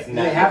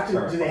they have to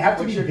be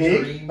What's your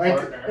big? dream Like,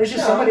 partner? there's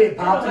just somebody that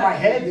popped in my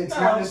head that's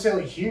not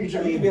necessarily huge.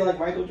 I You could mean, be like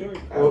Michael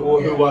Jordan.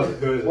 Who was it?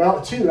 Who is it?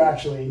 well, 2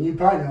 actually, and you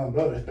probably know them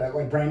both, but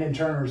like Brandon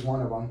Turner is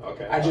one of them.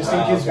 Okay. I just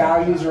think his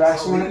values are I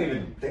excellent. didn't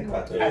even think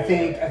about that. I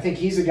think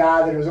he's a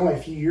guy that it was only a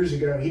few years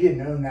ago. He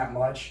didn't own that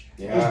much.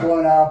 Yeah. He's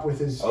blown up with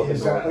his Open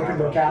open door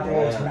door capital.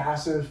 capital. It's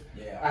massive.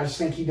 Yeah. I just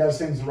think he does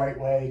things the right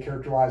way,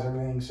 characterize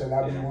everything. So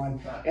that would be one.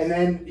 Nice. And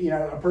then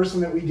a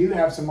person that we do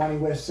have some money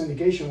with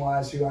syndication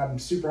wise, who I'm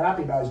super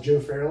happy about, is Joe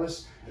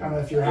Fairless. I don't know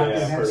if you're happy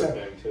with I've him. heard So of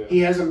him too. he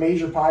has a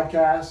major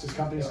podcast. His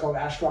company's called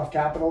Ashcroft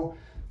Capital.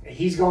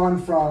 He's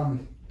gone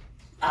from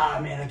I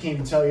can't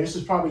even tell you. This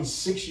was probably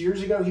 6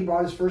 years ago. He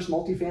bought his first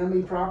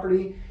multifamily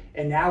property,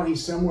 and now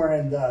he's somewhere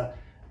in the,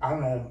 I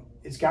don't know,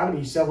 it's got to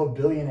be several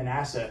billion in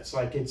assets.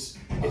 Like it's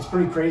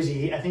pretty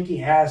crazy. I think he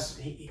has,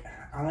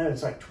 I don't know,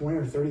 it's like 20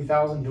 or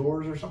 30,000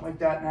 doors or something like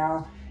that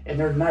now. And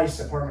they're nice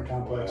apartment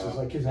complexes. Wow.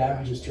 Like his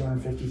average is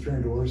 250,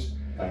 300 doors.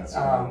 It's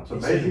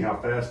amazing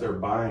how fast they're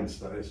buying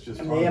stuff. It's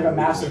just. And they have a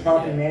massive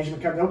property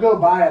management company. They'll go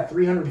buy a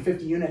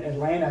 350 unit in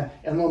Atlanta,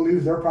 and they'll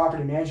move their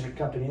property management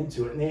company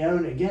into it. And they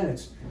own, again,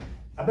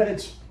 I bet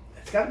it's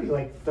got to be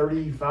like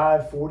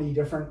 35, 40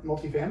 different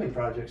multifamily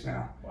projects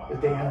now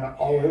that they own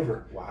all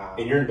over. Wow.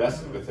 And you're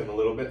invested with him a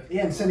little bit?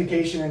 Yeah, and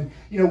syndication.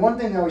 And, one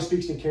thing that always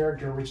speaks to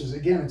character, which is,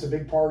 again, it's a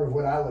big part of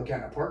what I look at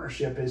in a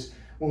partnership, is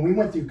when we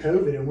went through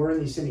COVID and we're in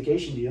these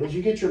syndication deals,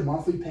 you get your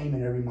monthly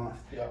payment every month.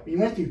 Yeah. We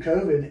went through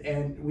COVID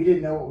and we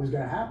didn't know what was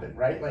going to happen,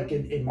 right? Like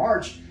in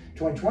March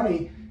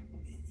 2020,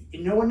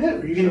 no one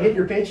knew. You're going to get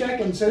your paycheck.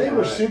 And so they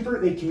were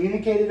they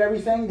communicated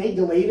everything. They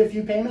delayed a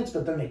few payments,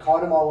 but then they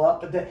caught them all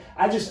up. But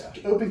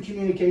open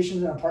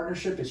communications in a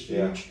partnership is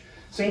huge. Yeah.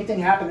 Same thing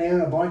happened. They own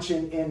a bunch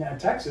in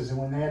Texas, and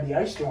when they had the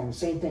ice storm, the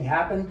same thing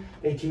happened.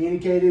 They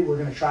communicated, we're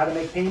going to try to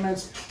make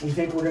payments. We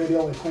think we're going to be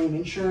able to claim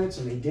insurance,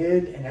 and they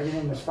did, and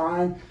everything was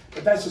fine.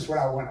 But that's just what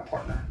I want in a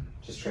partner.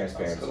 Just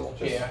transparency. Cool.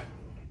 Just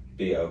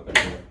be open.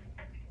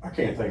 I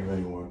can't think of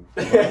anyone.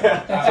 So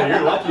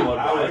you're lucky one.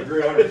 I would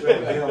agree 100%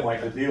 with him.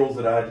 Like the deals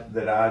that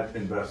I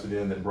invested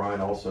in, that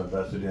Brian also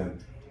invested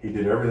in, he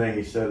did everything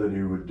he said that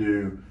he would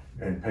do,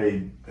 and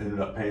ended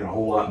up paying a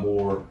whole lot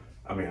more.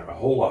 I mean, a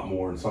whole lot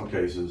more in some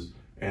cases.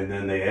 And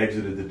then they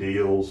exited the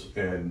deals,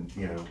 and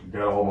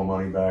got all my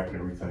money back and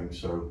everything.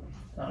 So,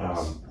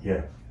 Nice.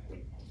 yeah.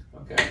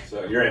 Okay.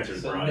 So your answer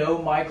is So Brian.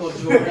 no Michael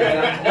Jordan.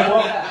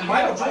 Well,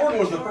 Michael Jordan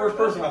was the first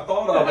person I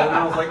thought of, and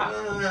I was like,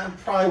 I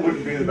probably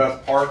wouldn't be the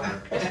best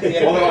partner.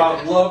 Although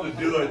I'd love to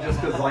do it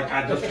just because, like,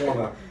 I just want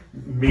to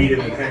meet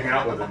him and hang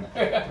out with him.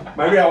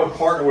 Maybe I would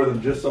partner with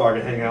him just so I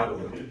could hang out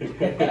with him.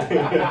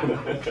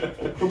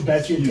 Who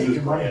bet you take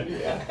your money?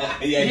 Yeah.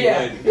 He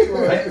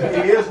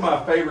is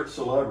my favorite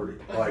celebrity.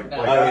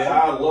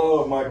 I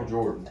love Michael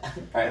Jordan,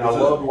 and I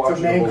love It's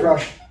watching a man the Bulls.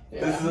 crush.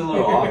 This is a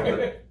little off, but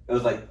it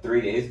was like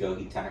 3 days ago.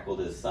 He tackled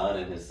his son,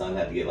 and his son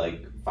had to get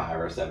like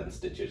 5 or 7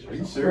 stitches or Are you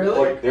something. serious?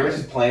 Really? Like, They were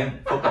just playing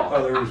football.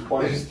 oh, they were just They were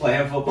playing. just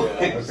playing football.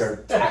 Yeah, Just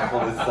okay.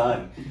 tackled his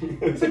son.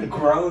 It's a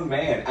grown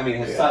man. I mean,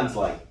 his son's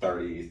like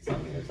 30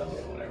 something or something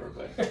or whatever.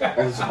 But it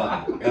was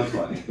funny. It was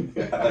funny. I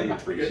thought you'd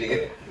appreciate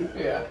it.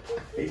 Yeah.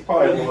 He's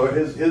probably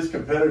his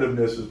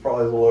competitiveness is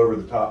probably a little over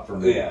the top for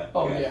me. Yeah.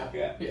 Oh yeah.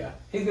 yeah.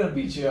 He's gonna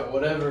beat you at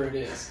whatever it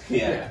is.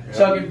 Yeah.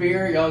 Chugging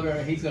beer,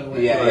 he's gonna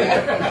win.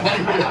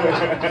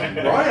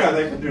 Yeah. Brian, I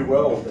think, would do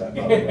well with that.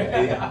 By the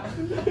way. Yeah.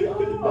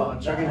 Oh,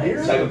 chugging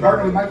beer? Chugging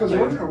Partner with beer. Michael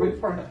Jordan or which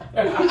partner?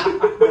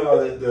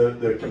 No,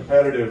 the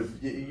competitive.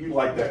 You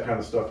like that kind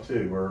of stuff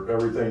too, where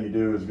everything you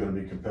do is going to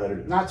be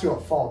competitive. Not to a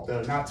fault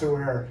though, not to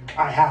where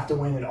I have to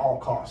win at all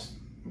costs.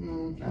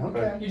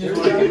 Okay. You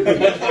just There we want go.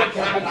 to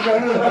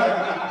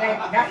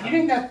No, you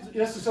didn't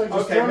necessarily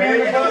just Okay, throw me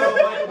maybe under the not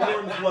bus. on Michael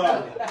Jordan's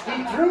level.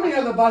 He threw me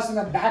under the bus and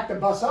then backed the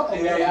bus up a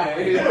little.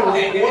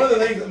 Yeah. One of the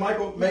things that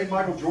made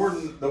Michael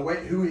Jordan the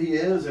way who he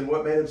is and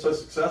what made him so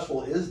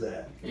successful is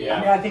that. I mean,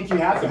 I think you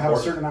have to have a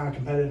important. certain amount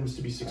of competitiveness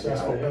to be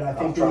successful, but I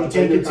think I'm when you trying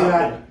take to it to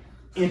that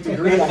nth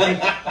degree, I think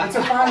it's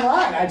a fine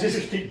line. You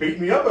just keep beating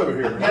me up over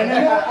here.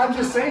 No, I'm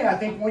just saying, I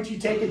think once you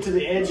take it to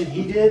the edge that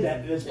he did,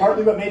 that's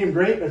partly what made him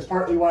great, but it's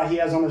partly why he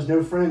has almost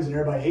no friends and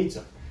everybody hates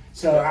him.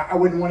 So I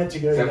wouldn't want it to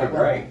go to Except for that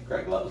level. Greg.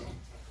 Greg loves him.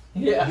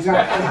 Yeah. He's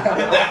not.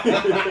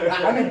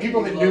 I mean,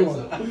 people that knew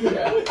him.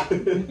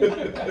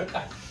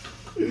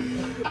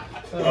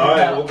 All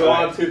right, we'll go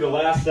on to the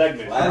last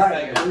segment. All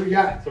right, what do we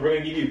got? So we're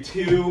gonna give you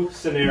 2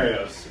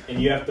 scenarios,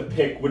 and you have to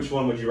pick which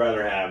one would you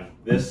rather have,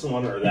 this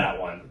one or that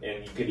one,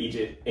 and you could each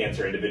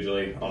answer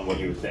individually on what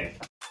you would think.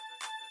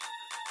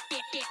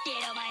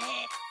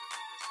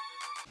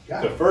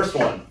 Got The it. first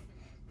one: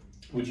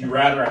 would you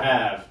rather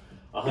have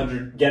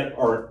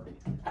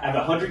have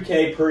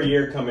 $100K per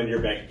year come into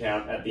your bank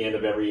account at the end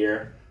of every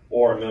year,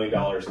 or $1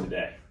 million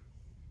today?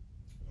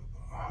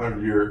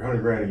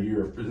 $100 grand a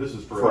year. This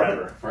is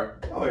forever.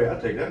 Oh yeah,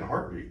 I'd take that in a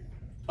heartbeat.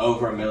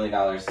 Over $1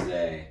 million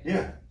today.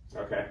 Yeah.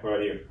 Okay, what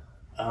about you?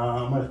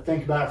 I'm going to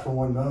think about it for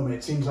one moment.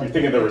 It seems like You're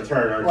thinking of the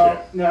return, aren't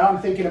Well, no, I'm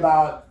thinking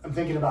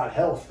about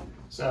health.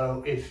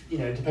 So if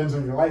it depends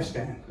on your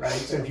lifespan, right?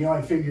 So if you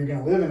only figure you're going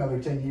to live another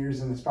 10 years,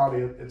 then it's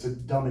probably it's a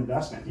dumb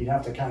investment. You'd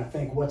have to kind of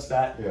think, what's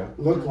that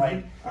look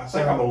like? I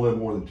think I'm gonna live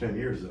more than 10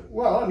 years though.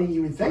 Well, I mean,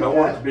 you would think I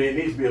want it to that, be. It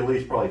needs to be at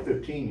least probably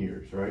 15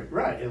 years, right?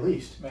 right? At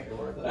least, Make it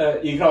worth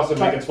it. you? You can also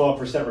make a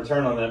 12%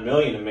 return on that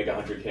million and make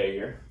 $100K a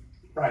year.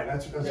 right?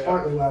 That's Yeah.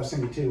 partly what I was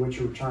thinking too. What's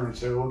your return?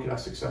 So what could I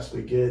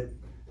successfully get?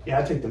 Yeah,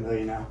 I take the $1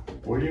 million now.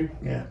 Will you?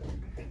 Yeah.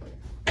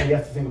 And you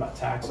have to think about I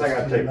taxes. think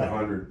I'd take the but-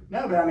 100.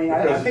 No, but I mean,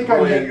 Because I think it I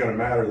really ain't get, gonna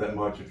matter that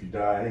much if you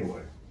die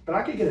anyway. but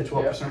I could get a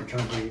 12%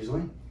 return pretty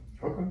easily.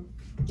 Okay.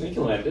 You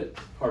can land it.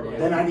 Hard work.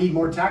 Then I need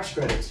more tax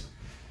credits.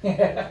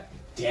 Damn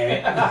it. We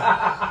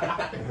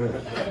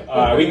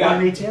Buy an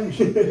got ATM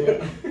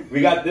machine.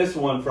 we got this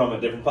one from a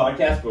different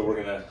podcast, but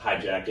we're gonna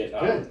hijack it.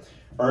 Good.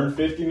 Earn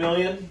 $50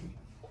 million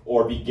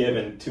or be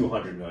given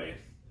 $200 million.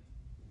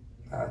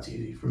 That's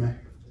easy for me.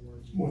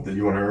 What? Did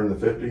you want to earn the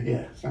 50?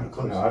 Yeah, it's not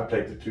close. No, I'd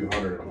take the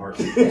 200 in a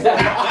heartbeat.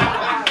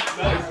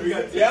 Nice. We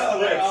got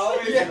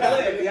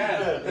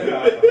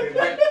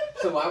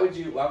So why would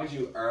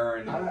you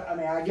earn? I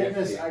mean, I get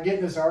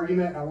in this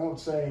argument. I won't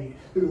say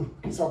who,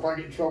 because I'll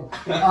probably get in trouble.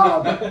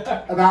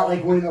 About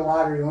like winning the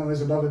lottery when it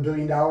was above $1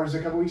 billion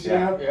a couple weeks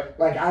ago. Yeah.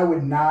 Like I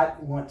would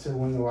not want to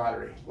win the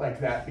lottery like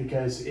that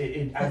because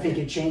I think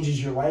it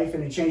changes your life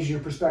and it changes your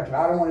perspective.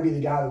 I don't want to be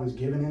the guy that was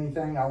given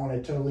anything. I want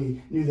to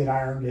totally knew that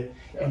I earned it.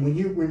 Yeah. And when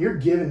you're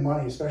given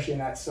money, especially in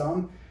that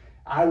sum,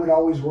 I would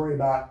always worry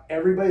about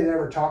everybody that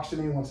ever talks to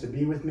me, wants to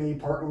be with me,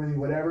 partner with me,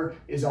 whatever,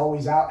 is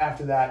always out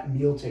after that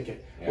meal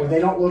ticket. Or they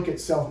don't look at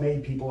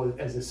self-made people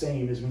as the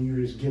same as when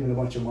you're just given a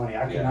bunch of money.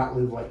 I cannot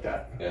live like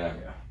that. Yeah.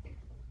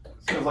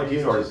 Sounds like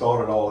he's already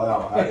thought it all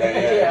out.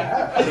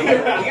 Yeah.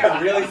 He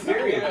got really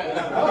serious.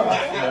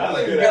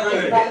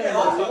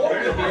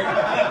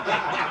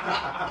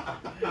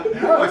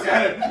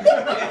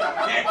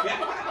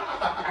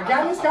 I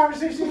got in this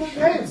conversation with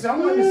Ray, and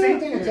someone the same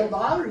thing until the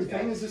lottery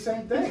thing is the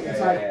same thing. It's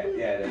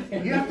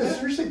like you have to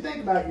seriously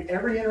think about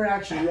every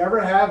interaction you ever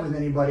have with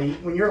anybody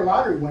when you're a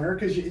lottery winner,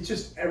 because it's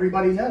just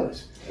everybody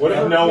knows. What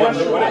if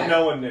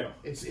no one knew?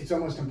 It's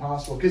almost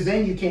impossible because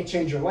then you can't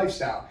change your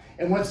lifestyle.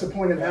 And what's the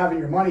point of having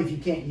your money if you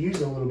can't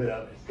use a little bit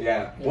of it?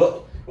 Yeah.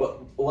 Well,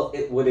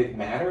 would it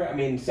matter? I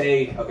mean,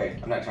 say, okay,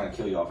 I'm not trying to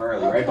kill you off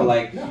early, right? But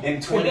like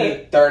in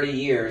 20, 30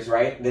 years,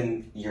 right?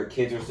 Then your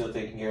kids are still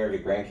taken care of,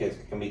 your grandkids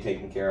can be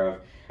taken care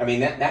of. I mean,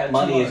 that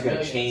money is going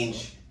to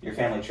change your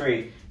family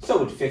tree, so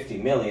would 50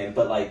 million,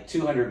 but like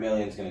 200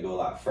 million is going to go a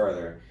lot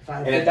further. If I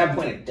had And at that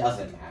 50 point, it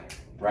doesn't matter,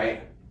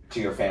 right? To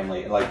your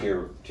family, like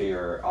to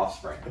your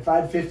offspring. If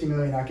I had 50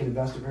 million, I could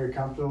invest it very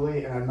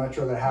comfortably, and I'd much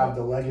rather have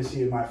the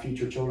legacy of my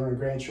future children and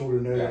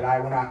grandchildren know that I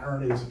went out and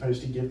earned it as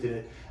opposed to gifted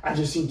it. I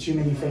just seen too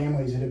many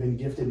families that have been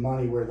gifted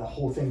money where the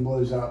whole thing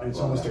blows up and it's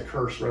almost a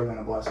curse rather than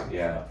a blessing.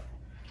 Yeah.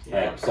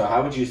 Right. So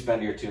how would you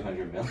spend your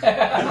 200 million?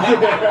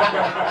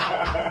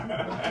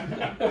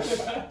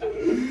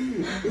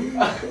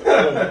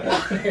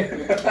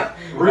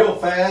 Real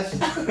fast.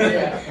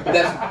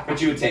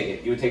 But you would take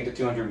it. You would take the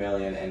 200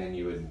 million, and then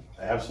you would.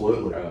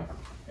 Absolutely. Yeah,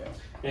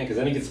 because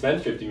then he could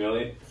spend 50 of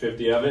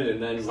it,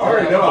 and then I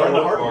already know I learn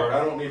the work hard hard. part.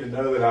 I don't need to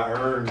know that I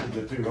earned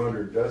the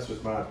 200. That's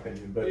just my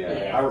opinion. But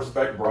Yeah. I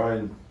respect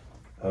Brian,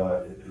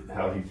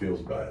 how he feels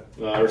about it.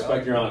 Well, I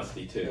respect your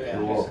honesty too. Yeah.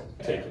 You Well,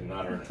 just take it,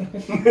 not earn it.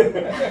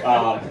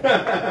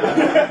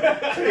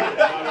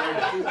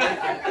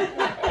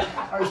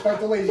 I respect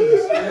the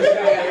laziness.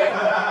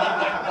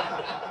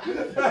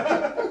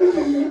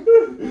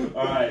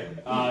 All right.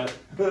 I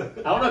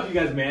don't know if you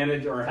guys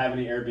manage or have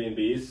any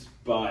Airbnbs,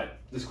 but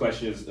this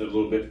question is a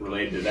little bit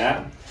related to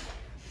that.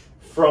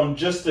 From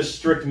just a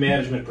strict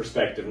management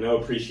perspective, no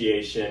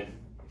appreciation,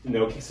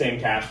 no same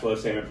cash flow,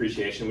 same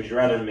appreciation, would you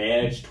rather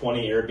manage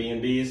 20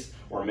 Airbnbs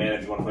or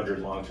manage 100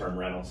 long-term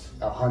rentals?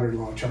 100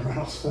 long-term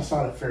rentals. That's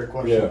not a fair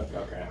question. Yeah.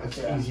 Okay. That's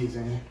easy as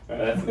any.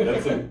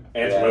 That's an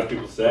answer most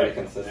people say. Pretty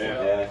consistent.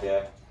 Yeah.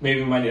 Yeah.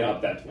 Maybe we might need to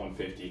up that to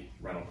 150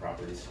 rental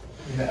properties.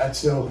 That's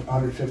still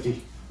 150.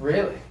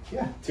 Really?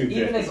 Yeah. 250.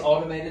 Even as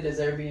automated as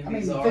Airbnbs I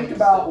mean, are. think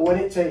about what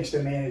it takes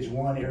to manage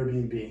one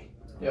Airbnb.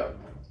 Yep.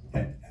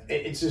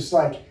 It's just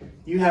like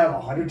you have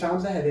 100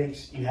 times the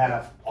headaches. You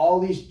have all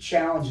these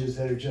challenges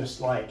that are just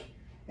like,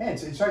 yeah,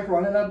 it's like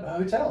running a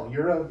hotel.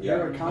 You're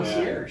a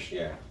concierge,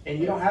 Yeah. and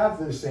you don't have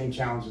those same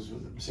challenges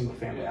with single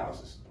family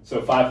houses.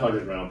 So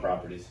 500 rental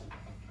properties.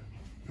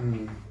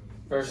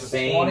 Versus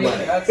Same 20.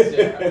 money. That's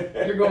different.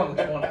 You're going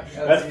to 20.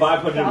 That's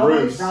 500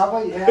 roofs.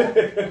 Probably, yeah.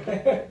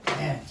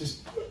 Man,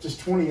 just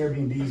 20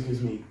 Airbnbs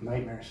gives me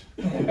nightmares.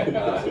 So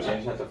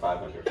change that to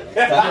 500.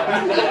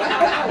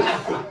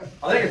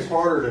 I think it's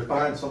harder to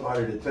find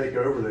somebody to take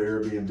over the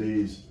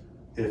Airbnbs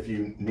if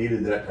you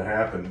needed that to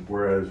happen.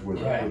 Whereas with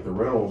the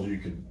rentals, you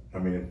could. I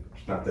mean,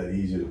 it's not that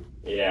easy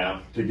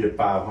to get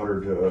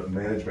 500 to a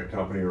management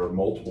company or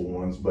multiple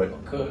ones, but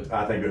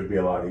I think it would be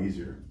a lot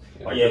easier.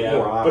 Like there's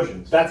more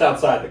options. But that's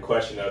outside the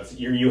question though. It's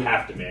you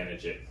have to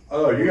manage it.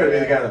 Oh, you got to be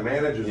the guy that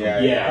manages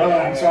them. Yeah. Oh,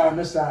 I'm sorry, I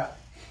missed that.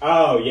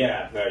 Oh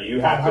yeah, no, you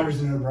have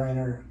 500's a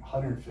no-brainer.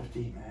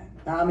 150, man.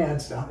 No, I mean,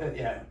 it's got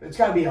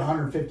to be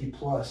 150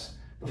 plus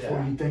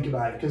before you think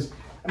about it. Because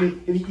I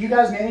mean, if you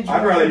guys manage your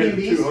I'd rather hit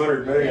the Airbnbs,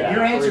 200 million.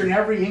 you're answering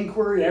every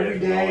inquiry every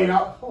day. And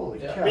holy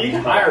cow! But you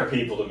can hire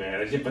people to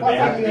manage it, but Well, they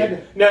I have thought to you be.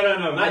 had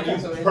No, not you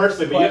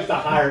personally, but you have to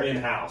hire in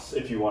house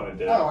if you wanted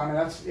to. Oh, I mean,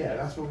 that's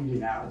what we do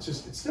now.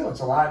 It's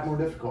a lot more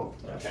difficult.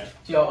 Okay.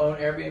 Do y'all own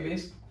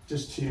Airbnbs?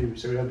 Just two.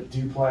 So we have a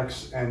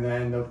duplex, and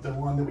then the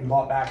one that we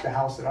bought back, the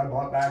house that I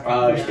bought back.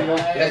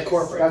 That's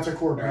corporate. That's a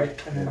corporate,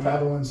 and then the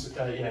other one's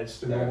it's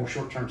the normal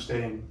short-term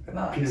stay in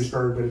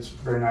Petersburg, but it's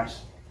very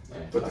nice.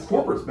 But the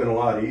corporate's been a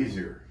lot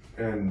easier,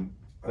 and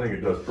I think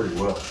it does pretty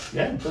well.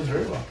 Yeah, it does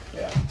very well.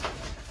 Yeah.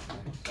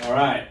 All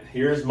right,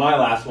 here's my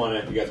last one.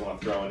 If you guys want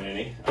to throw in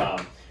any,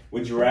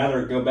 would you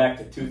rather go back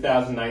to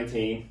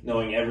 2019,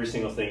 knowing every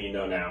single thing you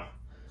know now,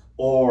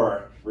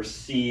 or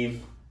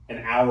receive an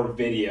hour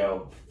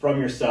video from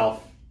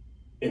yourself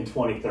in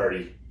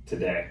 2030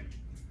 today?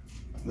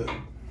 Does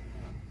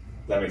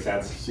that make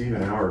sense? See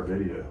an hour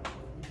video.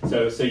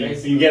 So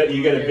you get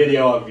a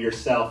video of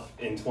yourself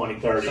in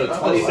 2030. So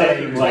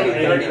saying like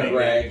 2030 anything.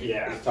 Greg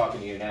Yeah. is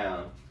talking to you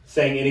now.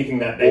 Saying anything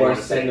that they Or want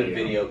to say send a to you.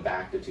 video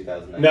back to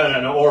 2019.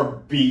 No.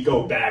 Or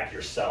go back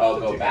yourself. Oh,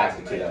 to go back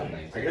to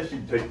 2019. 2019. I guess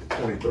you'd take the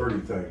 2030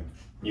 thing.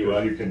 You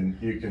Because would.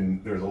 you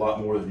can. There's a lot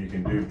more that you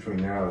can do between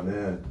now and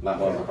then. Not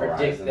more of a Predict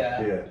horizon.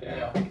 that.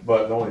 Yeah.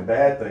 But the only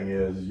bad thing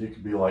is you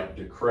could be like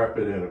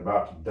decrepit and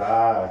about to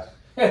die,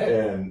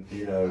 and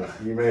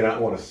you may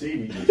not want to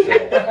see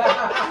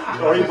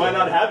yourself. Or you might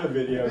not have a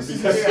video. This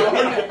because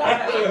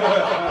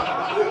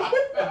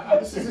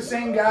This is the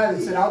same guy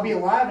that said, "I'll be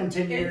alive in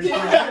 10 years." Give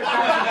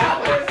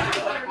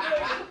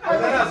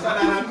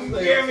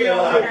me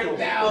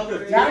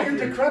 100,000. Now you're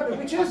decrepit.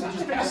 Which is it?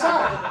 Just pick a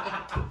side.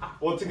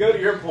 Well, to go to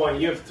your point,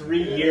 you have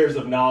 3 years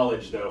of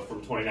knowledge, though,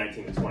 from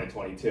 2019 to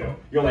 2022.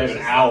 You only have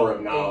an hour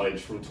of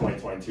knowledge from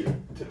 2022 to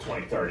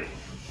 2030.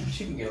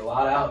 You can get a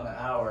lot out in an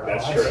hour.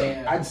 That's I true.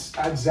 can't.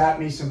 I'd zap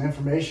me some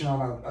information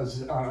on a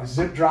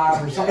zip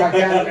drive or something like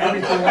that.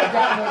 Everything. I've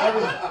got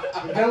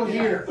everything. Go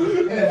here in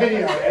the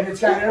video, and it's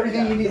got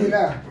everything you need to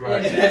know.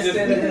 Invest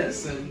in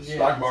this. And,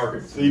 Stock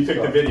market. So you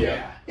picked the video.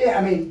 Yeah. Yeah,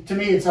 I mean, to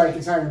me, it's like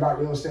it's not even about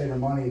real estate or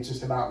money. It's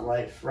just about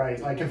life, right?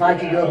 Like if I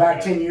could go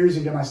back 10 years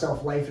and give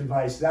myself life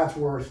advice, that's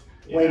worth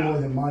way more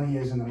than money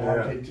is in the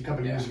market. A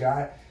couple years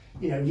ago,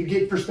 you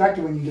get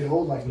perspective when you get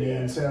old like me,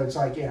 and so it's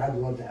like, I'd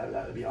love to have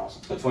that. That'd be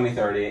awesome. So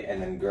 2030,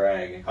 and then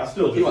Greg. I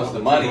still He wants the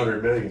money.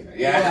 200 million.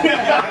 Yeah.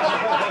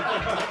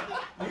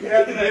 You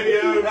have the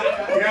video,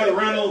 you have the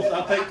rentals,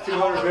 I'll take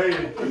 $200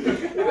 million.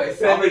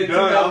 I'll be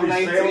done, I'll be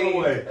sailing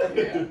away.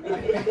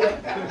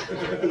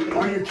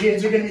 All your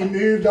kids are going to be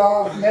moved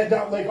off,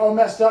 like all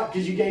messed up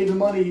because you gave the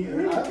money.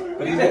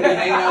 But he's gonna be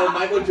hanging out with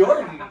Michael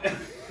Jordan.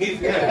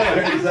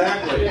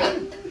 Exactly.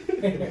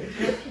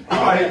 I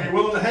might be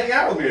willing to hang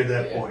out with me at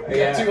that point.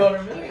 Yeah,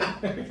 200 million.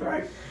 That's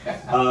right.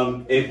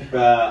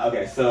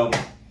 Okay, so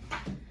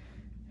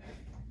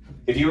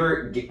if you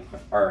earned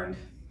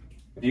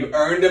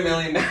 $1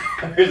 million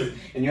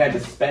and you had to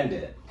spend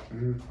it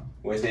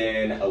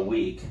within a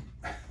week,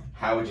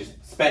 how would you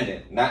spend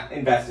it? Not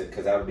invest it,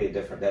 because that would be a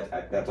different.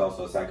 That's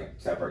also a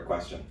separate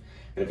question.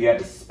 But if you had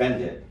to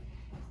spend it,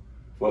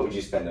 what would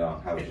you spend it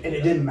on? How would you? And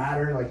it didn't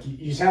matter. Like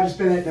you just had to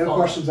spend it. No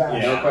questions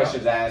asked. No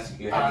questions asked.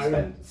 You had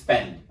to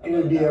spend. It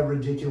would be a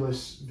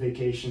ridiculous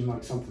vacation,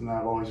 like something that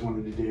I've always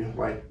wanted to do,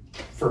 like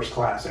first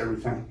class,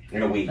 everything.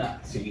 In a week,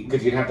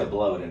 because you'd have to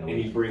blow it in a week.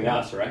 And you bring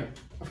us, right?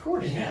 Of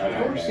course. Yeah,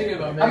 of course. Okay.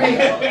 I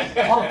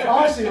mean,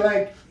 honestly,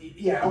 like,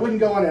 yeah, I wouldn't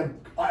go on an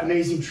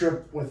amazing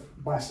trip with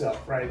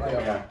myself, right?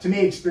 Like, to me,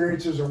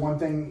 experiences are one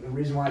thing. The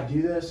reason why I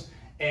do this,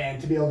 and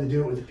to be able to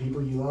do it with the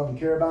people you love and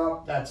care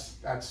about, that's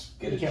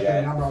Get a you can't jet, put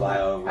a number on fly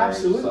that. over.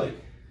 Absolutely.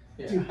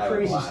 Do have a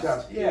crazy blast.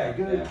 stuff. Yeah,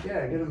 go to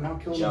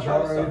Mount Jump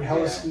out of Kilimanjaro, stuff,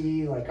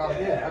 heli-ski, like,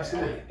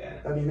 absolutely. Yeah.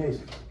 That'd be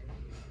amazing.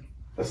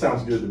 That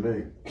sounds good to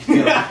me.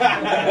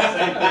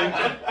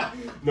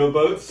 No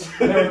boats?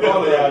 Never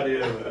thought of the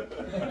idea of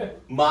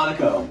it.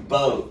 Monaco,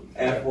 boat,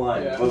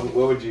 F1. Yeah. What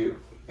would you?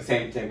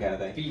 Same kind of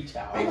thing. Beach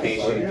house.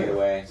 Vacation, Yeah. get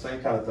away.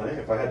 Same kind of thing.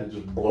 If I had to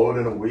just blow it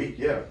in a week,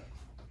 yeah.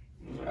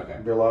 Okay.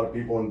 There'd be a lot of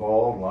people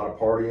involved, a lot of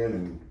partying,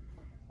 and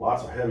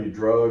lots of heavy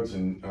drugs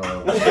and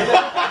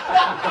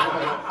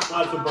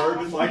Lots of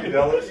bourbon.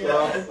 psychedelic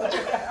stuff.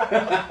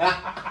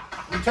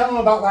 You tell them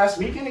about last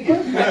weekend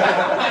again?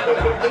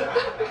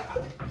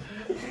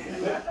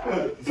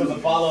 So the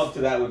follow up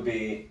to that would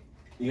be,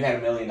 you had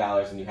 $1 million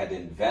and you had to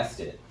invest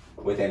it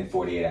within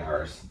 48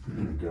 hours.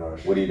 Oh,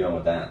 gosh. What are you doing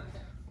with that?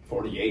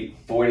 48.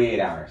 48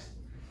 hours.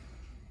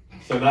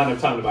 So not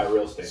enough time to buy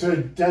real estate. So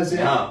does it?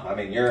 No, I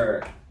mean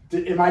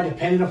Am I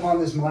dependent upon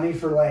this money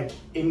for like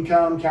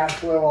income, cash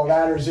flow, all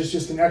that, or is this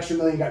just an extra $1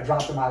 million got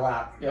dropped in my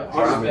lap?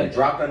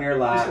 dropped on your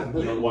lap. $1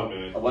 million. $1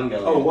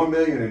 million. Oh, $1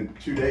 million in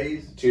 2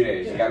 days? 2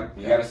 days. You got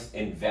to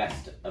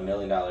invest $1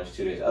 million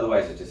 2 days.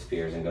 Otherwise, it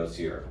disappears and goes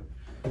to your,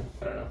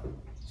 I don't know,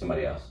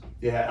 somebody else.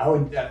 Yeah,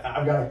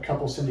 I've got a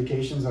couple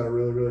syndications that I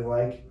really, really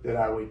like that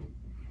I would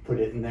put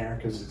it in there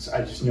because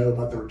I just know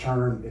about the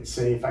return. It's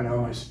safe. I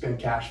know I spend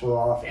cash flow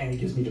off, and it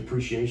gives me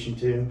depreciation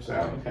too. So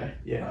Okay.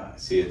 yeah.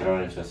 See it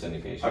thrown into a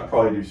syndication. I'd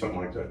probably do something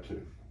like that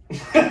too.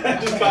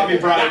 Just copy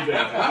Brian's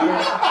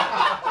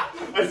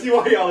I see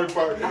why y'all are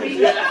partners.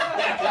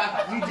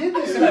 You did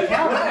this in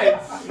accounting.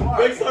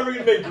 Next time we're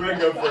gonna make Greg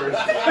go first.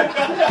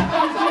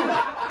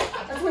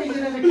 That's what you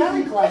did in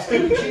accounting class.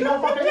 You cheat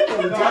off my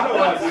paper. No, I know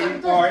what I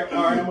do. All right,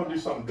 I'm gonna do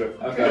something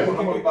different. Okay. I'm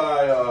gonna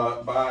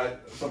buy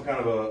some kind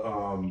of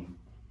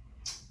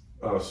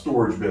a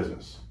storage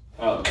business.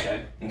 Oh,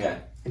 okay. Okay.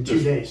 In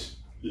 2 days.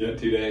 Yeah,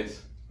 2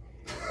 days.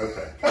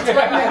 Okay.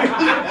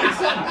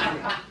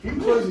 You can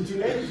close in 2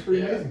 days. It's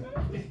pretty amazing.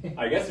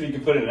 I guess if you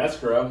could put it in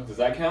escrow, does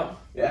that count?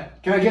 Yeah.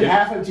 Can I get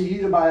half of it to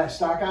you to buy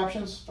stock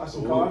options? Buy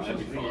some call Ooh, options?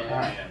 that'd be fun.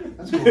 Yeah.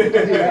 That's cool. I'll do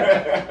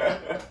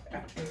that.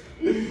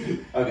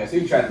 Okay, so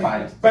you try to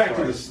find it. Back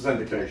to the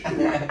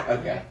syndication.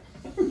 Okay.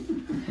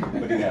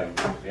 What do you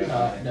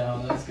got?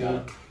 No, that's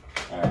good.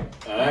 All right.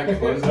 All right,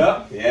 close it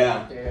up.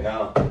 Yeah. Yeah.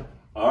 No.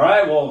 All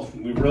right, well,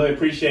 we really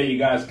appreciate you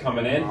guys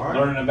coming in, All right.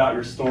 learning about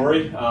your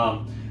story.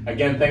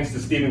 Again, thanks to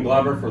Stephen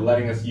Glover for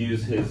letting us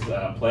use his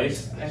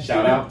place.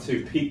 Shout out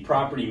to Peak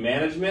Property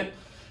Management.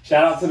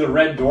 Shout out to the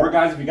Red Door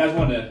guys. If you guys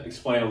want to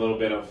explain a little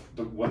bit of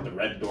what the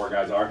Red Door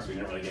guys are, because we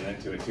didn't really get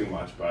into it too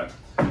much, but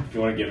if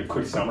you want to give a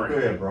quick Go summary.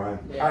 ahead, Brian.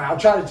 All right, I'll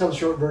try to tell the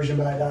short version,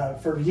 but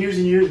for years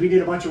and years, we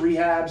did a bunch of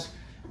rehabs.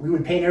 We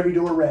would paint every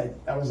door red.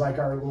 That was like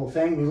our little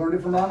thing. We learned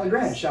it from Ron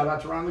LeGrand. Shout out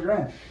to Ron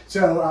LeGrand.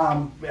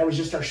 So that was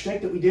just our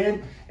shtick that we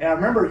did. And I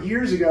remember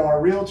years ago, our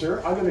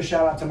realtor, I'll give a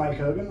shout out to Mike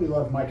Hogan. We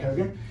love Mike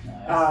Hogan.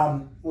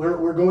 Nice.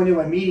 We're going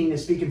to a meeting to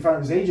speak in front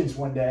of his agents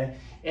one day.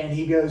 And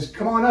he goes,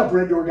 come on up,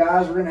 Red Door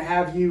guys. We're going to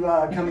have you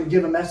come and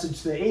give a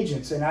message to the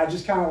agents. And I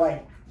just kind of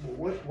like,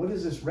 what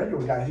is this Red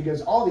Door guy? He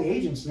goes, all the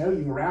agents know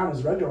you around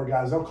as Red Door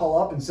guys. They'll call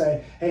up and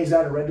say, hey, is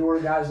that a Red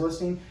Door guys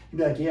listening? You'd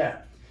be like, yeah.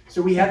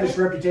 So we had this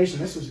reputation.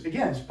 This was,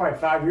 again, it's probably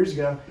 5 years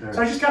ago. Yeah.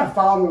 So I just kind of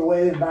filed it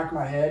away in the back of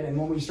my head. And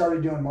when we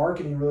started doing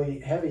marketing really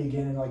heavy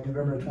again in like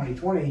November of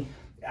 2020,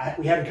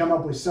 we had to come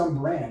up with some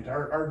brand.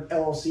 Our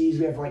LLCs,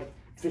 we have like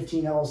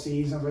 15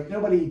 LLCs. And I was like,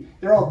 nobody,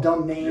 they're all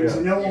dumb names. Yeah.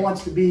 And no one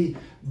wants to be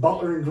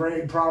Butler and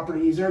Greg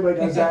Properties. Everybody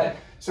does that.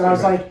 So I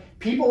was like,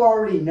 people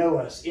already know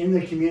us in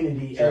the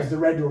community as the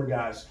Red Door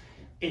guys.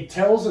 It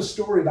tells a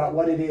story about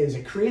what it is.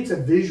 It creates a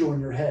visual in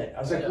your head. I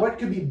was like, what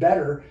could be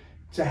better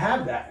to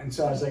have that? And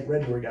so I was like,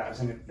 Red Door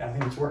guys, and I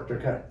think it's worked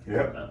okay.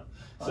 Yep.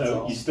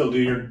 So you still do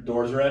your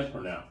doors red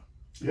or no?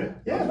 Yeah.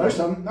 Yeah, most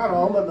of them, not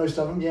all, but most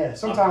of them. Yeah,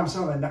 sometimes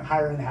some of them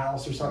hire in the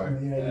house or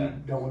something. You know, you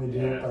don't want to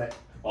do it, but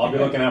I'll be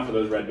looking out for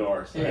those red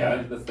doors. So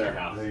Yeah. that's their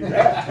house. There you go.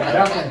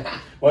 Definitely.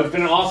 Well, it's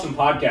been an awesome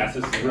podcast.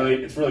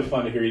 It's really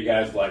fun to hear you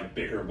guys like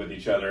bicker with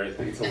each other. I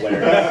think it's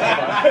hilarious.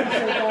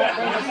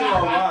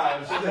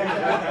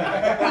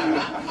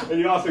 And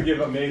you also give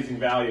amazing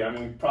value. I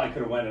mean, we probably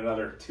could have went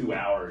another 2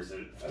 hours,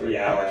 3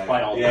 hours,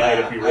 probably all night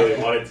if you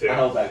really wanted to. I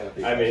hope I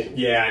can I mean,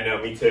 yeah, I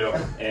know, me too.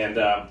 And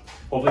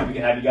hopefully we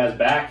can have you guys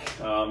back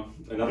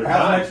another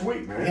How's time. next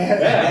week, man?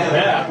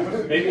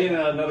 Yeah. Maybe in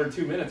another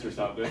 2 minutes or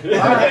something. We'll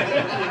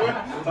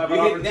talk about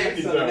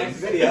opportunity On the next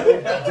zones. video.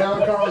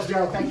 Dylan, Carlos,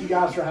 Joe, thank you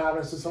guys for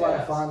having us. It's a lot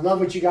of fun. Love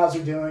what you guys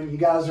are doing. You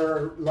guys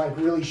are like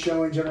really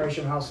showing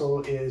Generation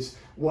Hustle is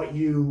what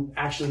you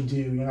actually do.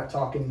 You're not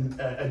talking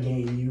a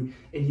game.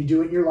 You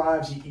do it in your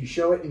lives. You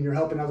show it, and you're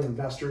helping other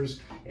investors.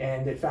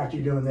 And in fact,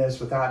 you're doing this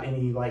without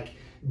any like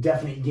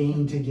definite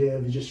gain to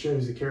give. It just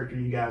shows the character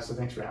of you guys. So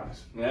thanks for having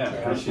us. Yeah,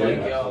 appreciate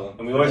Thank it. y'all.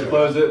 And we always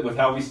close it with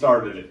how we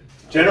started it.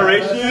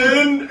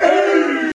 Generation